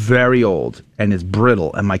is very old and it's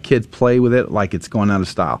brittle, and my kids play with it like it's going out of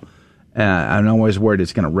style. I'm always worried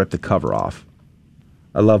it's going to rip the cover off.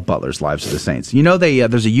 I love Butler's Lives of the Saints. You know,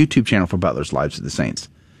 there's a YouTube channel for Butler's Lives of the Saints.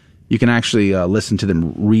 You can actually listen to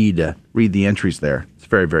them read the entries there. It's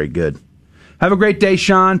very, very good. Have a great day,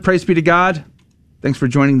 Sean. Praise be to God. Thanks for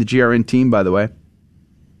joining the GRN team, by the way.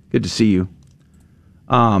 Good to see you.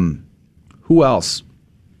 Who else?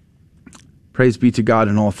 Praise be to God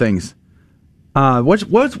in all things.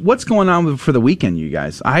 What's going on for the weekend, you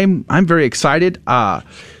guys? I'm very excited.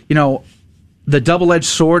 The double-edged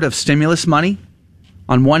sword of stimulus money.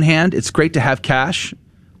 On one hand, it's great to have cash.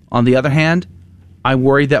 On the other hand, I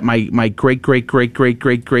worry that my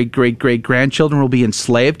great-great-great-great-great-great-great-great-grandchildren will be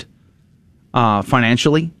enslaved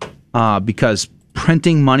financially because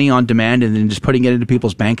printing money on demand and then just putting it into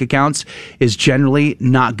people's bank accounts is generally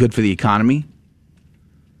not good for the economy.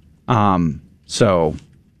 So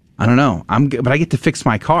I don't know. But I get to fix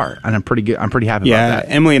my car, and I'm pretty good. I'm pretty happy about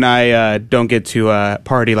that. Emily and I don't get to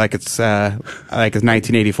party like it's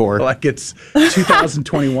 1984, like it's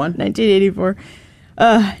 2021, 1984.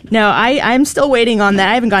 No, I'm still waiting on that.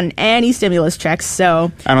 I haven't gotten any stimulus checks,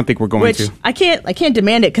 so I don't think we're going to. I can't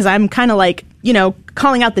demand it because I'm kind of like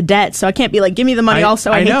calling out the debt, so I can't be like, give me the money. I hate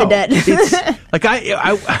the debt. It's, like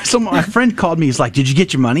my friend called me. He's like, did you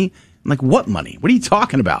get your money? I'm like, what money? What are you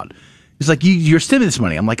talking about? He's like, your stimulus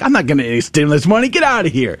money. I'm like, I'm not going to get stimulus money. Get out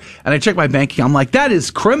of here. And I check my bank account. I'm like, that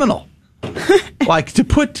is criminal. Like, to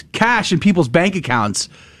put cash in people's bank accounts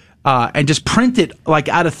and just print it like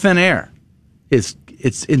out of thin air it's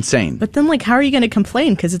insane. But then, like, how are you going to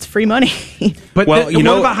complain? Because it's free money. But what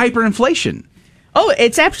about hyperinflation? Oh,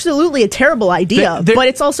 it's absolutely a terrible idea, but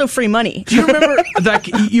it's also free money. Do you remember,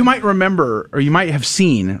 you might remember, or you might have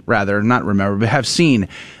seen, rather, not remember, but have seen,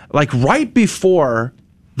 like right before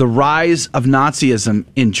the rise of Nazism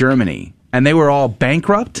in Germany, and they were all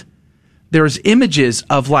bankrupt, there's images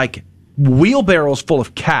of like wheelbarrows full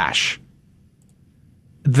of cash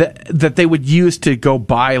that they would use to go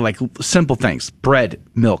buy like simple things, bread,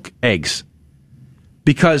 milk, eggs,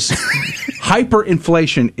 because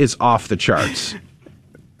hyperinflation is off the charts.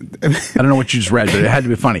 I don't know what you just read, but it had to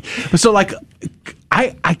be funny. So like,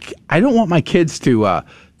 I don't want my kids to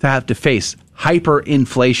have to face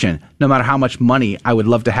hyperinflation, no matter how much money I would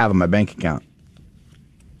love to have in my bank account.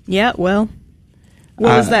 Yeah, well,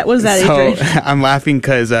 what was that? What was that, so Adrian? I'm laughing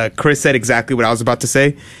because Chris said exactly what I was about to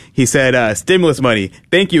say. He said, stimulus money.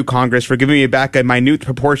 Thank you, Congress, for giving me back a minute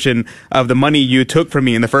proportion of the money you took from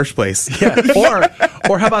me in the first place. Yeah.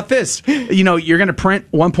 Or how about this? You're going to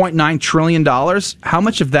print $1.9 trillion. How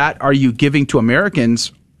much of that are you giving to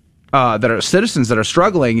Americans that are citizens that are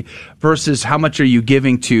struggling versus how much are you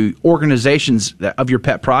giving to organizations of your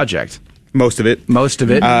pet project? Most of it.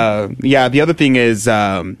 Yeah, the other thing is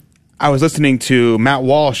I was listening to Matt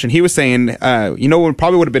Walsh, and he was saying, what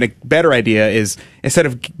probably would have been a better idea is instead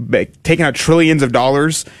of taking out trillions of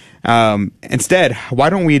dollars, instead, why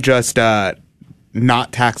don't we just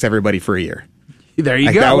not tax everybody for a year? There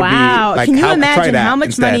you go. Wow. Can you imagine how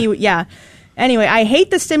much money? Yeah. Anyway, I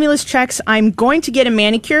hate the stimulus checks. I'm going to get a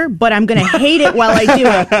manicure, but I'm going to hate it while I do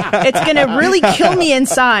it. It's going to really kill me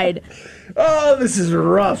inside. Oh, this is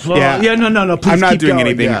rough. Oh, yeah, no. Please I'm not keep doing going.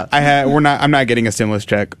 anything. Yeah. I'm not getting a stimulus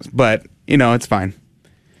check, but it's fine.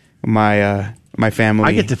 My family.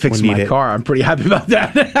 I get to fix my car. I'm pretty happy about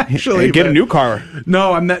that. Actually, get a new car.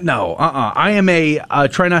 No, I'm not. No, I am a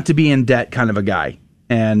try not to be in debt kind of a guy.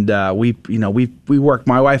 And we work.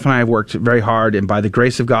 My wife and I have worked very hard, and by the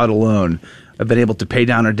grace of God alone, I've been able to pay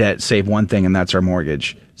down our debt, save one thing, and that's our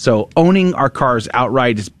mortgage. So owning our cars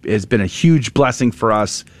outright has been a huge blessing for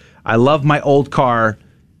us. I love my old car.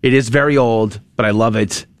 It is very old, but I love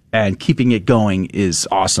it, and keeping it going is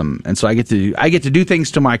awesome. And so I get to do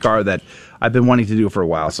things to my car that I've been wanting to do for a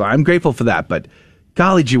while. So I'm grateful for that. But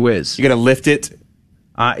golly gee whiz, you got to lift it.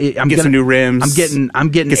 Get some new rims.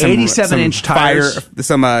 I'm getting 87-inch tires.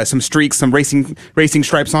 Fire, some streaks, some racing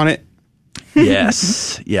stripes on it.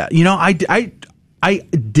 Yes, yeah. I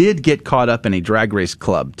did get caught up in a drag race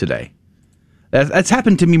club today. That's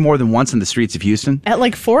happened to me more than once in the streets of Houston. At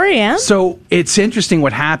like 4 a.m.? So it's interesting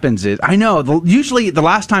what happens is, I know, usually the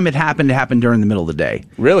last time it happened during the middle of the day.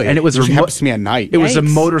 Really? And it happens to me at night. It was a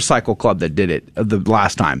motorcycle club that did it the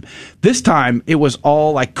last time. This time, it was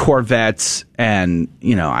all like Corvettes and,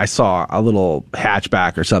 I saw a little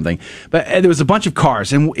hatchback or something. But there was a bunch of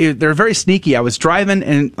cars, and they're very sneaky. I was driving,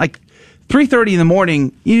 and like 3:30 in the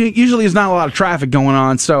morning, usually there's not a lot of traffic going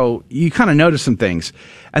on, so you kind of notice some things.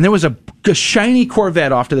 And there was a shiny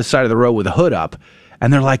Corvette off to the side of the road with a hood up,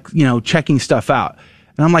 and they're like, checking stuff out.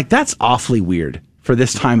 And I'm like, that's awfully weird for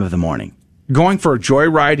this time of the morning. Going for a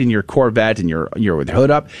joyride in your Corvette and you're with the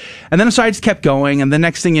hood up. And then so I just kept going, and the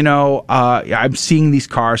next thing you know, I'm seeing these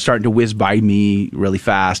cars starting to whiz by me really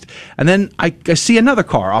fast. And then I see another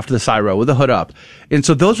car off to the side road with the hood up. And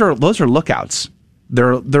so those are lookouts.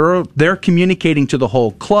 They're communicating to the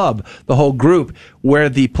whole club, the whole group, where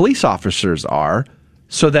the police officers are,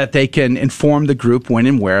 so that they can inform the group when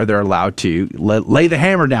and where they're allowed to lay the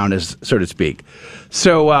hammer down, so to speak.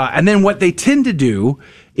 So, and then what they tend to do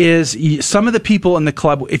is some of the people in the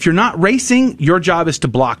club, if you're not racing, your job is to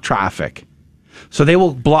block traffic. So they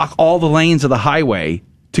will block all the lanes of the highway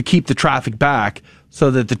to keep the traffic back, so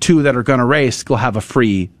that the two that are going to race will have a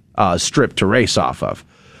free strip to race off of.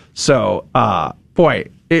 So, boy,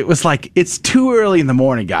 it was like, it's too early in the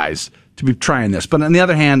morning, guys, to be trying this. But on the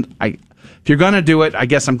other hand, if you're going to do it, I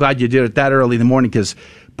guess I'm glad you did it that early in the morning, because,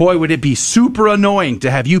 boy, would it be super annoying to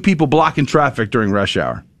have you people blocking traffic during rush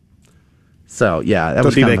hour. So, yeah, that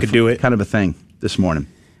was kind of a thing this morning.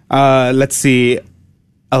 Let's see.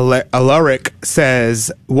 Alaric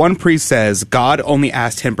says, one priest says, God only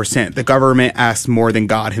asked 10%. The government asked more than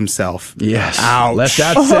God himself. Yes. Ouch. Let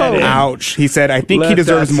that set in. Ouch. He said, I think he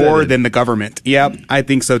deserves more than the government. Yep, I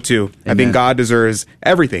think so too. Amen. I think God deserves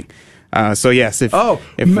everything. So yes, if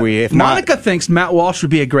Monica thinks Matt Walsh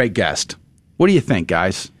would be a great guest. What do you think,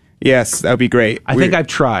 guys? Yes, that would be great. I think I've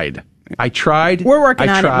tried. We're working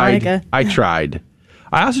on it, Monica. I tried.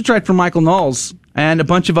 I also tried for Michael Knowles and a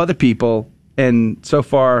bunch of other people, and so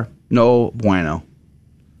far, no bueno.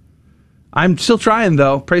 I'm still trying,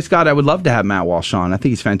 though. Praise God, I would love to have Matt Walsh on. I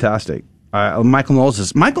think he's fantastic. Michael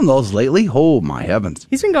Knowles lately? Oh, my heavens.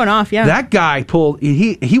 He's been going off, yeah. That guy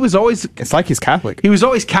he was always... It's like he's Catholic. He was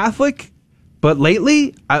always Catholic, but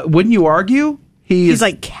lately, wouldn't you argue? He's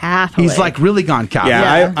like Catholic. He's like really gone Catholic.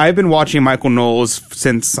 Yeah. I've been watching Michael Knowles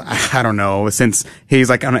since he's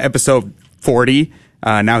like on episode 40.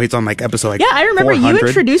 Now he's on like episode I remember 400. You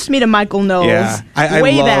introduced me to Michael Knowles. Yeah, I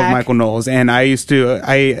love back. Michael Knowles, and I used to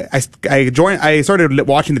I started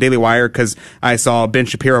watching the Daily Wire because I saw Ben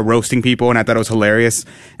Shapiro roasting people, and I thought it was hilarious.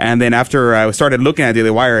 And then after I started looking at Daily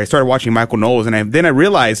Wire, I started watching Michael Knowles, and then I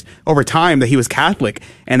realized over time that he was Catholic.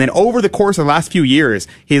 And then over the course of the last few years,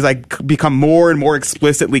 he's like become more and more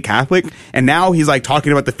explicitly Catholic. And now he's like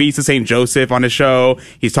talking about the Feast of St. Joseph on his show.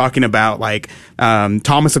 He's talking about like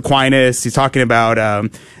Thomas Aquinas. He's talking about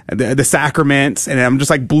the sacraments, and I'm just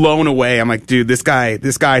like blown away. I'm like, dude, this guy,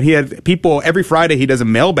 he had people every Friday. He does a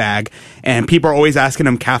mailbag, and people are always asking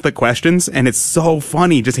him Catholic questions, and it's so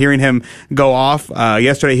funny just hearing him go off.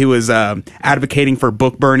 Yesterday, he was advocating for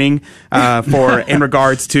book burning in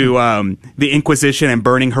regards to the Inquisition and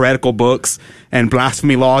burning heretical books and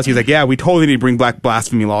blasphemy laws. He's like, yeah, we totally need to bring back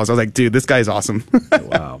blasphemy laws. I was like, dude, this guy's awesome.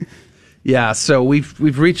 Wow. Yeah, so we've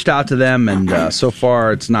reached out to them, and so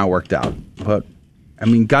far it's not worked out, but. I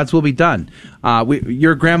mean, God's will be done.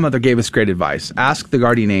 Your grandmother gave us great advice. Ask the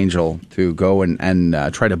guardian angel to go and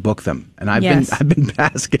try to book them. And I've been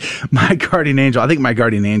asking my guardian angel. I think my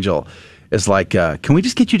guardian angel is like, can we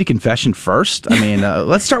just get you to confession first? I mean,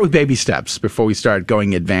 let's start with baby steps before we start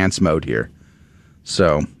going advanced mode here.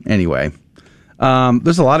 So anyway,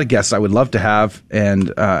 there's a lot of guests I would love to have, and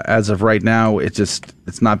as of right now,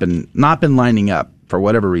 it's not been lining up for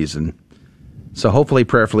whatever reason. So hopefully,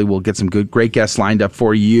 prayerfully, we'll get some great guests lined up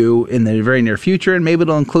for you in the very near future, and maybe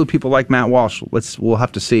it'll include people like Matt Walsh. We'll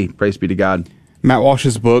have to see. Praise be to God. Matt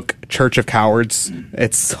Walsh's book, Church of Cowards,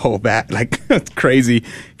 it's so bad. Like, it's crazy.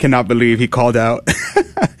 Cannot believe he called out.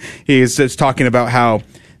 He's just talking about how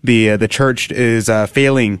the church is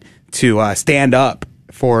failing to stand up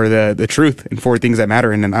for the truth and for things that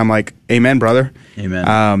matter. And I'm like, amen, brother.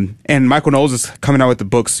 Amen. And Michael Knowles is coming out with the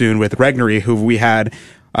book soon with Regnery, who we had...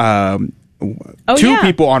 two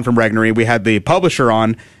people on from Regnery. We had the publisher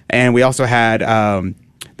on, and we also had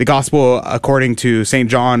the Gospel According to St.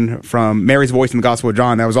 John from Mary's Voice in the Gospel of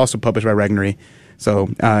John. That was also published by Regnery. So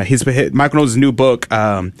Michael Knowles' new book,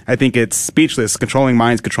 I think it's Speechless, Controlling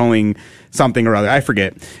Minds, Controlling something or other. I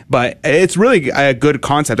forget. But it's really a good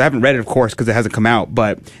concept. I haven't read it, of course, because it hasn't come out.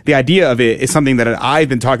 But the idea of it is something that I've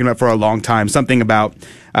been talking about for a long time, something about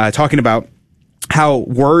talking about how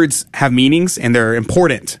words have meanings and they're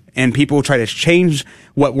important and people try to change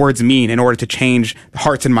what words mean in order to change the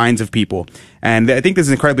hearts and minds of people. And I think this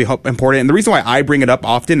is incredibly important. And the reason why I bring it up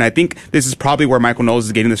often, I think this is probably where Michael Knowles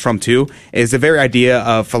is getting this from too, is the very idea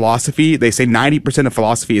of philosophy. They say 90% of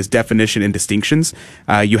philosophy is definition and distinctions.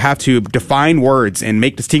 You have to define words and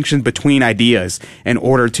make distinctions between ideas in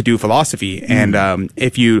order to do philosophy. And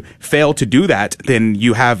if you fail to do that, then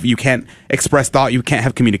you can't express thought, you can't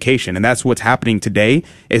have communication. And that's what's happening today,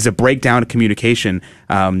 is a breakdown of communication.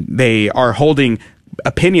 They are holding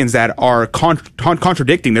opinions that are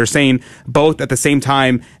contradicting. They're saying both at the same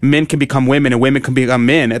time men can become women and women can become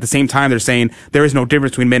men. At the same time, they're saying there is no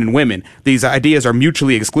difference between men and women. These ideas are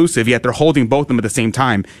mutually exclusive, yet they're holding both of them at the same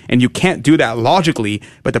time. And you can't do that logically,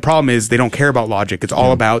 but the problem is they don't care about logic. It's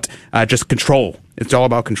all about just control. It's all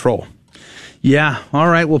about control. Yeah. All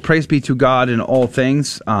right. Well, praise be to God in all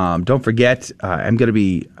things. Don't forget, I'm going to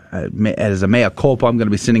be, as a mea culpa, I'm going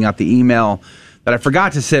to be sending out the email that I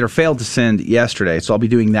forgot to send or failed to send yesterday. So I'll be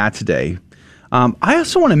doing that today. I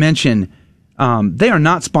also want to mention, they are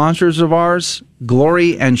not sponsors of ours,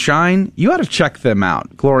 Glory and Shine. You ought to check them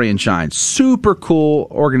out, Glory and Shine. Super cool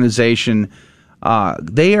organization.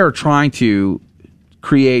 They are trying to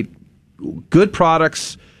create good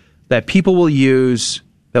products that people will use,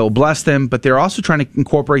 that will bless them, but they're also trying to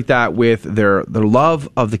incorporate that with their love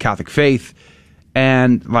of the Catholic faith.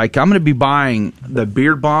 And like, I'm going to be buying the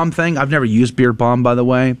Beard Balm thing. I've never used Beard Balm, by the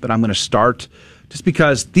way, but I'm going to start just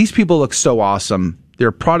because these people look so awesome.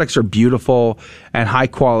 Their products are beautiful and high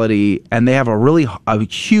quality, and they have a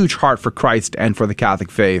huge heart for Christ and for the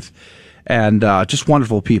Catholic faith, and just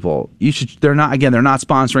wonderful people. They're not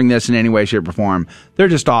sponsoring this in any way, shape, or form. They're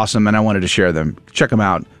just awesome, and I wanted to share them. Check them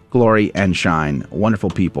out. Glory and Shine. Wonderful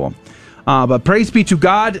people. But praise be to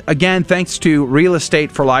God. Again, thanks to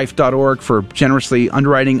realestateforlife.org for generously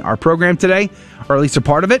underwriting our program today, or at least a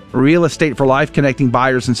part of it. Real Estate for Life, connecting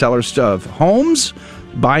buyers and sellers of homes,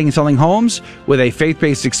 buying and selling homes with a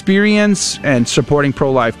faith-based experience and supporting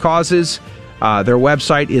pro-life causes. Their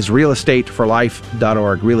website is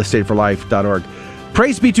realestateforlife.org, realestateforlife.org.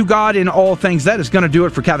 Praise be to God in all things. That is going to do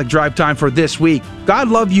it for Catholic Drive Time for this week. God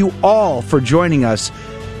love you all for joining us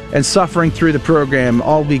and suffering through the program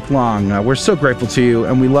all week long. We're so grateful to you,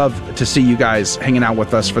 and we love to see you guys hanging out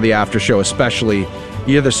with us for the after show, especially.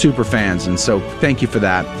 You're the super fans, and so thank you for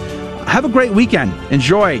that. Have a great weekend.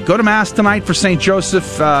 Enjoy. Go to Mass tonight for St.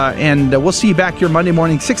 Joseph, and we'll see you back here Monday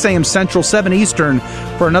morning, 6 a.m. Central, 7 Eastern,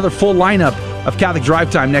 for another full lineup of Catholic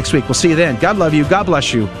Drive Time next week. We'll see you then. God love you. God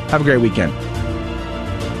bless you. Have a great weekend.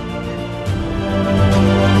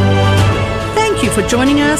 Thank you for joining us